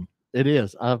awesome. It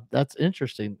is. That's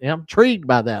interesting. I'm intrigued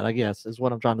by that, I guess, is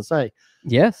what I'm trying to say.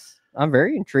 Yes, I'm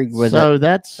very intrigued with So it.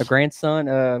 that's A grandson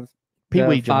of Pee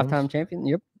Wee the 5-time champion.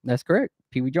 Yep, that's correct.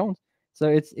 Pee Wee Jones. So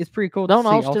it's pretty cool. Don't to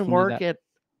see Austin do work that. at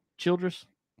Childress?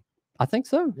 I think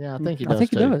so. Yeah, I think he does. I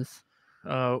think too. he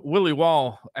does. Willie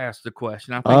Wall asked the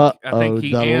question. I think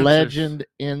he the answers, legend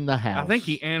in the house. I think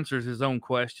he answers his own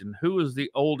question. Who is the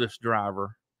oldest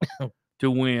driver to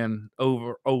win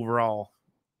overall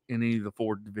in any of the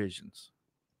 4 divisions?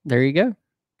 There you go.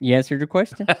 You answered your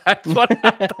question. That's what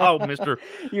I thought, Mr.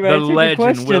 You the answered your legend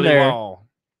question Willie there. Wall.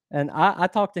 And I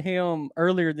talked to him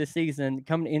earlier this season,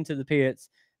 coming into the pits.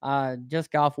 I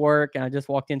just got off work and I just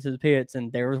walked into the pits,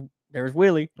 and there was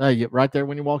Willie. Right there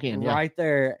when you walk in. Yeah. Right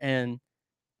there. And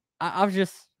I was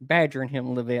just badgering him a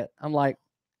little bit. I'm like,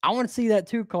 I want to see that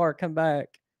 2-car come back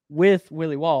with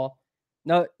Willie Wall.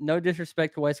 No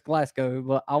disrespect to West Glasgow,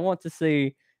 but I want to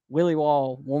see Willie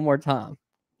Wall one more time.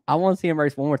 I want to see him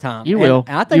race one more time. You will.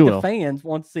 And I think You the will. fans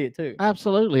want to see it too.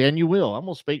 Absolutely, and you will. I'm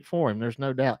going to speak for him. There's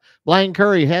no doubt. Blaine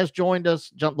Curry has joined us.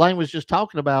 Blaine was just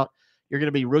talking about you're going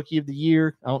to be Rookie of the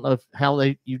Year. I don't know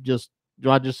do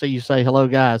I just see you say hello,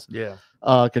 guys? Yeah.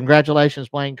 Congratulations,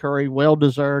 Blaine Curry. Well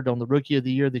deserved on the Rookie of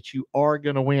the Year that you are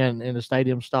going to win in the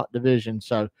Stadium Stock Division.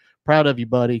 So proud of you,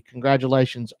 buddy.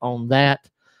 Congratulations on that.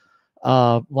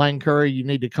 Blaine Curry, you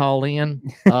need to call in.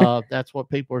 That's what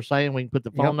people are saying. We can put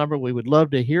the phone number. We would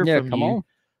love to hear from you.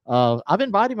 I've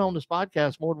invited him on this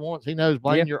podcast more than once. He knows,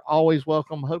 Blaine, you're always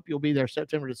welcome. Hope you'll be there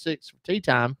September the 6th for tea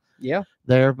time. Yeah.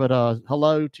 There. But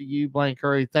hello to you, Blaine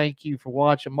Curry. Thank you for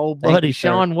watching. My old Thank buddy you, sir.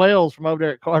 Sean Wells from over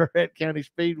there at Carteret County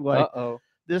Speedway. Uh-oh.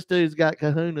 This dude's got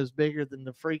kahunas bigger than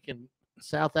the freaking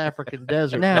South African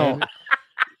desert. Now- man.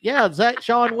 Yeah,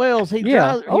 Sean Wells. He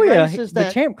races the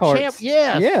that champ carts.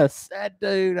 Yes. That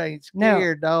dude ain't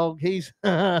scared, dog. He's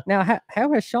Now,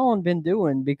 how has Sean been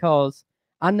doing? Because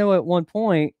I know at one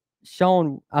point,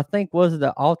 Sean, I think, was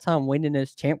the all-time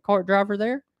winningest champ kart driver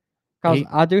there. Because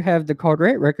I do have the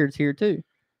Carteret records here, too.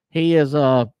 He is,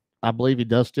 I believe he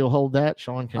does still hold that.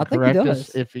 Sean can I think correct he does.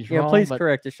 us if he's Yeah, wrong. please but,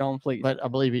 correct us, Sean, please. But I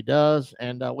believe he does.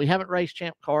 And we haven't raced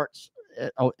champ karts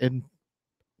in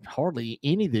hardly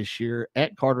any this year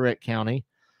at Carteret County.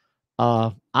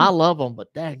 I love them,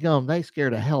 but dadgum, they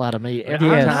scare the hell out of me. Every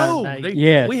I time know.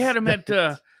 they- We had him at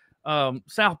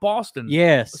South Boston.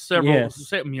 Yes. I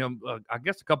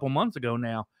guess a couple months ago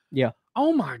now. Yeah.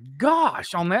 Oh my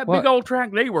gosh! On that What? big old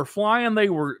track, they were flying. They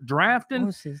were drafting.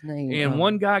 What's his name? And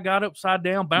one guy got upside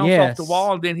down, bounced off the Yes.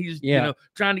 wall, and then he's Yeah.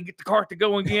 trying to get the cart to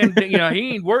go again. He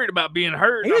ain't worried about being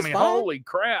hurt. He I was mean, fine. holy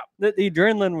crap! The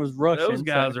adrenaline was rushing. Those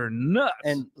guys are nuts.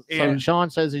 And So Sean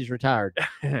says he's retired.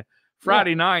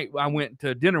 Friday night, I went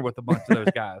to dinner with a bunch of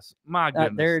those guys. My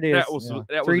goodness, there it is. That was a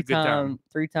good time.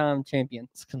 Three-time champion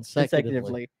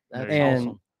Consecutively. That's And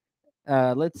awesome.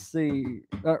 Let's see.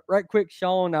 Right quick,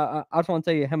 Sean. I just want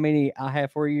to tell you how many I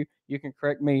have for you. You can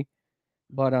correct me,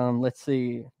 but let's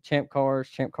see. Champ carts.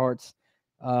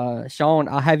 Sean,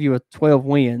 I have you with 12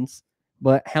 wins,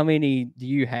 but how many do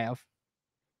you have?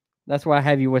 That's what I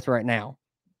have you with right now.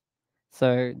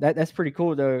 So that's pretty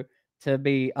cool though, to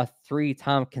be a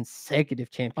 3-time consecutive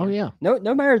champion. Oh yeah.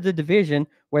 No matter the division,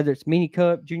 whether it's mini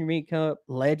cup, junior mini cup,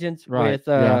 legends Right,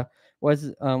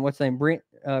 with what's his name,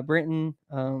 Brenton,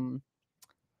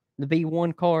 the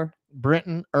B1 car,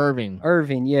 Brenton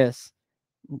Irving, yes.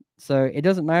 So it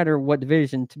doesn't matter what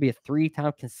division, to be a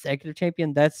 3-time consecutive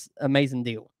champion. That's an amazing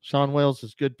deal. Sean Wells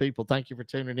is good people. Thank you for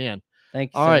tuning in.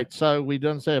 Thank you. All sir. right, so we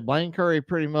done said Blaine Curry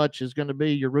pretty much is going to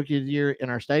be your Rookie of the Year in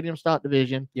our Stadium Stock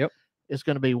Division. Yep. It's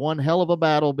going to be one hell of a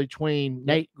battle between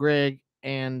Nate Gregg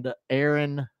and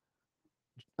Austin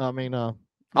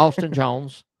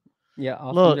Jones. Yeah,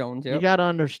 Austin Look, Jones. you Yep. got to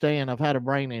understand, I've had a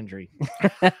brain injury.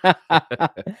 Yeah.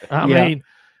 I mean,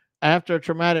 after a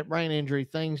traumatic brain injury,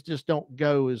 things just don't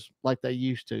go as like they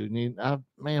used to. And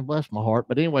man, bless my heart.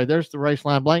 But anyway, there's the race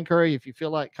line. Blaine Curry, if you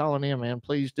feel like calling in, man,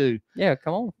 please do. Yeah,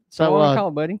 come on. So Come on,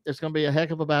 call, buddy. it's going to be a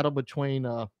heck of a battle between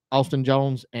Austin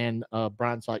Jones and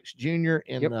Brian Sykes Jr.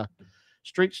 in Yep. the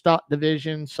street stock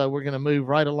division. So we're going to move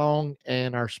right along.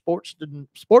 And our sportsman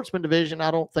division,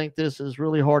 I don't think this is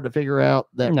really hard to figure out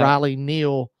that No. Riley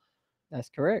Neal That's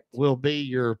correct. will be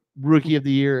your rookie of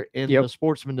the year in Yep. the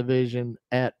sportsman division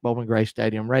at Bowman Gray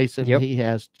Stadium Racing. Yep. He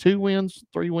has 2 wins,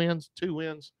 3 wins, 2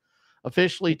 wins,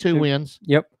 officially 2 wins,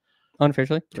 Yep.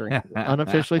 Unofficially 3.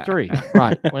 unofficially 3.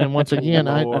 Right. And once again,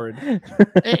 Lord.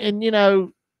 and you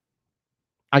know,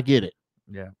 I get it.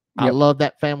 Yeah. I Yep. love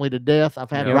that family to death. I've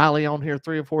had Yep. Riley on here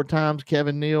 3 or 4 times.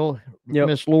 Kevin Neal, Yep.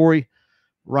 Miss Lori,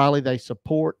 Riley. They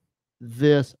support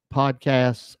this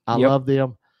podcast. I Yep. love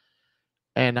them,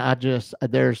 and I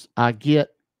get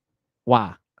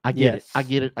why. I get it. Yes. I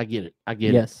get it. I get it. I get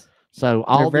it. Yes. So They're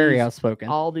all very these, outspoken.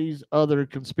 all these other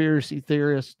conspiracy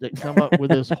theorists that come up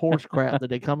with this horse crap that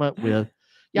they come up with.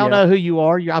 Y'all Yep. know who you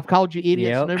are. I've called you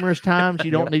idiots Yep. numerous times.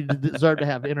 You don't need to deserve to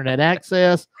have internet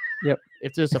access. Yep.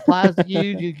 If this applies to you,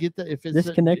 you get the. If it's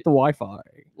Disconnect the Wi-Fi.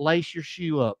 lace your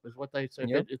shoe up is what they say.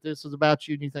 Yep. If this is about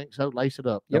you and you think so, lace it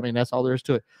up. I Yep. mean, that's all there is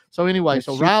to it. So anyway, If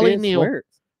so shoe Riley fits, Neal, wear it.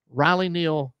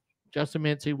 Justin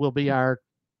Mincey will be our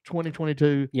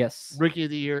 2022 Yes. Rookie of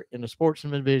the Year in the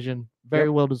sportsman division. Very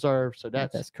Yep. well deserved. So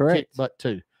that's That's correct. kick butt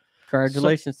too.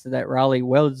 Congratulations to that Riley.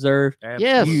 Well deserved.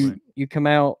 Yes. You come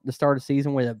out the start of the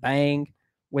season with a bang,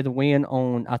 with a win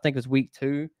on, I think it was week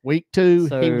 2. Week 2, he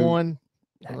So, won.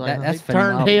 That's he turned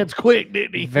phenomenal. heads quick,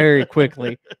 didn't he? Very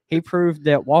quickly. He proved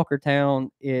that Walkertown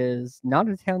is not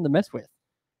a town to mess with.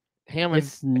 Him and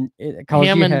It's because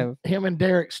you have. him and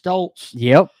Derek Stoltz.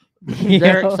 Yep.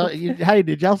 Derek, Yep. so hey,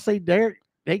 did y'all see Derek?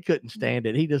 He couldn't stand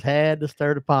it. He just had to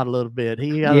stir the pot a little bit.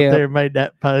 He got Yeah. up there and made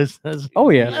that post. Oh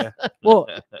yeah. Well,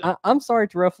 I'm sorry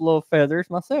to ruffle little feathers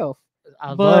myself.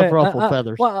 I But love ruffle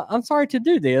feathers. Well, I'm sorry to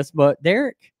do this, but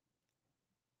Derek,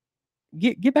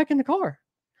 get back in the car.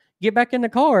 Get back in the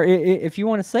car. If you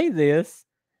want to say this,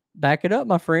 back it up,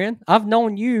 my friend. I've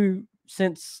known you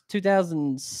since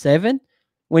 2007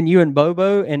 when you and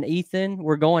Bobo and Ethan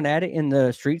were going at it in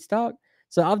the street stock.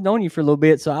 So I've known you for a little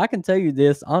bit. So I can tell you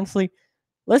this, honestly,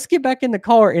 let's get back in the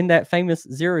car in that famous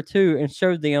 02 and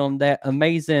show them that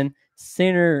amazing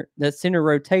center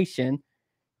rotation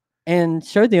and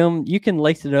show them you can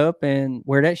lace it up and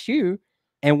wear that shoe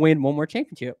and win one more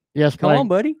championship. Yes, Come on,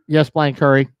 buddy. Yes, Blaine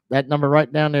Curry. That number right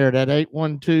down there, that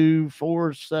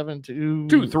 812-472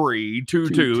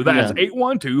 2322. That's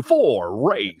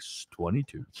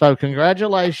 812-4-RACE22. So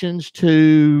congratulations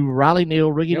to Riley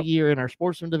Neal, Rookie of the Year in our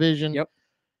sportsman division. Yep.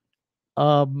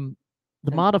 The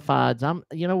modifieds.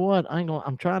 You know what?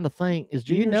 I'm trying to think. Is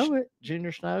Do you know it?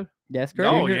 Junior Snow? That's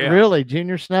correct. Oh, yeah. Really,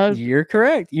 Junior Snow? You're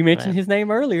correct. You mentioned Man. his name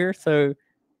earlier. So,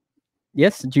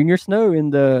 yes, Junior Snow in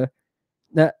the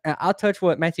I'll touch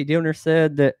what Matthew Dillner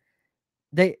said that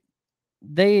they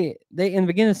in the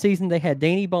beginning of the season they had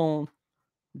Danny Bone,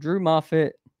 Drew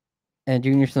Moffitt, and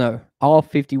Junior Snow, all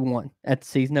 51 at the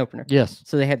season opener. Yes.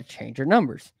 So they had to change their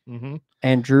numbers. Mm-hmm.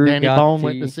 And Drew Danny got Bone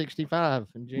went to 65.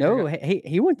 And Junior no, got-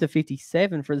 he went to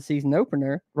 57 for the season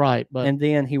opener, right, but and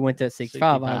then he went to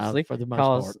 65 obviously for the most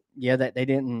because part. that they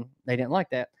didn't like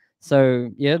that. So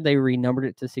yeah, they renumbered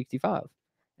it to 65.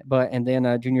 And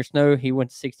then Junior Snow, he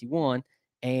went to 61.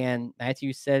 And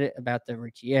Matthew said it about the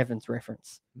Richie Evans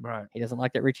reference. Right. He doesn't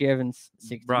like that Richie Evans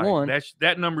 61. Right.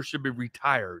 That number should be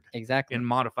retired Exactly. in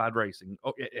modified racing.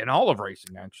 Oh, in all of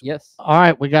racing, actually. Yes. All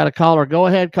right, we got a caller. Go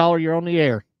ahead, caller. You're on the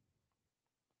air.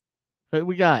 Who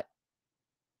we got?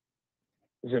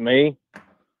 Is it me?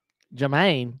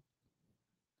 Jermaine.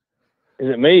 Is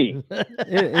it me?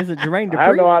 Is it Jermaine I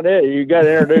have no Dupree? idea. You got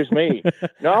to introduce me.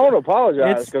 No, I want to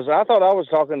apologize It's- because I thought I was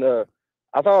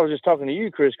just talking to you,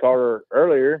 Chris Carter,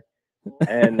 earlier,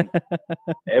 and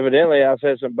evidently I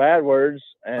said some bad words,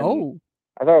 and Oh,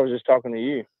 I thought I was just talking to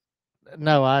you.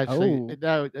 No, I actually Oh.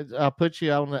 no. I put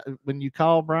you on when you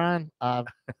call Brian. I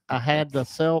had to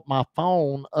sell my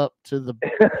phone up to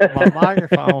my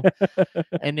microphone,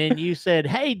 and then you said,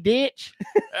 "Hey, ditch."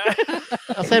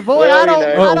 I said, "Boy, Well, I don't. you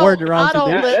know- I Oh, word to don't. Ron I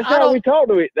don't. today. li- That's I how don't we talk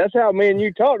to it. That's how me and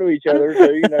you talk to each other. So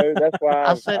that's why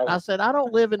I said I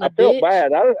don't live in I a felt ditch.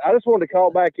 bad. I just wanted to call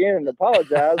back in and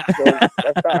apologize because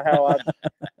that's not how I wanted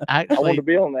Actually, to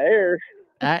be on the air.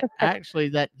 actually,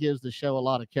 that gives the show a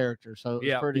lot of character. So it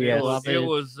was pretty Yes. cool. I It mean,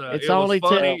 was it's it only was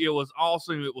funny. 10 It was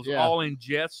awesome. It was Yeah. all in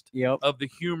jest yep. of the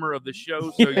humor of the show.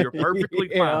 So you're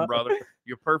perfectly Yeah. fine, brother.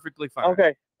 You're perfectly fine.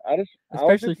 Okay. I was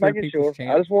Especially just for making sure. People's I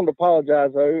Champ. just wanted to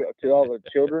apologize though to all the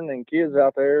children and kids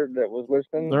out there that was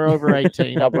listening. they're over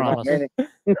 18. I Probably not promise. many.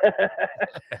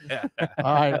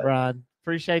 All right, Brian.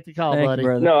 Appreciate the call, Thank buddy. you,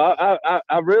 brother. No,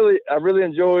 I really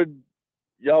enjoyed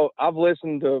y'all. I've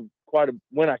listened to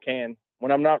when I can,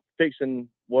 when I'm not fixing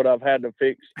what I've had to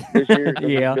fix this year. 'Cause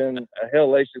Yeah. It's been a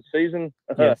hellacious season.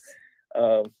 Yes.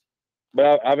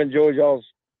 but I've enjoyed y'all's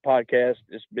podcast.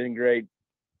 It's been great.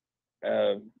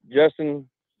 Justin,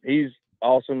 he's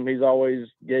awesome. He's always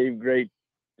gave great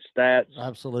stats.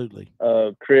 Absolutely.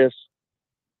 Chris,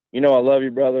 you know I love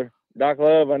you, brother. Doc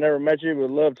Love, I never met you, but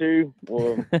love to.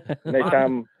 Well, next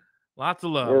time lots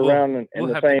of love. we're around in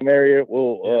the same area,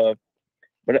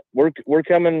 but we're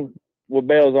coming with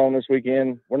bells on this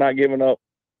weekend. We're not giving up.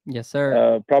 Yes,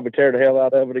 sir. Probably tear the hell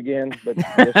out of it again, but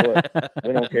guess what?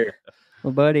 We don't care.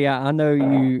 Well, buddy, I know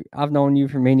you. I've known you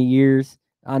for many years.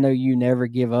 I know you never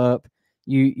give up.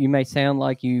 You may sound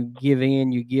like you give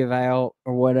in, you give out,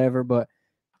 or whatever, but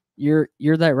you're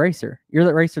that racer. You're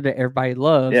that racer that everybody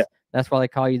loves. Yeah. That's why they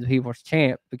call you the people's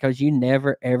champ, because you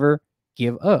never ever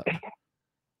give up.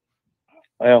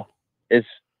 Well,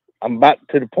 I'm about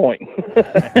to the point.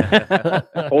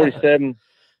 47,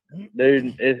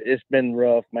 dude. It's been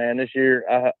rough, man. This year,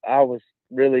 I was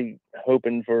really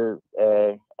hoping for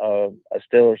a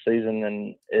stellar season,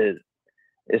 and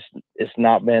it's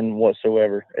not been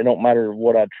whatsoever. It don't matter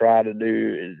what I try to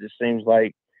do. It just seems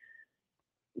like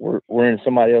we're in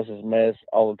somebody else's mess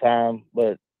all the time.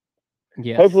 But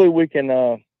yes, hopefully we can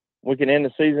end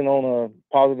the season on a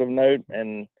positive note,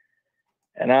 and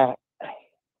I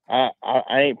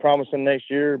ain't promising next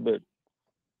year, but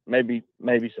maybe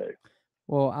so.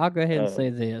 Well, I'll go ahead and say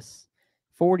this.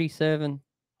 47,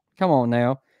 come on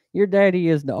now. Your daddy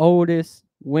is the oldest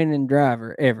winning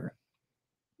driver ever.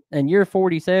 And you're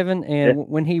 47, and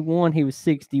when he won, he was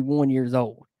 61 years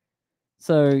old.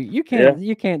 So you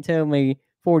can't tell me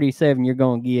 47 you're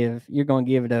gonna give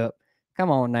it up. Come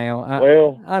on now. I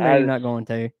know you're not going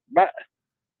to.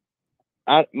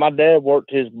 My dad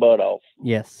worked his butt off.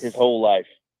 Yes. His whole life.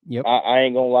 Yep. I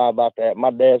ain't gonna lie about that.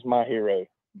 My dad's my hero.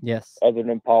 Yes. Other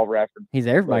than Paul Rafford. He's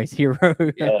everybody's hero.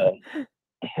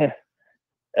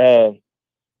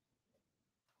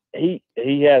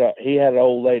 He had an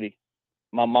old lady,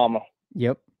 my mama.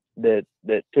 Yep. That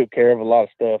took care of a lot of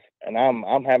stuff, and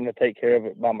I'm having to take care of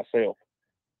it by myself.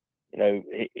 You know,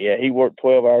 he worked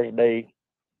 12 hours a day.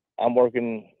 I'm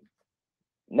working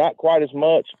not quite as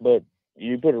much, but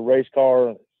you put a race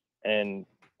car and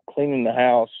cleaning the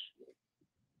house,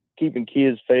 keeping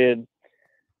kids fed,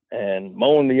 and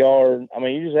mowing the yard. I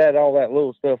mean, you just add all that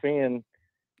little stuff in.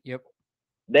 Yep.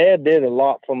 Dad did a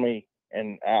lot for me,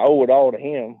 and I owe it all to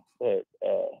him, but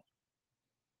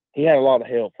he had a lot of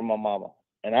help from my mama,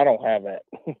 and I don't have that.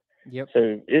 Yep.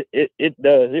 So it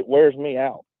does. It wears me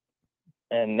out.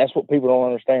 And that's what people don't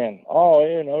understand. Oh,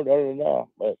 you know,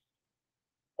 but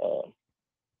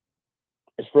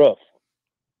it's rough,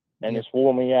 and it's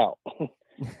wore me out.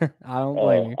 I don't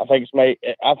blame you.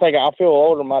 I feel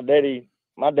older than my daddy.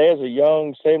 My dad's a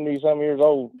young 70-some years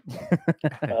old,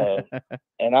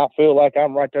 and I feel like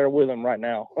I'm right there with him right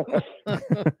now.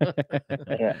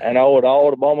 and I owe it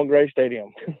all to Bowman Gray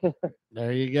Stadium.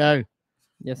 There you go.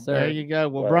 Yes, sir. There you go.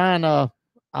 Well, Brian,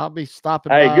 I'll be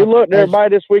stopping. Hey, good luck to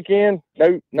everybody this weekend.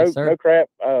 No crap.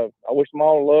 I wish them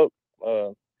all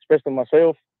luck, especially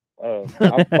myself.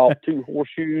 I bought 2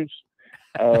 horseshoes.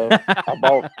 I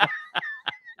bought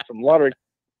some lottery.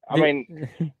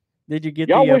 Did you get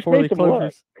y'all the wish me 4-leaf some luck.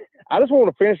 clovers? I just want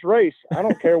to finish the race. I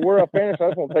don't care where I finish. I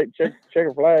just want to take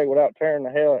checker flag without tearing the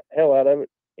hell out of it.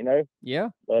 You know. Yeah.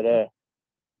 But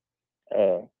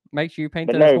make sure you paint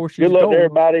those horseshoes. Good luck gold. to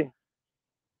everybody.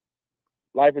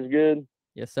 Life is good.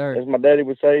 Yes, sir. As my daddy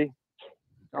would say.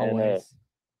 Always. And,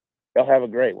 y'all have a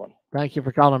great one. Thank you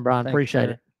for calling, Brian.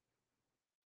 Appreciate it.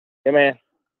 Yeah, man.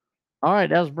 All right,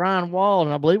 that was Brian Wall,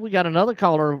 and I believe we got another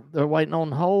caller they're waiting on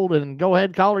hold. And go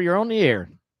ahead, caller, you're on the air.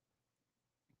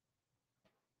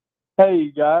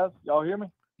 Hey guys, y'all hear me?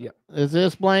 Yeah. Is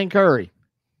this Blaine Curry?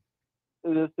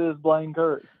 This is Blaine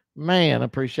Curry. Man,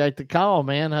 appreciate the call,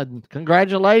 man.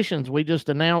 Congratulations. We just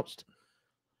announced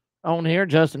on here,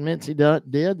 Justin Mincey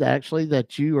did actually,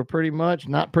 that you are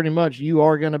you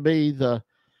are going to be the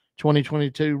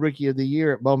 2022 Rookie of the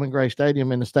Year at Bowman Gray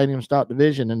Stadium in the Stadium Stock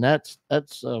Division, and that's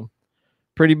a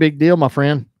pretty big deal, my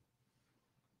friend.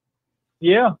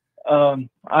 Yeah,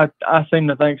 I seem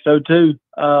to think so too.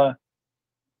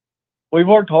 We've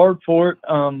worked hard for it.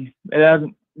 It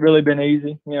hasn't really been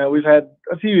easy. You know, we've had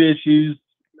a few issues.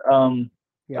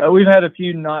 We've had a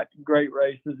few not great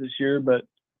races this year, but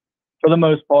for the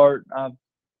most part, I've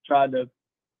tried to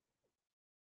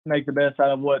make the best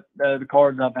out of what the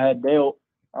cards I've had dealt.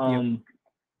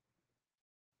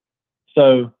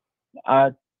 So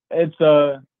it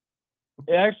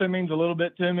actually means a little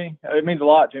bit to me. It means a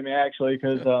lot to me actually,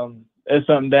 because it's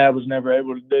something Dad was never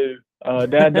able to do.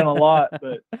 Dad done a lot,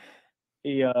 but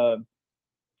he in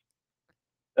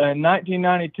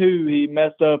 1992 he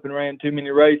messed up and ran too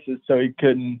many races, so he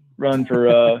couldn't run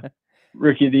for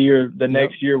rookie of the year the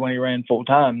next year when he ran full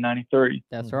time, 93.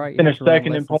 That's right. Finished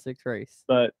second in points, 6 races.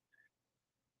 But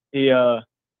he, I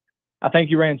think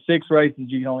he ran 6 races.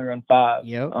 You can only run 5.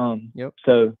 Yep.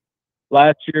 So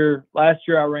last year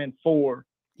I ran 4.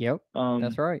 Yep.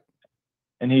 That's right.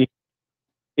 And he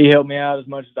helped me out as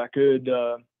much as I could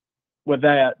with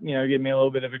that. You know, give me a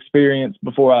little bit of experience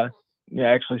before I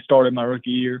actually started my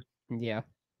rookie year. Yeah.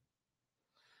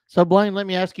 So Blaine, let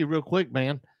me ask you real quick,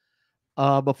 man.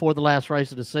 Before the last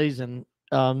race of the season,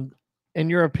 in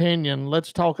your opinion,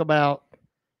 let's talk about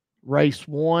race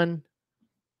 1,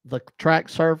 the track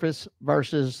surface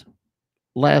versus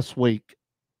last week,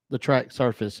 the track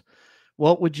surface.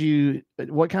 What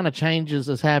kind of changes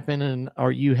has happened, and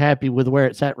are you happy with where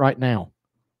it's at right now?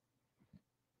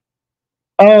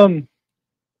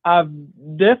 I've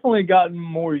definitely gotten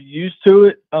more used to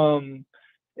it.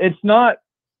 It's not,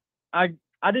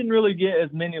 I didn't really get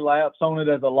as many laps on it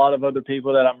as a lot of other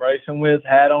people that I'm racing with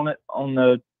had on it on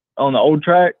the old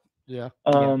track. Yeah.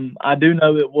 I do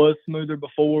know it was smoother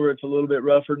before. It's a little bit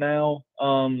rougher now.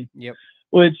 Yep.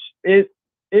 Which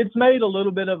it's made a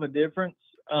little bit of a difference.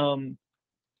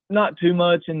 Not too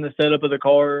much in the setup of the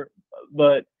car,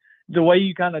 but the way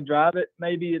you kind of drive it,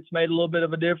 maybe it's made a little bit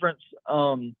of a difference.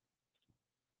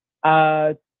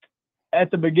 At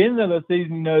the beginning of the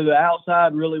season, you know, the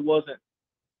outside really wasn't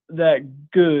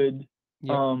that good.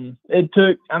 Yep. It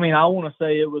took, I want to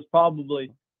say it was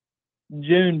probably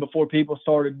June before people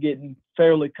started getting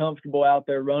fairly comfortable out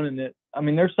there running it.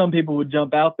 There's some people would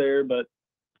jump out there, but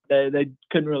they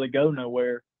couldn't really go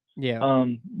nowhere. Yeah.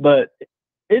 But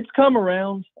it's come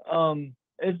around.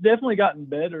 It's definitely gotten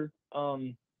better.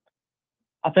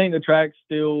 I think the track's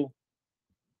still,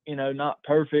 not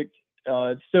perfect.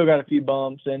 It's still got a few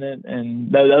bumps in it,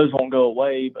 and those won't go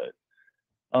away. But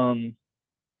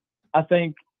I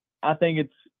think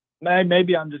it's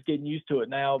maybe I'm just getting used to it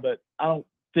now, but I don't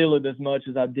feel it as much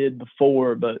as I did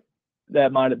before. But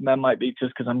that might be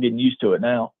just because I'm getting used to it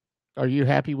now. Are you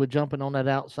happy with jumping on that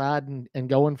outside and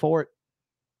going for it?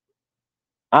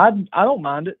 I don't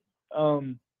mind it.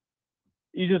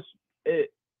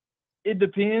 It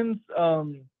depends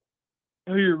who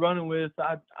you're running with.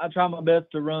 I try my best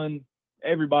to run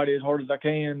everybody as hard as I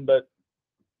can, but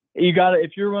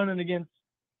if you're running against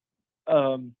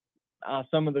some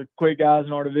of the quick guys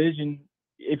in our division,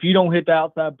 if you don't hit the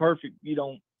outside perfect, it's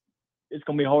going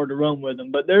to be hard to run with them.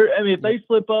 But if they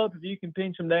slip up, if you can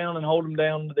pinch them down and hold them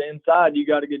down to the inside, you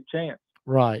got a good chance.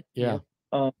 Right. Yeah.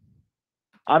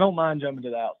 I don't mind jumping to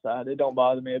the outside. It don't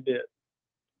bother me a bit.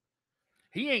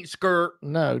 He ain't skirt.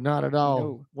 No, not at all.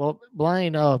 No. Well,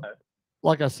 Blaine,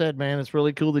 like I said, man, it's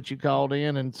really cool that you called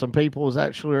in, and some people was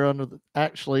actually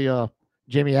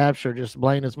Jimmy Absher, just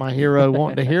Blaine is my hero,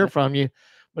 wanting to hear from you.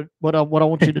 But what I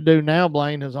want you to do now,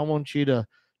 Blaine, is I want you to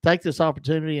take this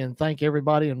opportunity and thank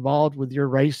everybody involved with your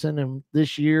racing and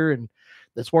this year and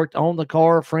that's worked on the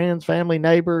car, friends, family,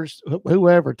 neighbors,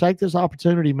 whoever. Take this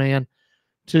opportunity, man,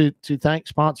 to thank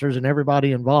sponsors and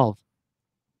everybody involved.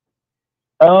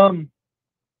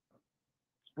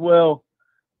 Well,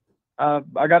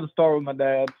 I got to start with my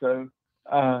dad. So,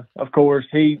 of course,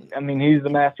 he's the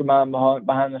mastermind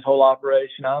behind this whole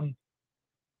operation.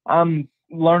 I'm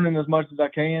learning as much as I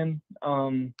can.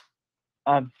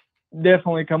 I've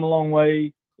definitely come a long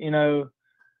way. I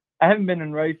haven't been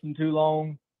in racing too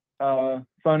long.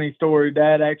 Funny story,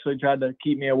 Dad actually tried to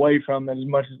keep me away from it as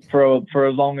much as for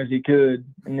as long as he could.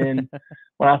 And then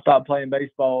when I stopped playing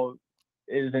baseball,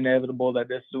 it was inevitable that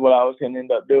this is what I was going to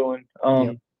end up doing.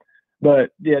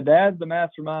 But yeah, Dad's the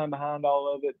mastermind behind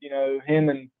all of it. Him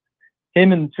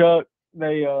and Chuck,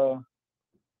 they're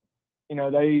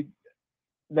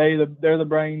the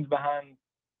brains behind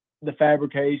the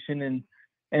fabrication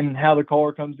and how the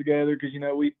car comes together. Because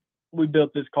we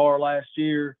built this car last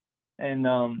year,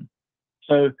 and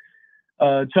so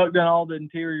Chuck done all the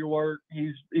interior work.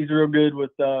 He's real good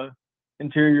with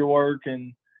interior work,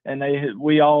 and they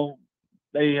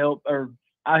help, or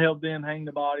I helped them hang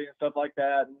the body and stuff like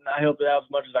that, and I helped it out as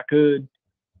much as I could.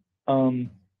 And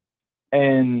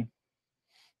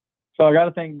so I got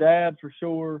to thank Dad for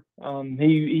sure.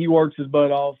 He works his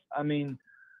butt off.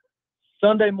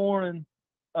 Sunday morning,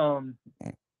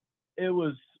 it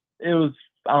was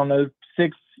I don't know,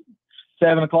 6,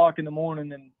 7 o'clock in the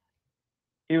morning, and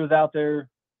he was out there.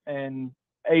 And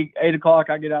 8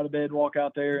 o'clock, I get out of bed, walk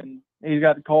out there, and he's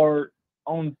got the car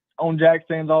on jack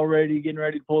stands already, getting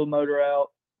ready to pull the motor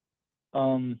out.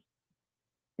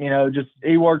 Just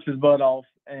he works his butt off,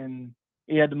 and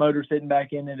he had the motor sitting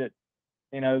back in it at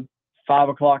 5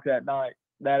 o'clock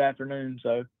that afternoon.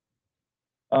 So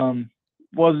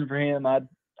wasn't for him, I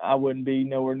wouldn't be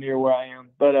nowhere near where I am.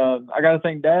 But I got to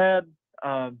thank Dad,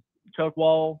 Chuck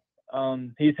Wall.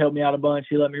 He's helped me out a bunch.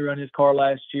 He let me run his car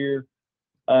last year.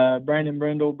 Brandon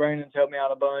Brindle. Brandon's helped me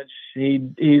out a bunch.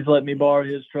 He's let me borrow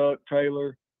his truck,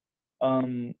 trailer.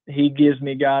 He gives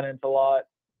me guidance a lot.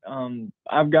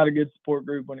 I've got a good support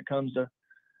group when it comes to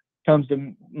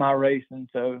my racing,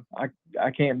 so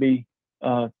I can't be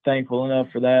thankful enough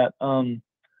for that.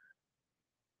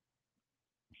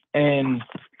 And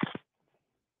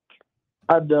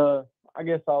I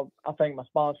guess I'll thank my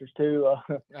sponsors too.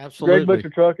 Absolutely. Greg Butcher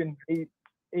Trucking. He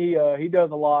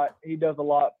does a lot. He does a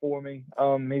lot for me.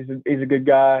 He's a good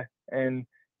guy, and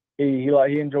he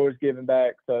enjoys giving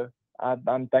back. So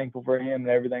I'm thankful for him and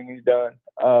everything he's done.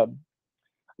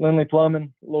 Lindley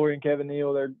Plumbing, Lori and Kevin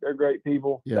Neal, they're great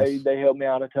people. Yes. They helped me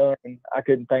out a ton, and I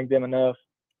couldn't thank them enough.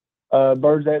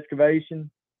 Birds Excavation,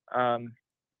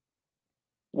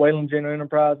 Wayland General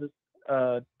Enterprises,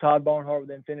 Todd Barnhart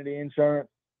with Infinity Insurance,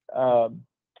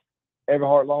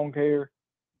 Everhart Lawn Care,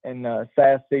 and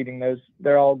SAS Seating.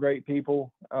 They're all great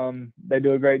people. They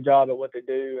do a great job at what they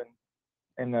do,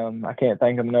 and I can't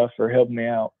thank them enough for helping me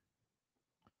out.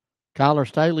 Kyler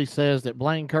Staley says that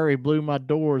Blaine Curry blew my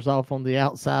doors off on the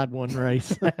outside one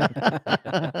race.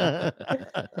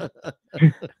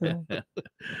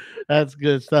 That's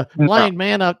good stuff. Blaine,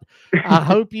 man, I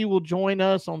hope you will join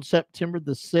us on September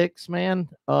the 6th, man.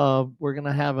 We're going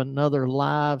to have another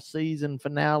live season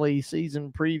finale,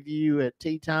 season preview at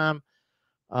tea time.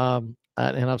 And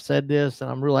I've said this,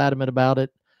 and I'm real adamant about it.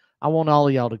 I want all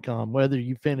of y'all to come, whether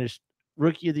you finished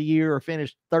Rookie of the Year or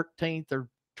finished 13th or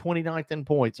 29th in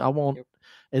points. I want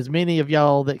as many of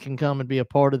y'all that can come and be a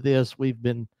part of this. We've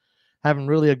been having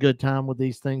really a good time with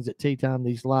these things at tea time,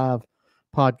 these live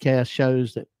podcast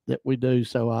shows that we do.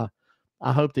 So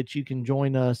I hope that you can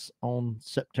join us on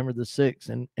September the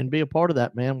 6th and be a part of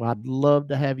that, man. I'd love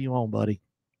to have you on, buddy.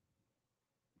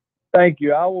 Thank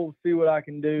you. I will see what I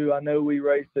can do. I know we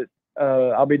raced it.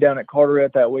 I'll be down at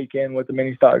Carteret that weekend with the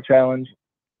Mini Stock Challenge.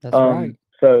 That's right.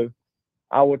 So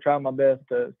I will try my best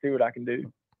to see what I can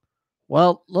do.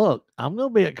 Well, look, I'm going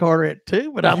to be at Carteret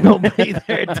too, but I'm going to be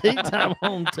there at tea time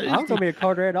on Tuesday. I'm going to be at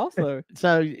Carteret also.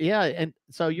 So, yeah, and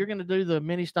so you're going to do the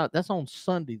Mini Stock. That's on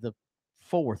Sunday, the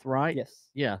 4th, right? Yes.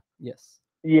 Yeah. Yes.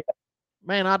 Yeah.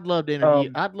 Man, I'd love to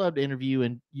interview. I'd love to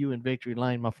interview you in Victory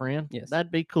Lane, my friend. Yes.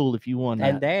 That'd be cool if you won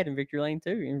that. And Dad in Victory Lane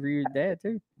too. Interview your dad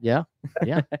too. Yeah.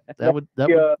 Yeah. That would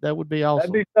be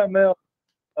awesome. That'd be something else.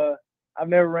 I've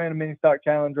never ran a Mini Stock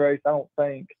Challenge race. I don't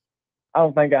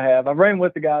think I have. I've ran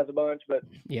with the guys a bunch, but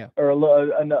or a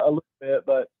little bit,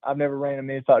 but I've never ran a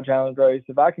Mini Stock Challenge race.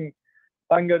 If I can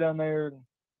go down there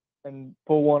and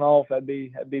pull one off, that'd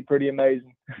be pretty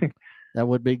amazing. That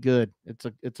would be good.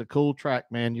 It's a cool track,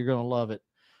 man. You're gonna love it.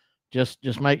 Just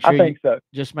make sure. I think so.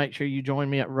 Just make sure you join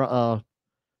me at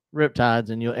Riptides,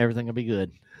 and everything will be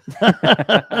good. That's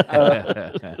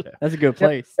a good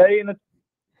place.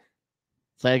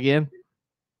 Say again.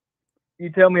 You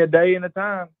tell me a day and a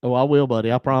time. Oh, I will,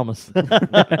 buddy. I promise. All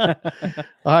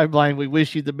right, Blaine, we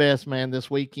wish you the best, man, this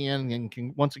weekend.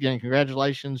 And once again,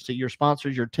 congratulations to your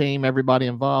sponsors, your team, everybody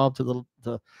involved, to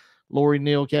the Lori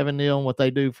Neal, Kevin Neal, and what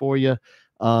they do for you.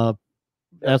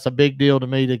 That's a big deal to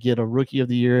me to get a Rookie of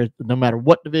the Year, no matter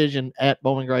what division, at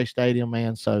Bowman Gray Stadium,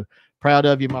 man. So proud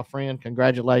of you, my friend.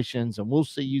 Congratulations. And we'll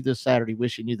see you this Saturday.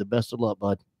 Wishing you the best of luck,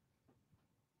 bud.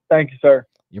 Thank you, sir.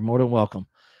 You're more than welcome.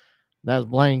 That's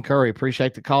Blaine Curry.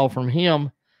 Appreciate the call from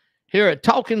him here at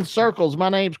Talking Circles. My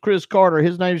name's Chris Carter.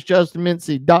 His name's Justin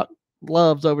Mincey. Doc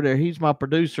Love's over there. He's my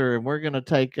producer, and we're going to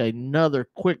take another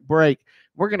quick break.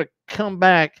 We're going to come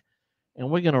back, and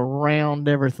we're going to round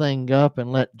everything up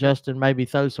and let Justin maybe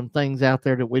throw some things out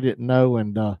there that we didn't know,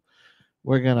 and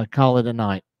we're going to call it a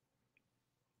night.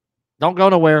 Don't go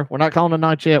nowhere. We're not calling a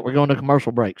night yet. We're going to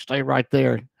commercial break. Stay right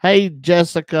there. Hey,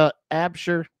 Jessica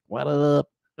Absher. What up?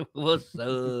 What's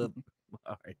up?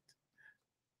 All right.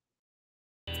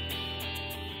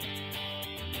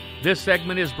 This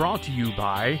segment is brought to you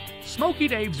by Smoky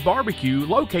Dave's Barbecue,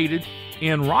 located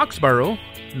in Roxborough,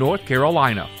 North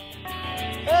Carolina.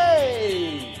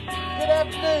 Hey, good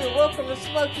afternoon. Welcome to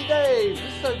Smoky Dave's.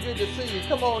 It's so good to see you.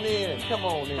 Come on in. Come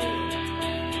on in.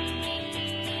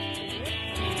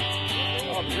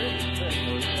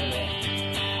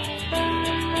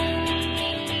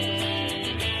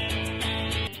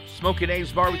 Smoky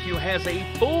Dave's Barbecue has a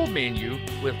full menu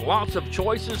with lots of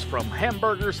choices, from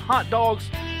hamburgers, hot dogs,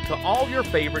 to all your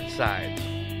favorite sides.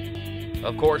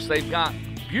 Of course, they've got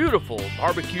beautiful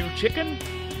barbecue chicken,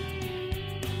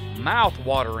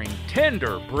 mouth-watering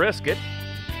tender brisket,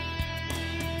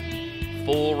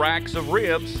 full racks of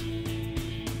ribs,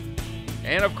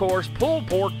 and of course, pulled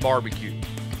pork barbecue.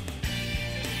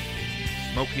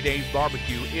 Smoky Days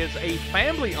Barbecue is a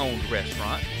family-owned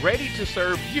restaurant ready to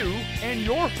serve you and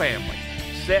your family,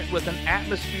 set with an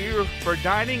atmosphere for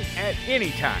dining at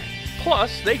any time.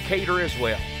 Plus, they cater as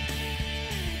well.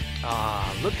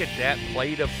 Ah, look at that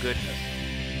plate of goodness.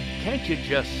 Can't you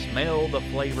just smell the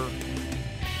flavor?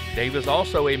 Dave is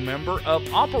also a member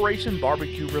of Operation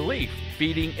Barbecue Relief,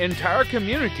 feeding entire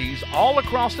communities all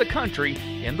across the country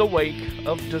in the wake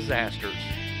of disasters.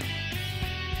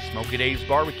 Smoky Days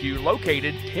Barbecue,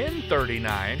 located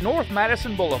 1039 North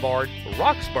Madison Boulevard,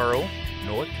 Roxborough,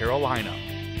 North Carolina.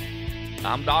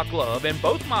 I'm Doc Love, and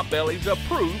both my bellies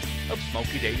approve of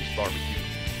Smoky Days Barbecue.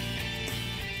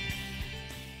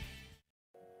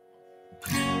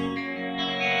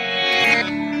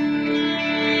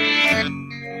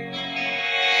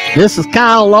 This is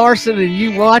Kyle Larson, and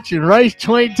you watching Race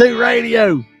 22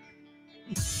 Radio.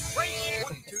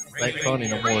 Ain't funny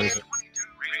no more, is it?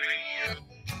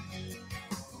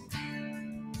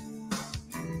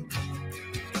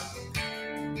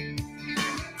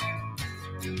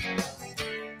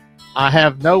 I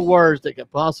have no words that could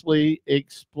possibly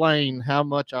explain how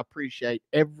much I appreciate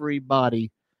everybody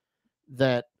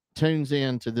that tunes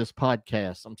in to this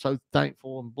podcast. I'm so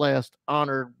thankful and blessed,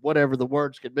 honored, whatever the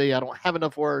words could be. I don't have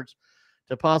enough words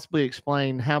to possibly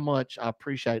explain how much I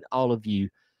appreciate all of you.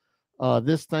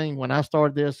 This thing, when I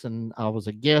started this and I was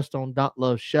a guest on Doc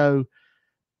Love's show,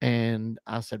 and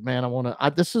I said, man, I want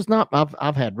to, this is not,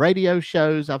 I've had radio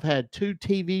shows, I've had 2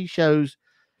 TV shows,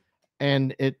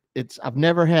 and I've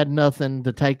never had nothing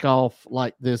to take off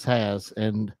like this has.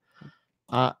 And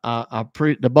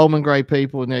the Bowman Gray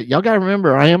people, and y'all got to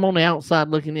remember, I am on the outside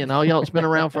looking in. All y'all that's been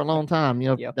around for a long time,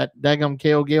 you know, that daggum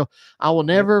Cale Gill. I will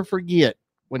never forget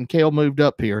when Cale moved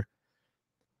up here.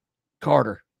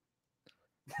 Carter,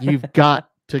 you've got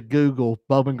to Google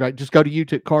Bowman Gray. Just go to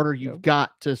YouTube, Carter. You've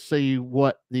got to see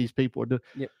what these people are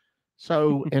doing.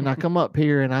 So, and I come up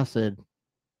here and I said,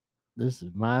 this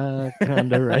is my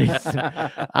kind of race.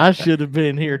 I should have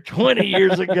been here 20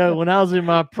 years ago when I was in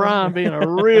my prime being a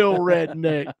real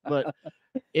redneck. But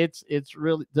it's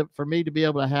really, for me to be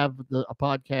able to have a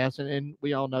podcast, and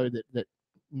we all know that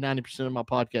 90% of my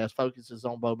podcast focuses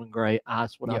on Bowman Gray. I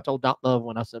told Doc Love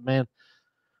when I said, man,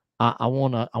 I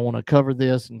want to cover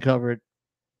this and cover it,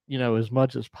 you know, as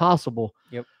much as possible.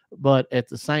 But at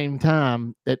the same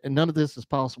time, and none of this is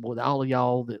possible with all of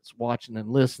y'all that's watching and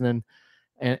listening.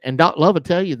 And Doc Love will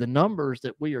tell you the numbers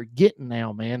that we are getting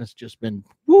now, man. It's just been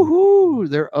woohoo.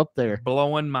 They're up there,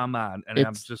 blowing my mind, and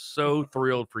I'm just so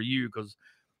thrilled for you because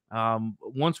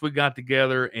once we got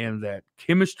together and that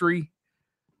chemistry,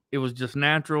 it was just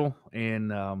natural,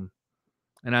 and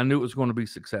I knew it was going to be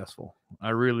successful.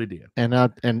 I really did. And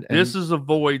this is a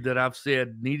void that I've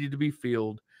said needed to be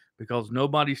filled because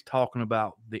nobody's talking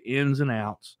about the ins and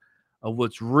outs of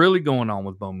what's really going on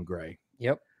with Bowman Gray.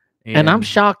 And I'm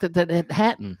shocked that it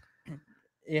hadn't.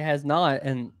 It has not.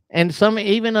 And some,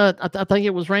 even I think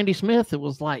it was Randy Smith. It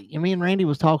was like, me and Randy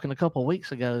was talking a couple of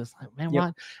weeks ago. It's like, man,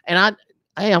 why? And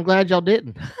I'm glad y'all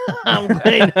didn't. I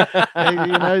mean,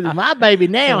 you know, my baby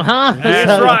now, huh?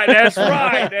 That's right. That's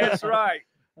right. That's right.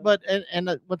 But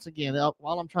and once again,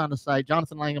 while I'm trying to say,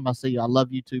 Jonathan Langham, I see you. I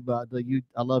love you too, but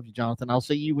I love you, Jonathan. I'll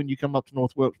see you when you come up to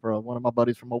North Wilkesboro. One of my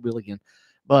buddies from Mobile again.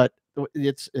 But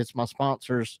it's my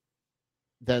sponsors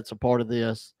that's a part of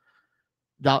this.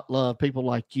 Doc Love, people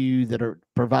like you that are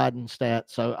providing stats.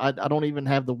 So I don't even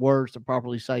have the words to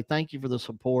properly say thank you for the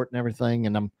support and everything.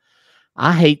 And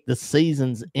I hate the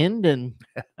season's ending.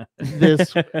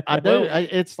 This I do.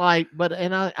 It's like,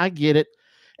 and I get it.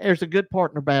 There's a good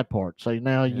part and a bad part. So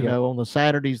now, you know, on the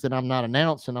Saturdays that I'm not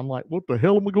announcing, I'm like, what the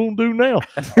hell am I going to do now?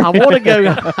 I want to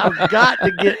go. I've got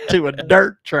to get to a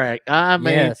dirt track. I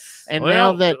mean, and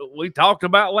now that we talked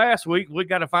about last week, we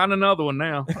got to find another one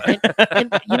now.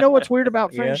 and you know what's weird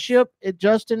about Friendship,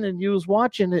 Justin, and you was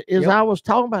watching it, is I was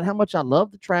talking about how much I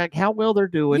love the track, how well they're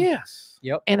doing.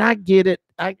 And I get it.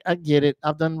 I get it.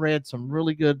 I've read some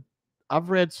really good,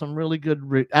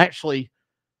 actually,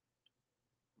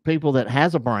 people that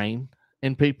has a brain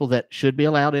and people that should be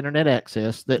allowed internet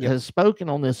access that has spoken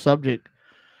on this subject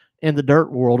in the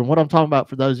dirt world. And what I'm talking about,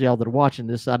 for those of y'all that are watching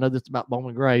this, I know this is about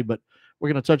Bowman Gray, but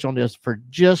we're going to touch on this for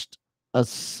just a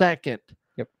second,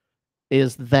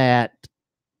 is that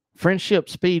Friendship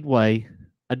Speedway,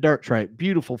 a dirt track,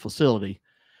 beautiful facility.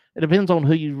 It depends on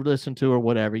who you listen to or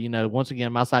whatever. You know, once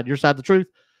again, my side, your side of the truth,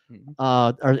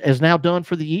 is now done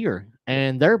for the year.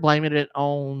 And they're blaming it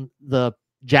on the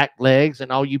jack legs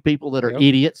and all you people that are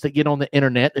idiots that get on the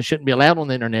internet that shouldn't be allowed on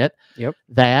the internet.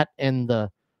 That and I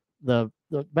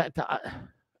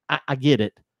get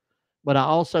it. But I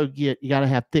also get you got to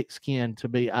have thick skin to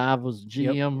be. I was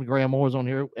GM. Graham Moore's on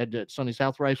here at Sunny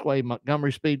South Raceway,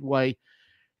 Montgomery Speedway,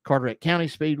 Carteret County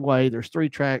Speedway. There's 3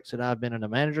 tracks that I've been in a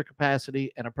manager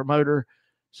capacity and a promoter.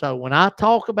 So when I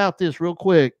talk about this real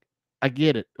quick, I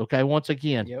get it. Okay. Once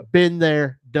again, been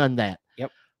there, done that.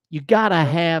 Yep. You got to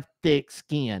have thick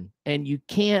skin, and you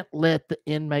can't let the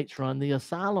inmates run the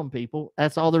asylum, people.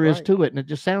 That's all there is to it. And it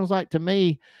just sounds like to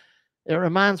me, it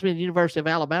reminds me of the University of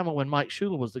Alabama when Mike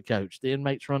Shula was the coach. The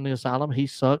inmates run the asylum. He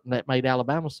sucked, and that made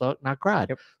Alabama suck, and I cried.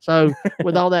 Yep. So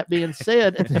with all that being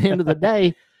said, at the end of the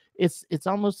day, it's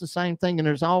almost the same thing, and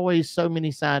there's always so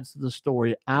many sides to the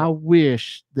story. I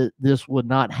wish that this would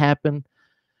not happen,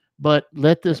 but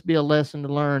let this be a lesson to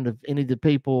learn of any of the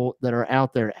people that are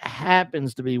out there that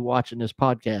happens to be watching this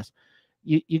podcast.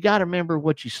 You got to remember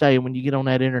what you say when you get on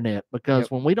that internet,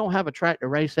 because when we don't have a track to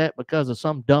race at because of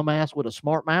some dumbass with a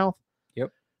smart mouth,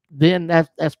 then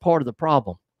that's part of the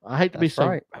problem. I hate to be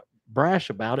so brash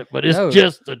about it, but it's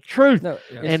just the truth.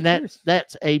 And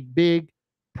that's a big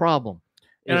problem.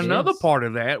 And another part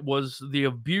of that was the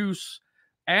abuse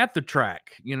at the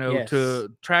track, to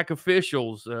track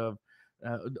officials, the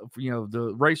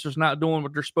racers not doing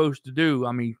what they're supposed to do.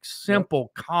 I mean,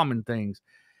 simple, common things.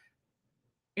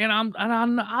 And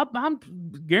I'm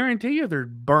guarantee you they're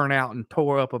burnt out and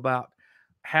tore up about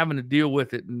having to deal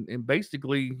with it and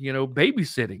basically,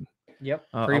 babysitting. Yep.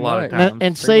 A lot of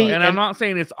times. And I'm not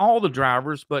saying it's all the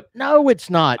drivers, but no,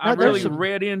 it's not. I really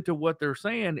read into what they're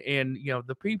saying, and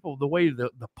the people, the way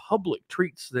the public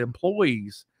treats the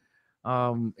employees.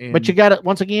 But you got it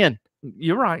once again.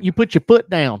 You're right. You put your foot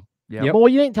down. Yeah. Boy,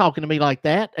 you ain't talking to me like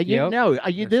that. You're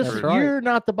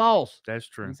not the boss. That's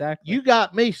true. Exactly. You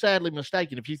got me sadly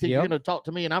mistaken. If you think you're going to talk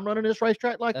to me and I'm running this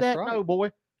racetrack like that, no,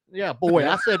 boy. Yeah, boy.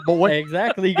 I said boy.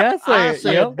 Exactly. You got to say I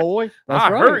said boy. I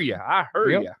heard you. I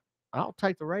heard you. I'll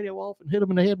take the radio off and hit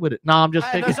him in the head with it. No, I'm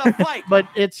just thinking. But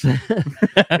it's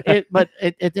but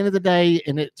at the end of the day,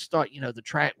 and it the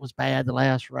track was bad the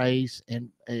last race, and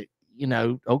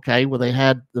okay, well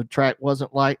the track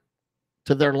wasn't like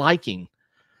to their liking.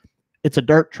 It's a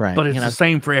dirt track, but it's the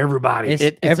same for everybody.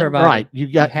 It's everybody, right? You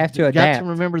have to adapt. Got to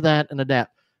remember that and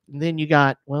adapt. And then you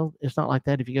got, it's not like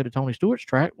that if you go to Tony Stewart's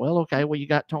track. Well, okay, you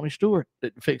got Tony Stewart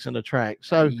fixing the track.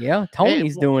 So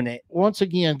Tony's doing it. Once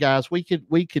again, guys, we could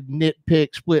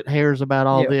nitpick, split hairs about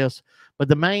all this, but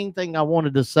the main thing I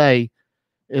wanted to say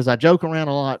is I joke around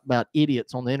a lot about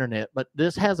idiots on the internet, but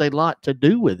this has a lot to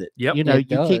do with it. Yep. You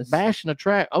keep bashing the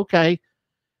track. Okay,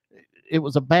 it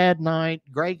was a bad night.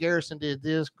 Gray Garrison did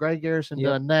this. Gray Garrison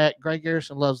done that. Gray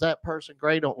Garrison loves that person.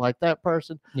 Gray don't like that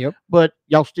person. Yep. But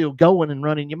y'all still going and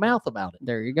running your mouth about it.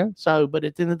 There you go. So, but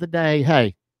at the end of the day,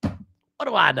 hey, what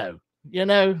do I know?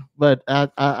 But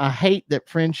I hate that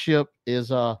friendship is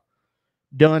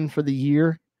done for the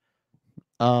year.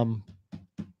 I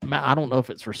don't know if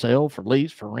it's for sale, for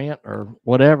lease, for rent, or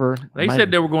whatever. They said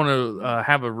they were going to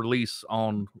have a release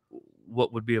on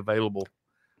what would be available.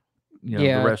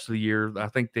 The rest of the year. I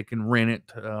think they can rent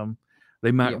it.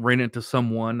 They might rent it to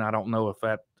someone. I don't know if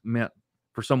that meant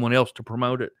for someone else to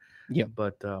promote it. Yeah.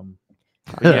 But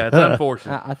it's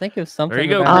unfortunate. I think it's something. There you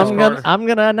go. I'm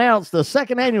gonna announce the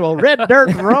 2nd annual Red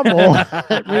Dirt Rumble.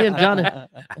 Me and Johnny.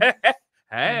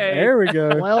 Hey, there we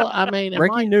go. Well, I mean,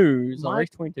 breaking news on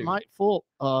Race22. Mike Fulp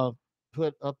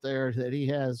put up there that he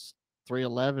has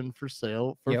 311 for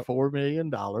sale for $4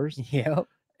 million. Yep.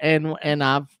 And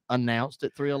I've announced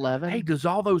at 311. Hey, does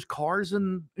all those cars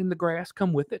in the grass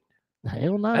come with it?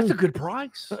 Hell no. That's a good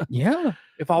price. Yeah.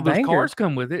 If all those cars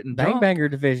come with it and Banger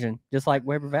division, just like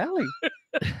Weber Valley.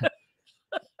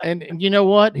 And you know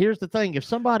what? Here's the thing. If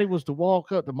somebody was to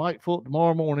walk up to Mike Fulp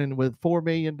tomorrow morning with $4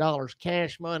 million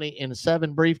cash money and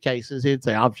 7 briefcases, he'd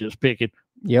say, I'm just picking.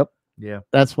 Yep. Yeah.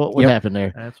 That's what would happen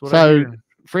there. That's what so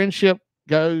friendship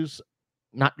goes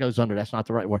under. That's not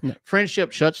the right word. No.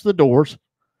 Friendship shuts the doors.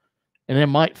 And then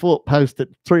Mike Fulp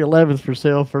posted 311s for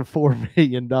sale for $4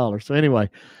 million. So anyway,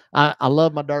 I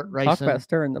love my dirt racing. Talk about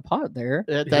stirring the pot there.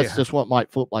 That's just what Mike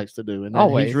Fulp likes to do. And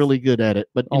he's really good at it.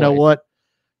 But you know what?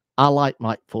 I like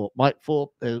Mike Fulp. Mike Fulp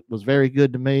was very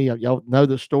good to me. Y'all know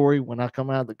the story. When I come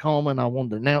out of the coma and I wanted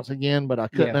to announce again, but I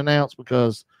couldn't announce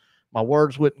because my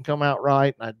words wouldn't come out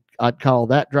right. And I'd call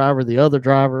that driver the other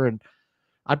driver. And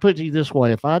I'd put it to you this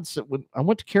way. I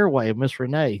went to Caraway and Miss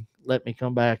Renee let me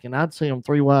come back, and I'd see them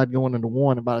 3 wide going into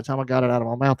 1, and by the time I got it out of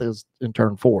my mouth, it was in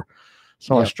turn 4.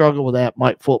 So I struggled with that.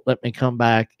 Mike Fulp let me come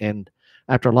back, and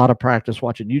after a lot of practice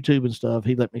watching YouTube and stuff,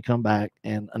 he let me come back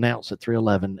and announce at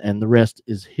 311, and the rest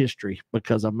is history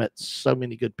because I met so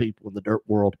many good people in the dirt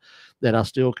world that I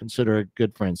still consider a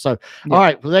good friend. So, all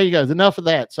right, well, there you go. Enough of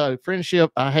that. So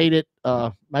friendship, I hate it.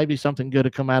 Maybe something good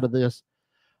to come out of this.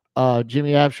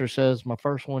 Jimmy Absher says, my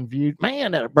first one viewed.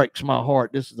 Man, that breaks my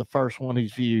heart. This is the first one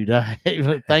he's viewed.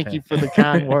 Thank you for the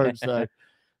kind words.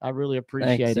 I really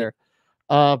appreciate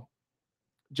it.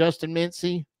 Justin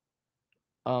Mincey,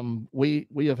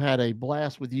 we have had a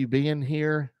blast with you being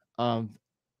here.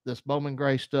 This Bowman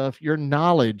Gray stuff, your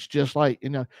knowledge, just like,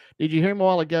 did you hear him a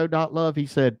while ago, Dot Love? He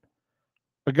said,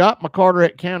 I got my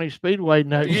Carteret County Speedway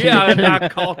notes. Yeah, I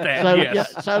caught that. So,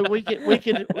 yes. So we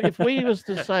could, if we was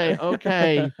to say,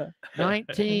 okay,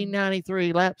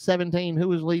 1993, lap 17, who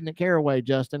was leading at Caraway,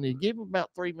 Justin? You give him about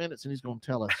 3 minutes and he's going to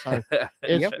tell us. So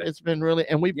it's been really,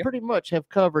 and we pretty much have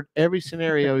covered every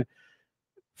scenario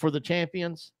for the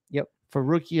champions. Yep. For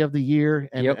Rookie of the Year,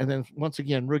 and then once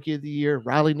again, Rookie of the Year,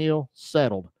 Riley Neal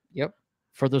settled. Yep.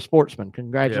 For the sportsman,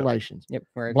 congratulations. Yep.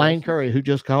 Blaine Curry, who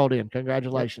just called in,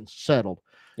 congratulations, settled.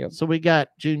 Yep. So we got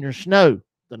Junior Snow,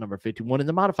 the number 51 in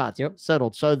the modifieds,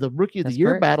 settled. So the Rookie of the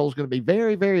Year battle is going to be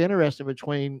very, very interesting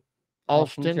between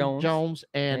Austin Jones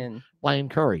and Blaine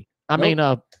Curry. I mean,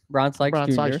 Brian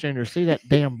Sykes Jr. See that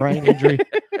damn brain injury?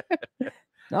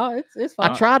 No, it's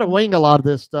fine. I try to wing a lot of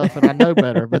this stuff, and I know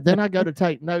better, but then I go to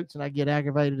take notes, and I get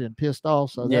aggravated and pissed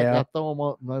off, so I throw them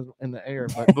up in the air.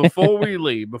 But before we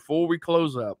leave, before we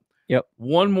close up,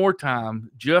 one more time,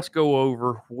 just go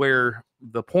over where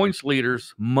the points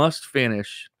leaders must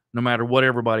finish, no matter what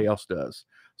everybody else does.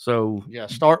 So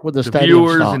start with the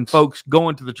viewers and folks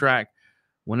going to the track.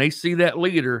 When they see that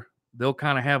leader, they'll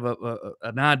kind of have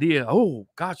an idea. Oh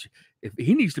gosh, if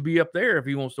he needs to be up there if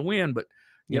he wants to win, but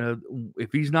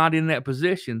if he's not in that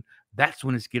position, that's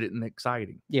when it's getting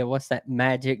exciting. Yeah, what's that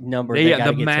magic number? Yeah,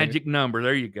 the magic number.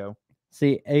 There you go.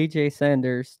 See, AJ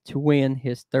Sanders, to win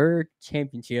his third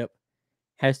championship,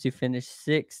 has to finish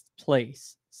sixth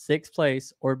place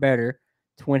or better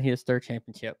to win his third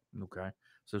championship. Okay,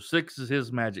 so 6 is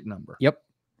his magic number. Yep.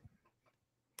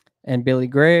 And Billy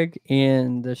Gregg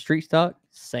in the street stock,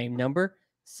 same number,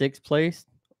 6th place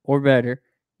or better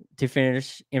to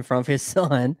finish in front of his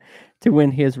son to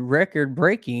win his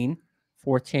record-breaking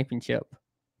 4th championship.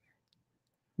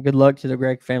 Good luck to the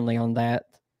Gregg family on that.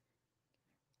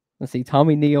 Let's see,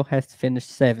 Tommy Neal has to finish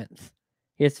 7th.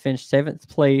 He has to finish 7th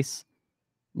place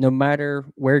no matter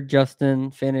where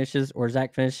Justin finishes or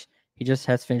Zach finishes. He just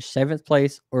has to finish 7th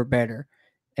place or better.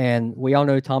 And we all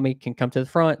know Tommy can come to the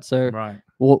front, so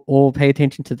we'll pay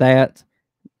attention to that,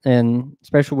 and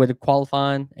especially with the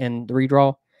qualifying and the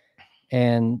redraw.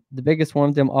 And the biggest one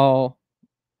of them all,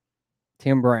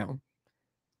 Tim Brown,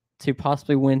 to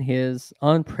possibly win his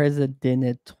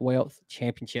unprecedented 12th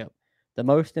championship, the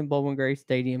most in Bowman Gray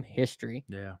Stadium history.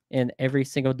 Yeah. In every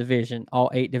single division, all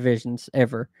 8 divisions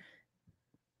ever.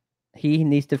 He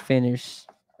needs to finish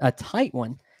a tight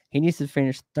one. He needs to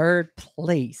finish 3rd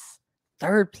place.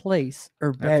 3rd place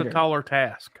or better. That's a taller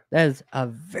task. That is a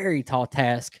very tall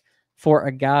task for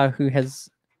a guy who has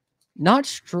not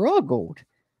struggled.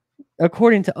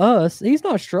 According to us, he's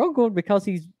not struggled because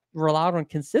he's relied on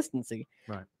consistency.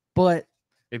 Right. But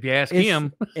if you ask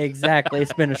him, exactly,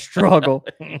 it's been a struggle.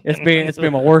 It's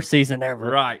been my worst season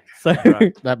ever. Right. So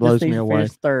that blows me away.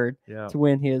 3rd to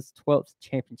win his 12th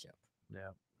championship. Yeah.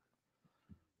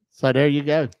 So there you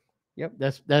go. Yep.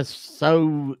 That's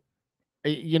so.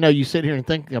 You sit here and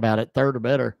think about it, 3rd or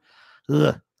better.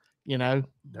 Ugh,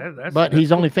 but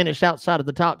he's only finished outside of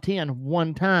the top 10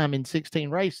 one time in 16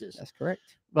 races. That's correct.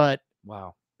 But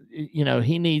wow,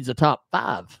 he needs a top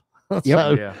 5. Yep.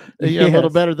 So a little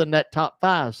better than that top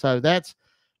 5. So that's,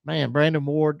 man, Brandon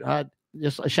Ward.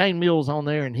 Shane Mills on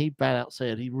there, and he flat out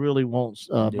said he really wants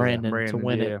Brandon to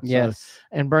win it. Yes,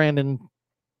 and Brandon.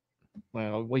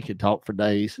 Well, we could talk for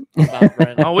days about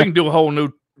Brandon. Oh, we can do a whole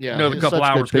new. Another couple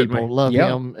hours. People love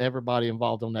him. Everybody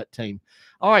involved on that team.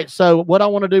 All right. So what I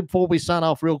want to do before we sign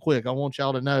off real quick, I want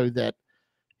y'all to know that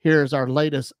here's our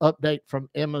latest update from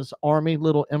Emma's Army.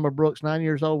 Little Emma Brooks, 9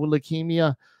 years old with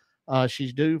leukemia.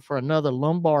 She's due for another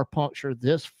lumbar puncture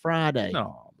this Friday.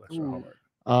 No, that's all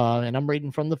right. And I'm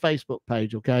reading from the Facebook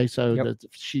page. Okay. So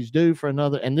she's due for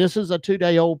another, and this is a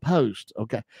 2-day-old post.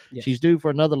 Okay. Yes. She's due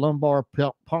for another lumbar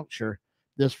puncture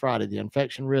this Friday. The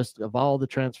infection risk of all the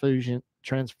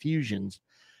transfusions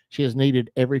she has needed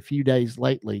every few days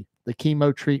lately, the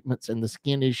chemo treatments and the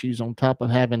skin issues on top of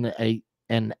having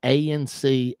an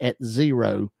ANC at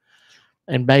 0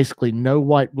 and basically no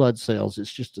white blood cells.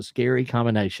 It's just a scary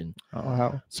combination. Oh,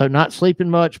 wow. So not sleeping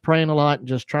much, praying a lot, and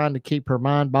just trying to keep her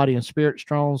mind, body, and spirit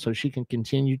strong so she can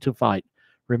continue to fight,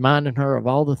 reminding her of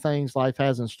all the things life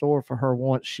has in store for her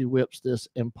once she whips this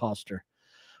imposter.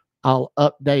 I'll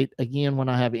update again when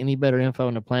I have any better info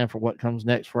and a plan for what comes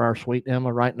next for our sweet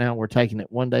Emma. Right now, we're taking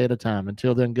it one day at a time.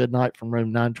 Until then, good night from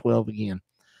room 912 again.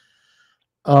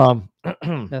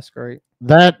 That's great.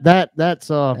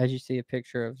 That's As you see a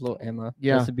picture of little Emma.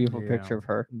 Yeah. That's a beautiful picture of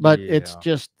her. but it's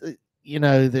just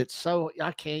that's so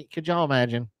I can't. Could y'all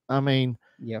imagine? I mean,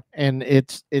 Yeah. and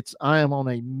I am on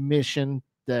a mission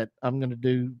that I'm going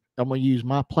to use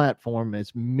my platform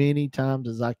as many times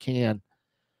as I can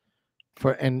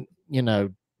for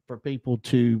people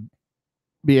to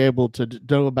be able to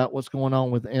know about what's going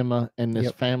on with Emma and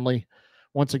this family.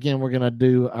 Once again, we're going to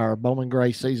do our Bowman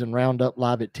Gray season roundup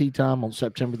live at tea time on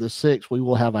September the 6th. We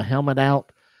will have a helmet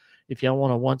out. If y'all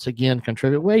want to once again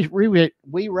contribute,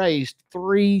 we raised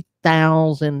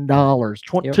 $3,000,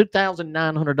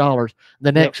 $2,900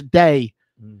 the next day.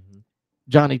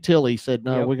 Johnny Tilley said,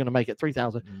 no, we're going to make it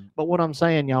 $3,000. But what I'm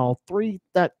saying, y'all,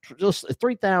 just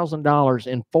 $3,000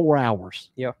 in 4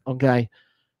 hours. Yeah. Okay.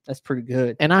 That's pretty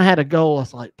good. And I had a goal. I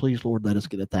was like, please, Lord, let us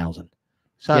get 1,000.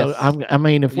 So I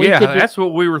mean, if we could that's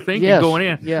what we were thinking going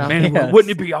in. Yeah, man,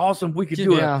 wouldn't it be awesome if we could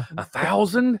do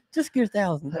 1,000? Just get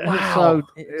 1,000. Wow. So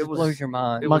it blows your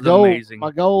mind. My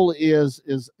goal is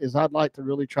I'd like to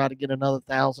really try to get another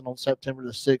 1,000 on September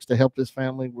the 6th to help this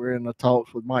family. We're in the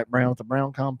talks with Mike Brown at the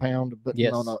Brown compound, but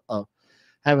on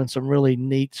having some really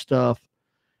neat stuff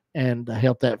and to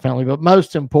help that family. But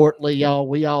most importantly, y'all,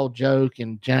 we all joke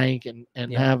and jank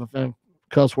and have a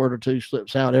cuss word or two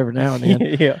slips out every now and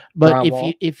then. But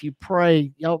if you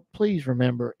pray, y'all, please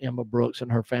remember Emma Brooks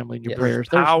and her family in your prayers.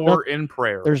 There's power in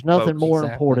prayer. There's nothing folks. more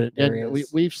important. And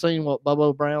we've seen what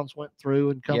Bobo Browns went through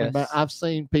and coming back. I've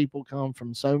seen people come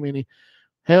from so many.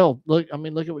 Hell, look at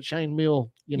what Shane Mill,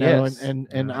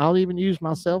 and I'll even use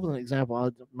myself as an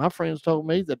example. My friends told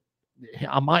me that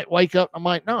I might wake up, I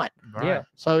might not. Right. Yeah.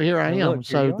 So here I am. Look,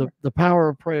 so the power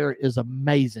of prayer is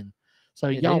amazing. So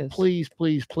y'all, please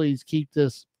keep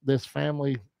this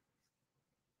family.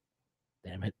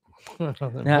 Damn it! Keep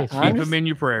them in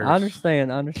your prayers. I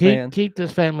understand. Keep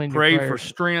this family in your prayers. Pray for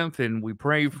strength, and we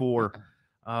pray for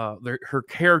her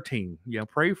care team.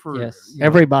 Pray for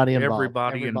everybody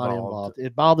involved.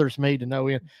 It bothers me to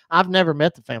know I've never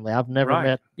met the family. I've never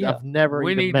met. I've never.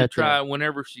 We even need met to try them.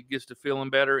 whenever she gets to feeling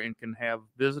better and can have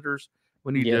visitors.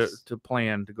 We need to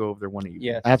plan to go over there one evening.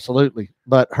 Yes, absolutely.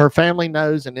 But her family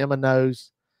knows, and Emma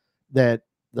knows that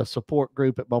the support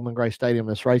group at Bowman Gray Stadium,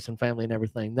 this racing family and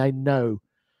everything, they know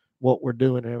what we're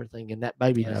doing and everything, and that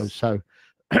baby knows. So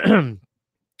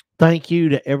thank you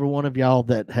to every one of y'all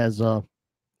that has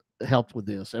helped with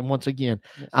this. And once again,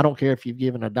 I don't care if you've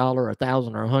given $1,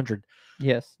 1,000, or 100.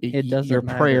 Yes, it doesn't your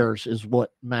matter. Prayers is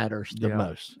what matters the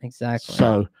most. Exactly.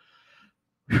 So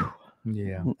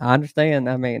yeah, I understand.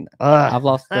 I mean, I've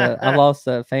lost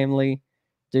a family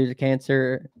due to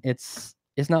cancer. It's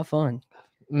not fun.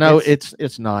 No,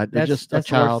 it's not. It's just that's a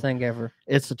child. the worst thing ever.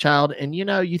 It's a child, and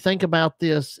you think about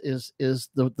this is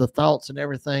the thoughts and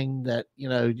everything that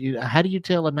how do you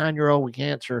tell a 9-year-old with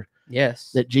cancer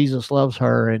that Jesus loves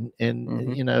her and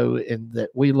and that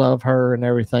we love her and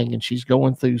everything, and she's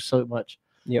going through so much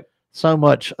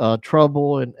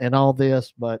trouble and all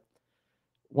this, but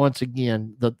once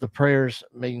again, the prayers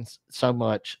means so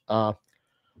much. That's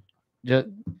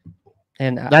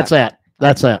that.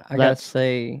 I gotta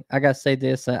say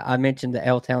this. I mentioned the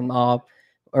L-Town mob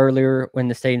earlier when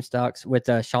the stadium stocks with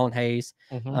Sean Hayes.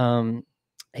 Mm-hmm.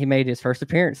 He made his first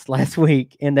appearance last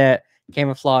week in that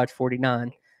Camouflage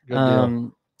 49.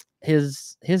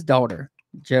 His daughter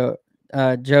Joe,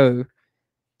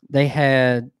 they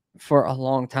had for a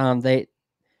long time. They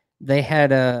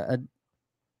had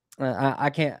I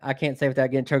can't say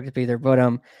without getting choked up either.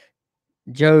 But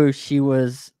Joe, she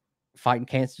was fighting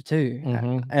cancer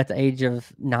too at the age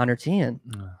of 9 or 10,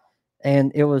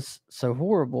 and it was so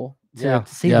horrible to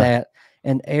see that.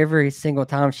 And every single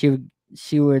time she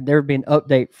would there would be an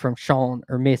update from Sean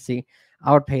or Missy,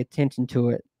 I would pay attention to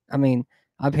it. I mean,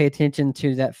 I pay attention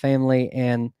to that family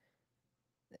and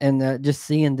just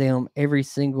seeing them every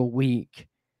single week.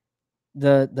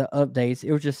 The updates,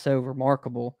 it was just so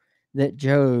remarkable that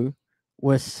Joe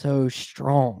was so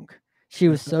strong. She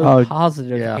was so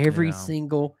positive every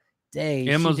single day.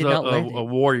 Emma's a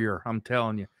warrior, I'm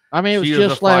telling you. I mean, it was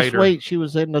just last week. She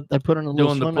was they put her in a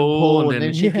little swimming pool, and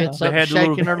then she gets up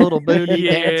shaking her little booty.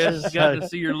 Got to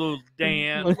see her little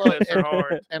dance. Bless her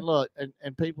heart. And look,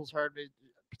 and people's heard me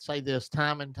say this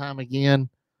time and time again.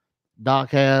 Doc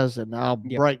has, and I'll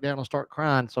break down and start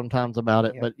crying sometimes about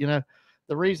it. But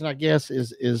the reason, I guess,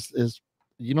 is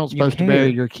you're not supposed to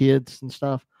bury your kids and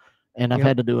stuff. And I've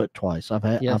had to do it twice. I've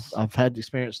had to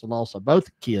experience the loss of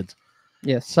both kids.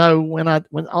 Yes. So when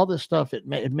all this stuff,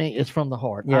 it's from the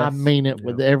heart. Yes. I mean it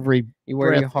with every you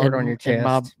wear your heart on your chest, in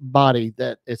my body.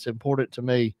 That it's important to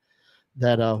me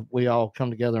that we all come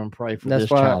together and pray for this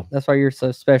child. That's why you're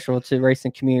so special to the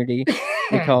racing community.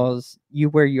 because you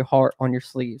wear your heart on your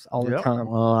sleeves all the time,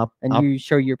 and you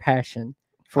show your passion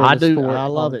for the sport. I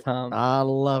love it. Time. I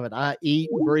love it. I eat,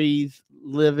 breathe,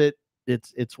 live it.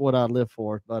 It's what I live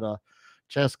for. But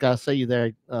Jessica, I see you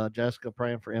there. Jessica,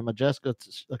 praying for Emma. Jessica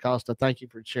Acosta, thank you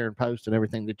for sharing posts and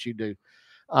everything that you do.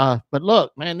 But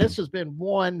look, man, this has been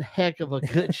one heck of a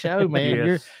good show, man. Yes.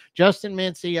 You're Justin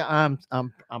Mincey. I'm We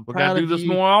proud gotta do of this you.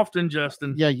 more often,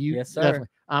 Justin. Yeah, you Yes, sir. definitely.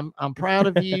 I'm proud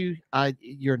of you.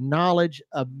 Your knowledge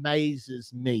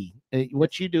amazes me.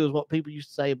 What you do is what people used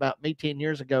to say about me 10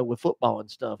 years ago with football and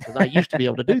stuff, because I used to be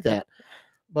able to do that.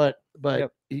 But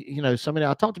Yep. you know, somebody,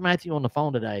 I talked to Matthew on the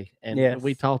phone today, and Yes.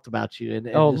 we talked about you. And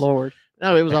Oh, just, Lord.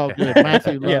 no, it was all good.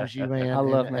 Matthew Yeah. loves you, man. I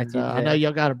love and, Matthew I to know death.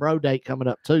 y'all got a bro date coming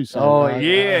up too. So, Oh,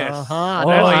 yes. I Oh,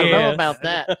 know, I know yes. about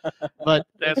that. But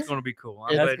That's going to be cool.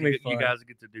 I'm That's glad gonna be you fun. guys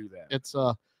get to do that. it's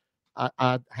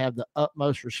I have the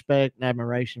utmost respect and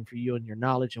admiration for you and your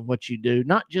knowledge and what you do,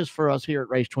 not just for us here at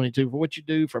Race 22, for what you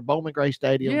do for Bowman Gray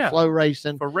Stadium, Yeah.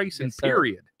 FloRacing, For racing, Yes, sir.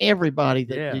 period. everybody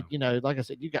that, Yeah. you know, like I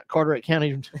said, you got Carteret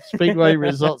County Speedway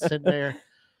results in there.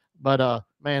 But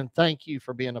man, thank you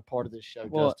for being a part of this show,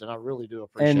 Well, Justin. I really do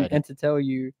appreciate it. And to tell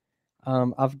you,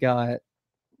 I've got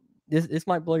this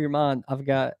might blow your mind. I've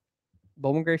got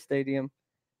Bowman Gray Stadium,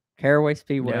 Caraway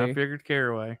Speedway, Yeah, I figured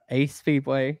Caraway. Ace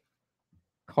Speedway,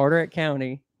 Carteret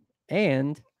County,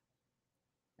 and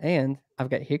I've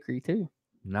got Hickory too.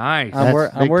 Nice. I'm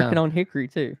That's I'm big working time. on Hickory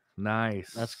too.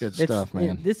 Nice. That's good It's- stuff,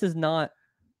 man. This is not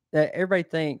that everybody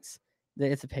thinks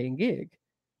that it's a paying gig.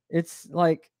 It's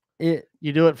like it.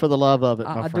 You do it for the love of it,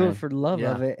 my I do friend. it for the love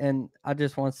Yeah. of it, and I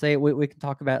just want to say it. We can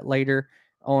talk about it later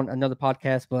on another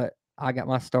podcast, but I got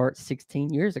my start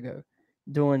 16 years ago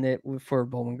doing it for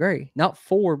Bowman Gray, not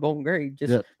for Bowman Gray,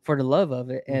 just Yeah. for the love of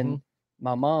it. Mhm. And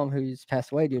my mom, who's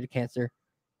passed away due to cancer,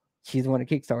 she's the one that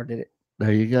kickstarted it,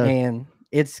 There you go. and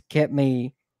it's kept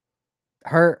me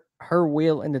her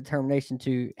will and determination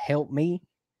to help me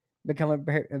become a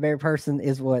better person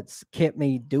is what's kept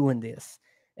me doing this,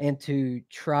 and to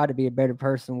try to be a better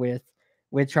person with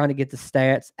trying to get the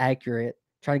stats accurate,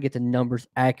 trying to get the numbers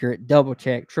accurate, double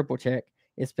check, triple check.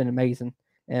 It's been amazing,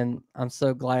 and I'm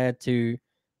so glad to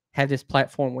have this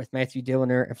platform with Matthew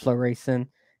Dillner and FloRacing,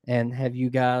 and have you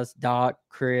guys, Doc,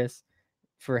 Chris,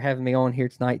 for having me on here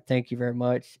tonight. Thank you very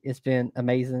much. It's been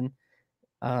amazing.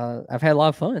 I've had a lot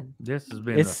of fun. This has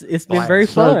been It's been very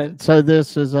So, fun. so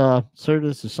this is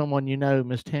this is someone you know,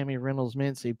 Miss Tammy Reynolds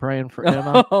Mincey, praying for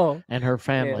Emma Oh, and her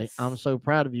family. yes. I'm so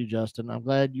proud of you, Justin. I'm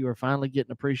glad you are finally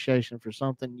getting appreciation for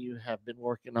something you have been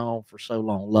working on for so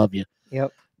long. Love you.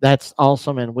 Yep. That's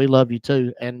awesome, and we love you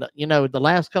too. And you know, the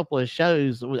last couple of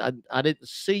shows, I didn't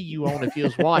see you on if you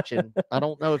was watching. I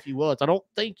don't know if you was. I don't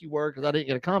think you were because I didn't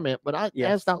get a comment. But Yes.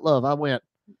 that's not love. I went.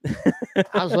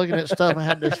 I was looking at stuff. I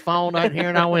had this phone out here,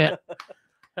 and I went,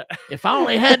 if I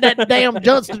only had that damn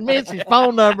Justin Mincey's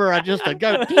phone number, I just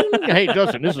go, ding. Hey,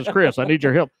 Justin, this is Chris. I need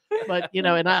your help. But, you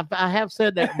know, and I have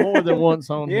said that more than once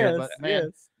on here. But,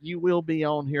 man, you will be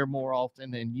on here more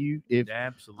often. And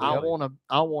absolutely.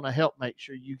 I want to help make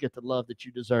sure you get the love that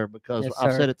you deserve, because Yes,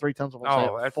 I've sir. said it 3 times. I'm going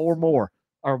to say it 4 more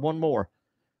or 1 more.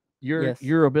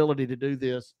 Your ability to do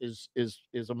this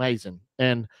is amazing.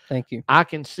 And Thank you. I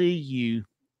can see you.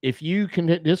 If you can,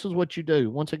 this is what you do.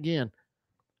 Once again,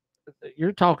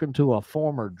 you're talking to a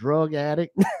former drug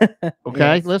addict.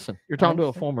 Okay, Yes. listen, you're talking to a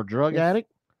understand. former drug Yes.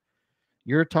 addict.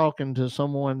 You're talking to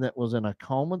someone that was in a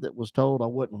coma, that was told I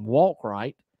wouldn't walk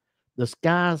right. The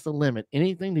sky's the limit.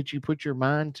 Anything that you put your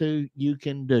mind to, you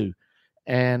can do.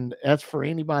 And that's for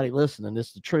anybody listening.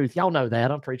 It's the truth. Y'all know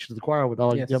that. I'm preaching to the choir with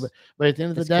all Yes. you. But at the end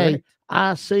of the That's day, correct.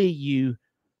 I see you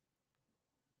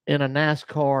in a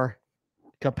NASCAR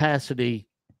capacity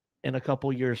in a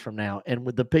couple years from now, and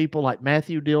with the people like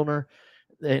Matthew Dillner,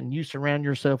 and you surround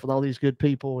yourself with all these good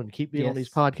people and keep being on these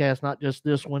Yes. podcasts, not just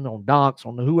this one, on Docs,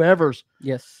 on whoever's,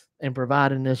 Yes. and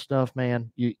providing this stuff,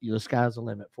 man. The sky's the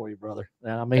limit for you, brother.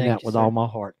 And I mean Thank that you, with sir. all my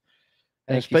heart.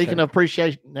 And Thank you, speaking sir. of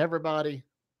appreciation, everybody,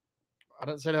 I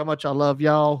didn't say how much I love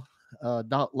y'all.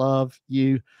 Doc love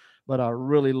you, but I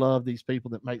really love these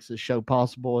people that makes this show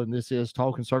possible. And this is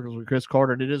Talking Circles with Chris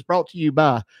Carter, and it is brought to you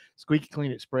by Squeaky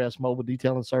Clean Express Mobile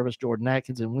Detailing Service, Jordan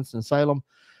Atkins in Winston-Salem.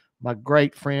 My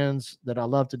great friends that I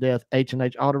love to death,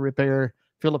 H&H Auto Repair,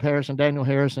 Philip Harrison, Daniel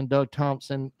Harrison, Doug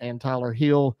Thompson, and Tyler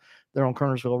Hill. They're on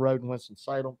Kernersville Road in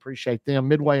Winston-Salem. Appreciate them.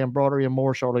 Midway Embroidery and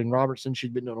more, Charlene Robertson.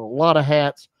 She's been doing a lot of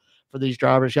hats for these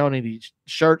drivers. Y'all need these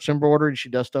shirts embroidered. She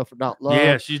does stuff for Doc Love.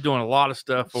 Yeah, she's doing a lot of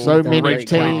stuff for So for many Race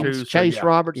 22, teams, so Chase yeah.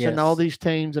 Robertson, all Yes. these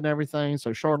teams and everything.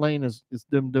 So Charlene is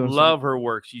them doing Love her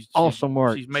work. She's awesome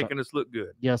work. She's making us look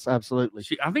good. Yes, absolutely.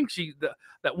 I think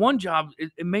that one job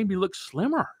it made me look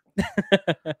slimmer.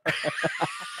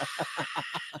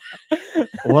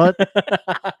 What?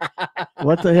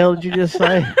 What the hell did you just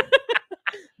say?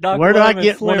 Where do I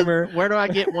get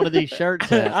one of these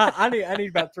shirts at? I need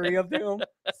about 3 of them.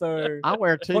 So I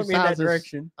wear 2 point me in that sizes.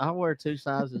 direction. I wear 2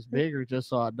 sizes bigger just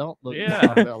so I don't look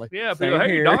Yeah. belly. Yeah, Same people,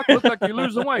 hey, here. Doc, look like you're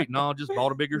losing weight. No, just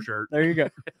bought a bigger shirt. There you go.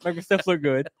 Make yourself look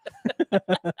good.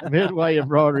 Midway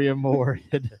Embroidery and More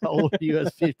at Old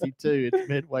US 52 at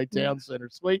Midway Town Center,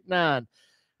 Suite 9.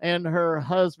 And her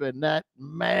husband, that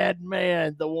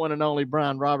madman, the one and only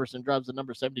Brian Robertson, drives the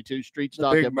number 72 street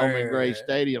stock big at Bowman Gray man.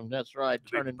 Stadium. That's right.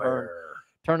 Turn and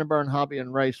Burn Hobby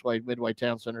and Raceway, Midway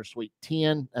Town Center, Suite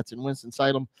 10. That's in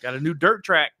Winston-Salem. Got a new dirt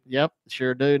track. Yep,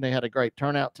 sure do. And they had a great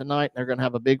turnout tonight. They're going to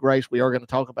have a big race we are going to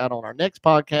talk about on our next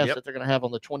podcast that they're going to have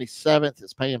on the 27th.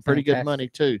 It's paying pretty good money,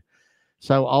 too.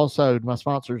 So also, my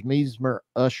sponsors, Meismer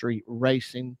Ushery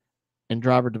Racing and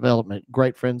Driver Development.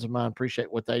 Great friends of mine. Appreciate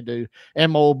what they do.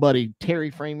 And my old buddy, Terry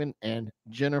Freeman and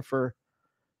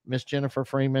Miss Jennifer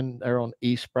Freeman. They're on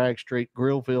East Sprague Street,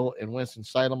 Grillville, in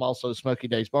Winston-Salem. Also, Smoky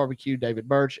Days Barbecue, David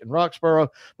Birch in Roxborough.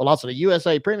 Velocity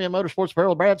USA, Premium Motorsports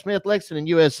Apparel, Brad Smith, Lexington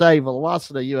USA,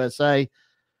 Velocity USA.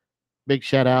 Big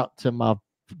shout out to my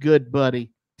good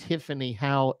buddy, Tiffany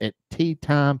Howell at Tea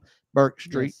Time, Burke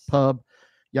Street Pub.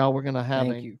 Y'all, we're going to have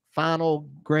final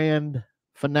grand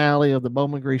finale of the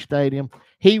Bowman Gray Stadium.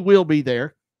 He will be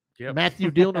there. Yep.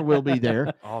 Matthew Dillner will be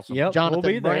there. Awesome. Yep,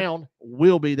 Jonathan Brown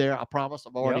will be there. I promise.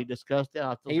 I've already discussed it. I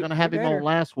was going to have him on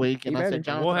last week, and I said,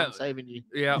 Jonathan, I'm saving you.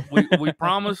 Yeah, we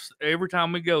promise every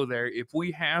time we go there, if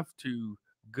we have to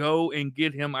go and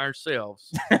get him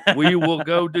ourselves, we will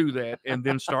go do that and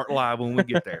then start live when we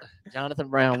get there. Jonathan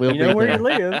Brown will be You know where there. he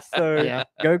lives, so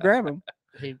go grab him.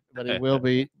 He will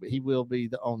be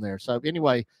on there. So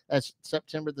anyway, that's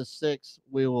September the 6th.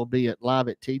 We will be live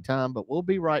at tea time, but we'll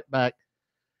be right back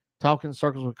talking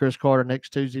circles with Chris Carter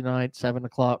next Tuesday night,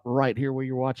 7:00, right here where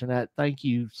you're watching that. Thank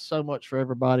you so much for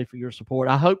everybody for your support.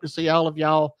 I hope to see all of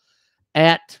y'all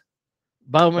at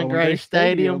Bowman Gray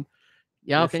Stadium.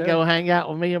 Y'all can go hang out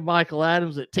with me and Michael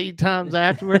Adams at tea times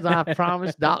afterwards. I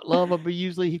promise. Doc Love will be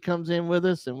he comes in with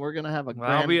us, and we're gonna have a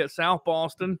I'll be at South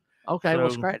Boston. Okay, we'll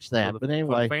scratch that. But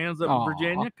anyway, fans up in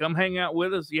Virginia, come hang out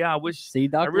with us. Yeah,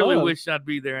 I really wish I'd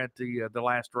be there at the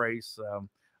last race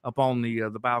up on the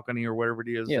balcony or whatever it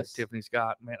is that Tiffany's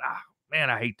got. Man,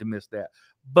 I hate to miss that.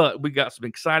 But we got some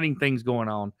exciting things going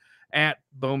on at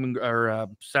Bowman or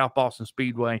South Boston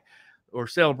Speedway. We're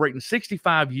celebrating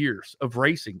 65 years of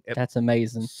racing. That's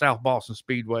amazing. South Boston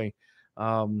Speedway.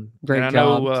 Great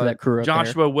job to that crew up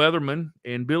Joshua Weatherman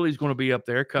and Billy's going to be up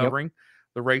there covering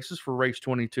the races for Race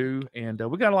 22. And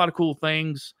we got a lot of cool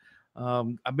things.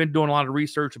 I've been doing a lot of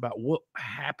research about what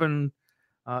happened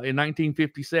in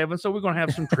 1957. So we're going to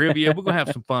have some trivia. We're going to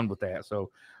have some fun with that.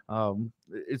 So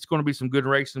it's going to be some good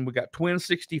racing. We got twin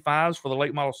 65s for the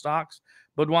late model stocks.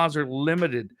 Budweiser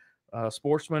Limited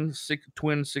Sportsman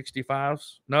twin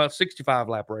 65s. No, 65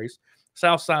 lap race.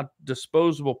 Southside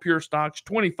Disposable Pure Stocks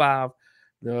 25.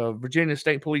 The Virginia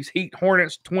State Police Heat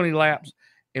Hornets 20 laps.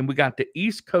 And we got the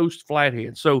East Coast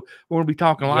Flathead. So we're going to be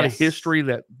talking a lot of history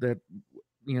that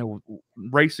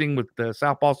racing with the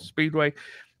South Boston Speedway.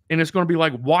 And it's going to be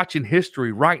like watching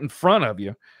history right in front of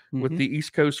you with the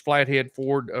East Coast Flathead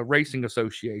Ford Racing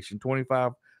Association.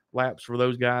 25 laps for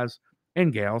those guys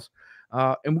and gals.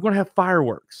 And we're going to have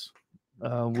fireworks.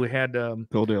 We had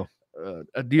cool deal.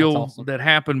 A deal that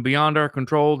happened beyond our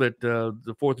control that the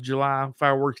 4th of July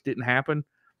fireworks didn't happen.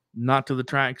 Not to the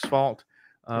track's fault.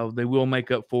 They will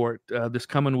make up for it this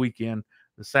coming weekend,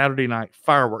 the Saturday night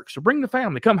fireworks. So bring the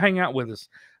family. Come hang out with us.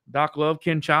 Doc Love,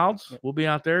 Ken Childs will be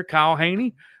out there. Kyle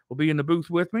Haney will be in the booth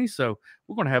with me. So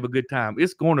we're going to have a good time.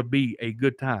 It's going to be a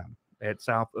good time at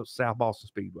South Boston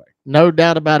Speedway. No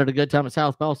doubt about it, a good time at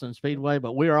South Boston Speedway.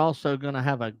 But we are also going to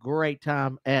have a great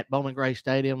time at Bowman Gray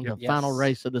Stadium, the final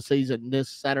race of the season this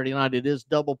Saturday night. It is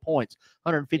double points,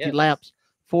 150 laps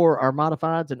for our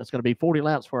modifieds, and it's going to be 40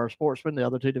 laps for our sportsmen. The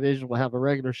other two divisions will have a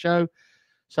regular show.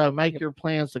 So make your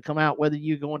plans to come out, whether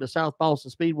you're going to South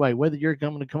Boston Speedway, whether you're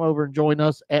coming to come over and join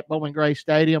us at Bowman Gray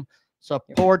Stadium.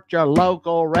 Support your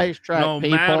local racetrack, no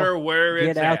people. Matter where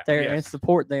it's Get out there and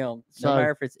support them. No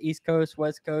matter if it's East Coast,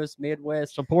 West Coast,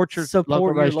 Midwest. Support your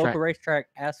local racetrack,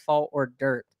 asphalt or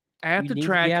dirt. At the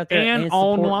track and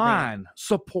online.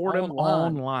 Support them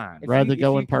online. Rather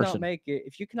go in person.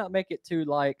 If you cannot make it to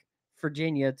like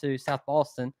Virginia to South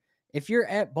Boston, if you're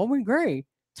at Bowman Gray,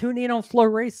 tune in on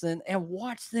FloRacing and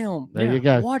watch them. There you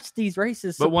go. Watch these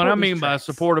races. But what I mean by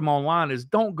support them online is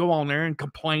don't go on there and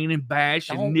complain and bash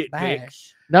and nitpick.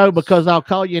 No, because I'll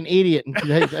call you an idiot,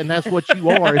 and that's what you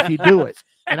are if you do it.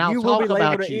 And I'll talk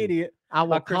about you. Idiot I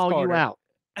will call you out.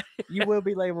 You will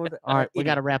be labeled. All right, we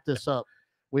idiot. got to wrap this up.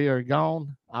 We are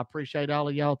gone. I appreciate all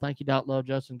of y'all. Thank you, Doc Love,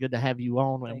 Justin. Good to have you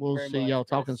on. And Thank you we'll very see much, y'all Chris.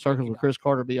 talking Thank circles you, with Doc. Chris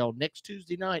Carter. Be on next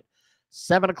Tuesday night,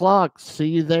 7 o'clock. See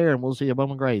you there, and we'll see you at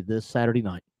Bowman Gray this Saturday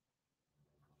night.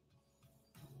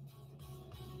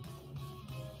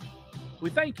 We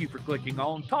thank you for clicking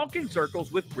on Talking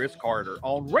Circles with Chris Carter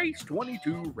on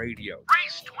Race22 Radio.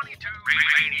 Race22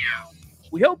 Radio.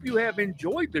 We hope you have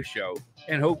enjoyed the show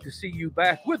and hope to see you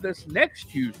back with us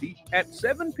next Tuesday at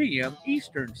 7 p.m.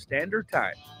 Eastern Standard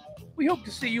Time. We hope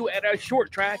to see you at a short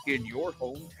track in your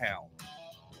hometown.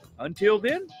 Until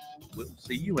then, we'll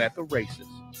see you at the races.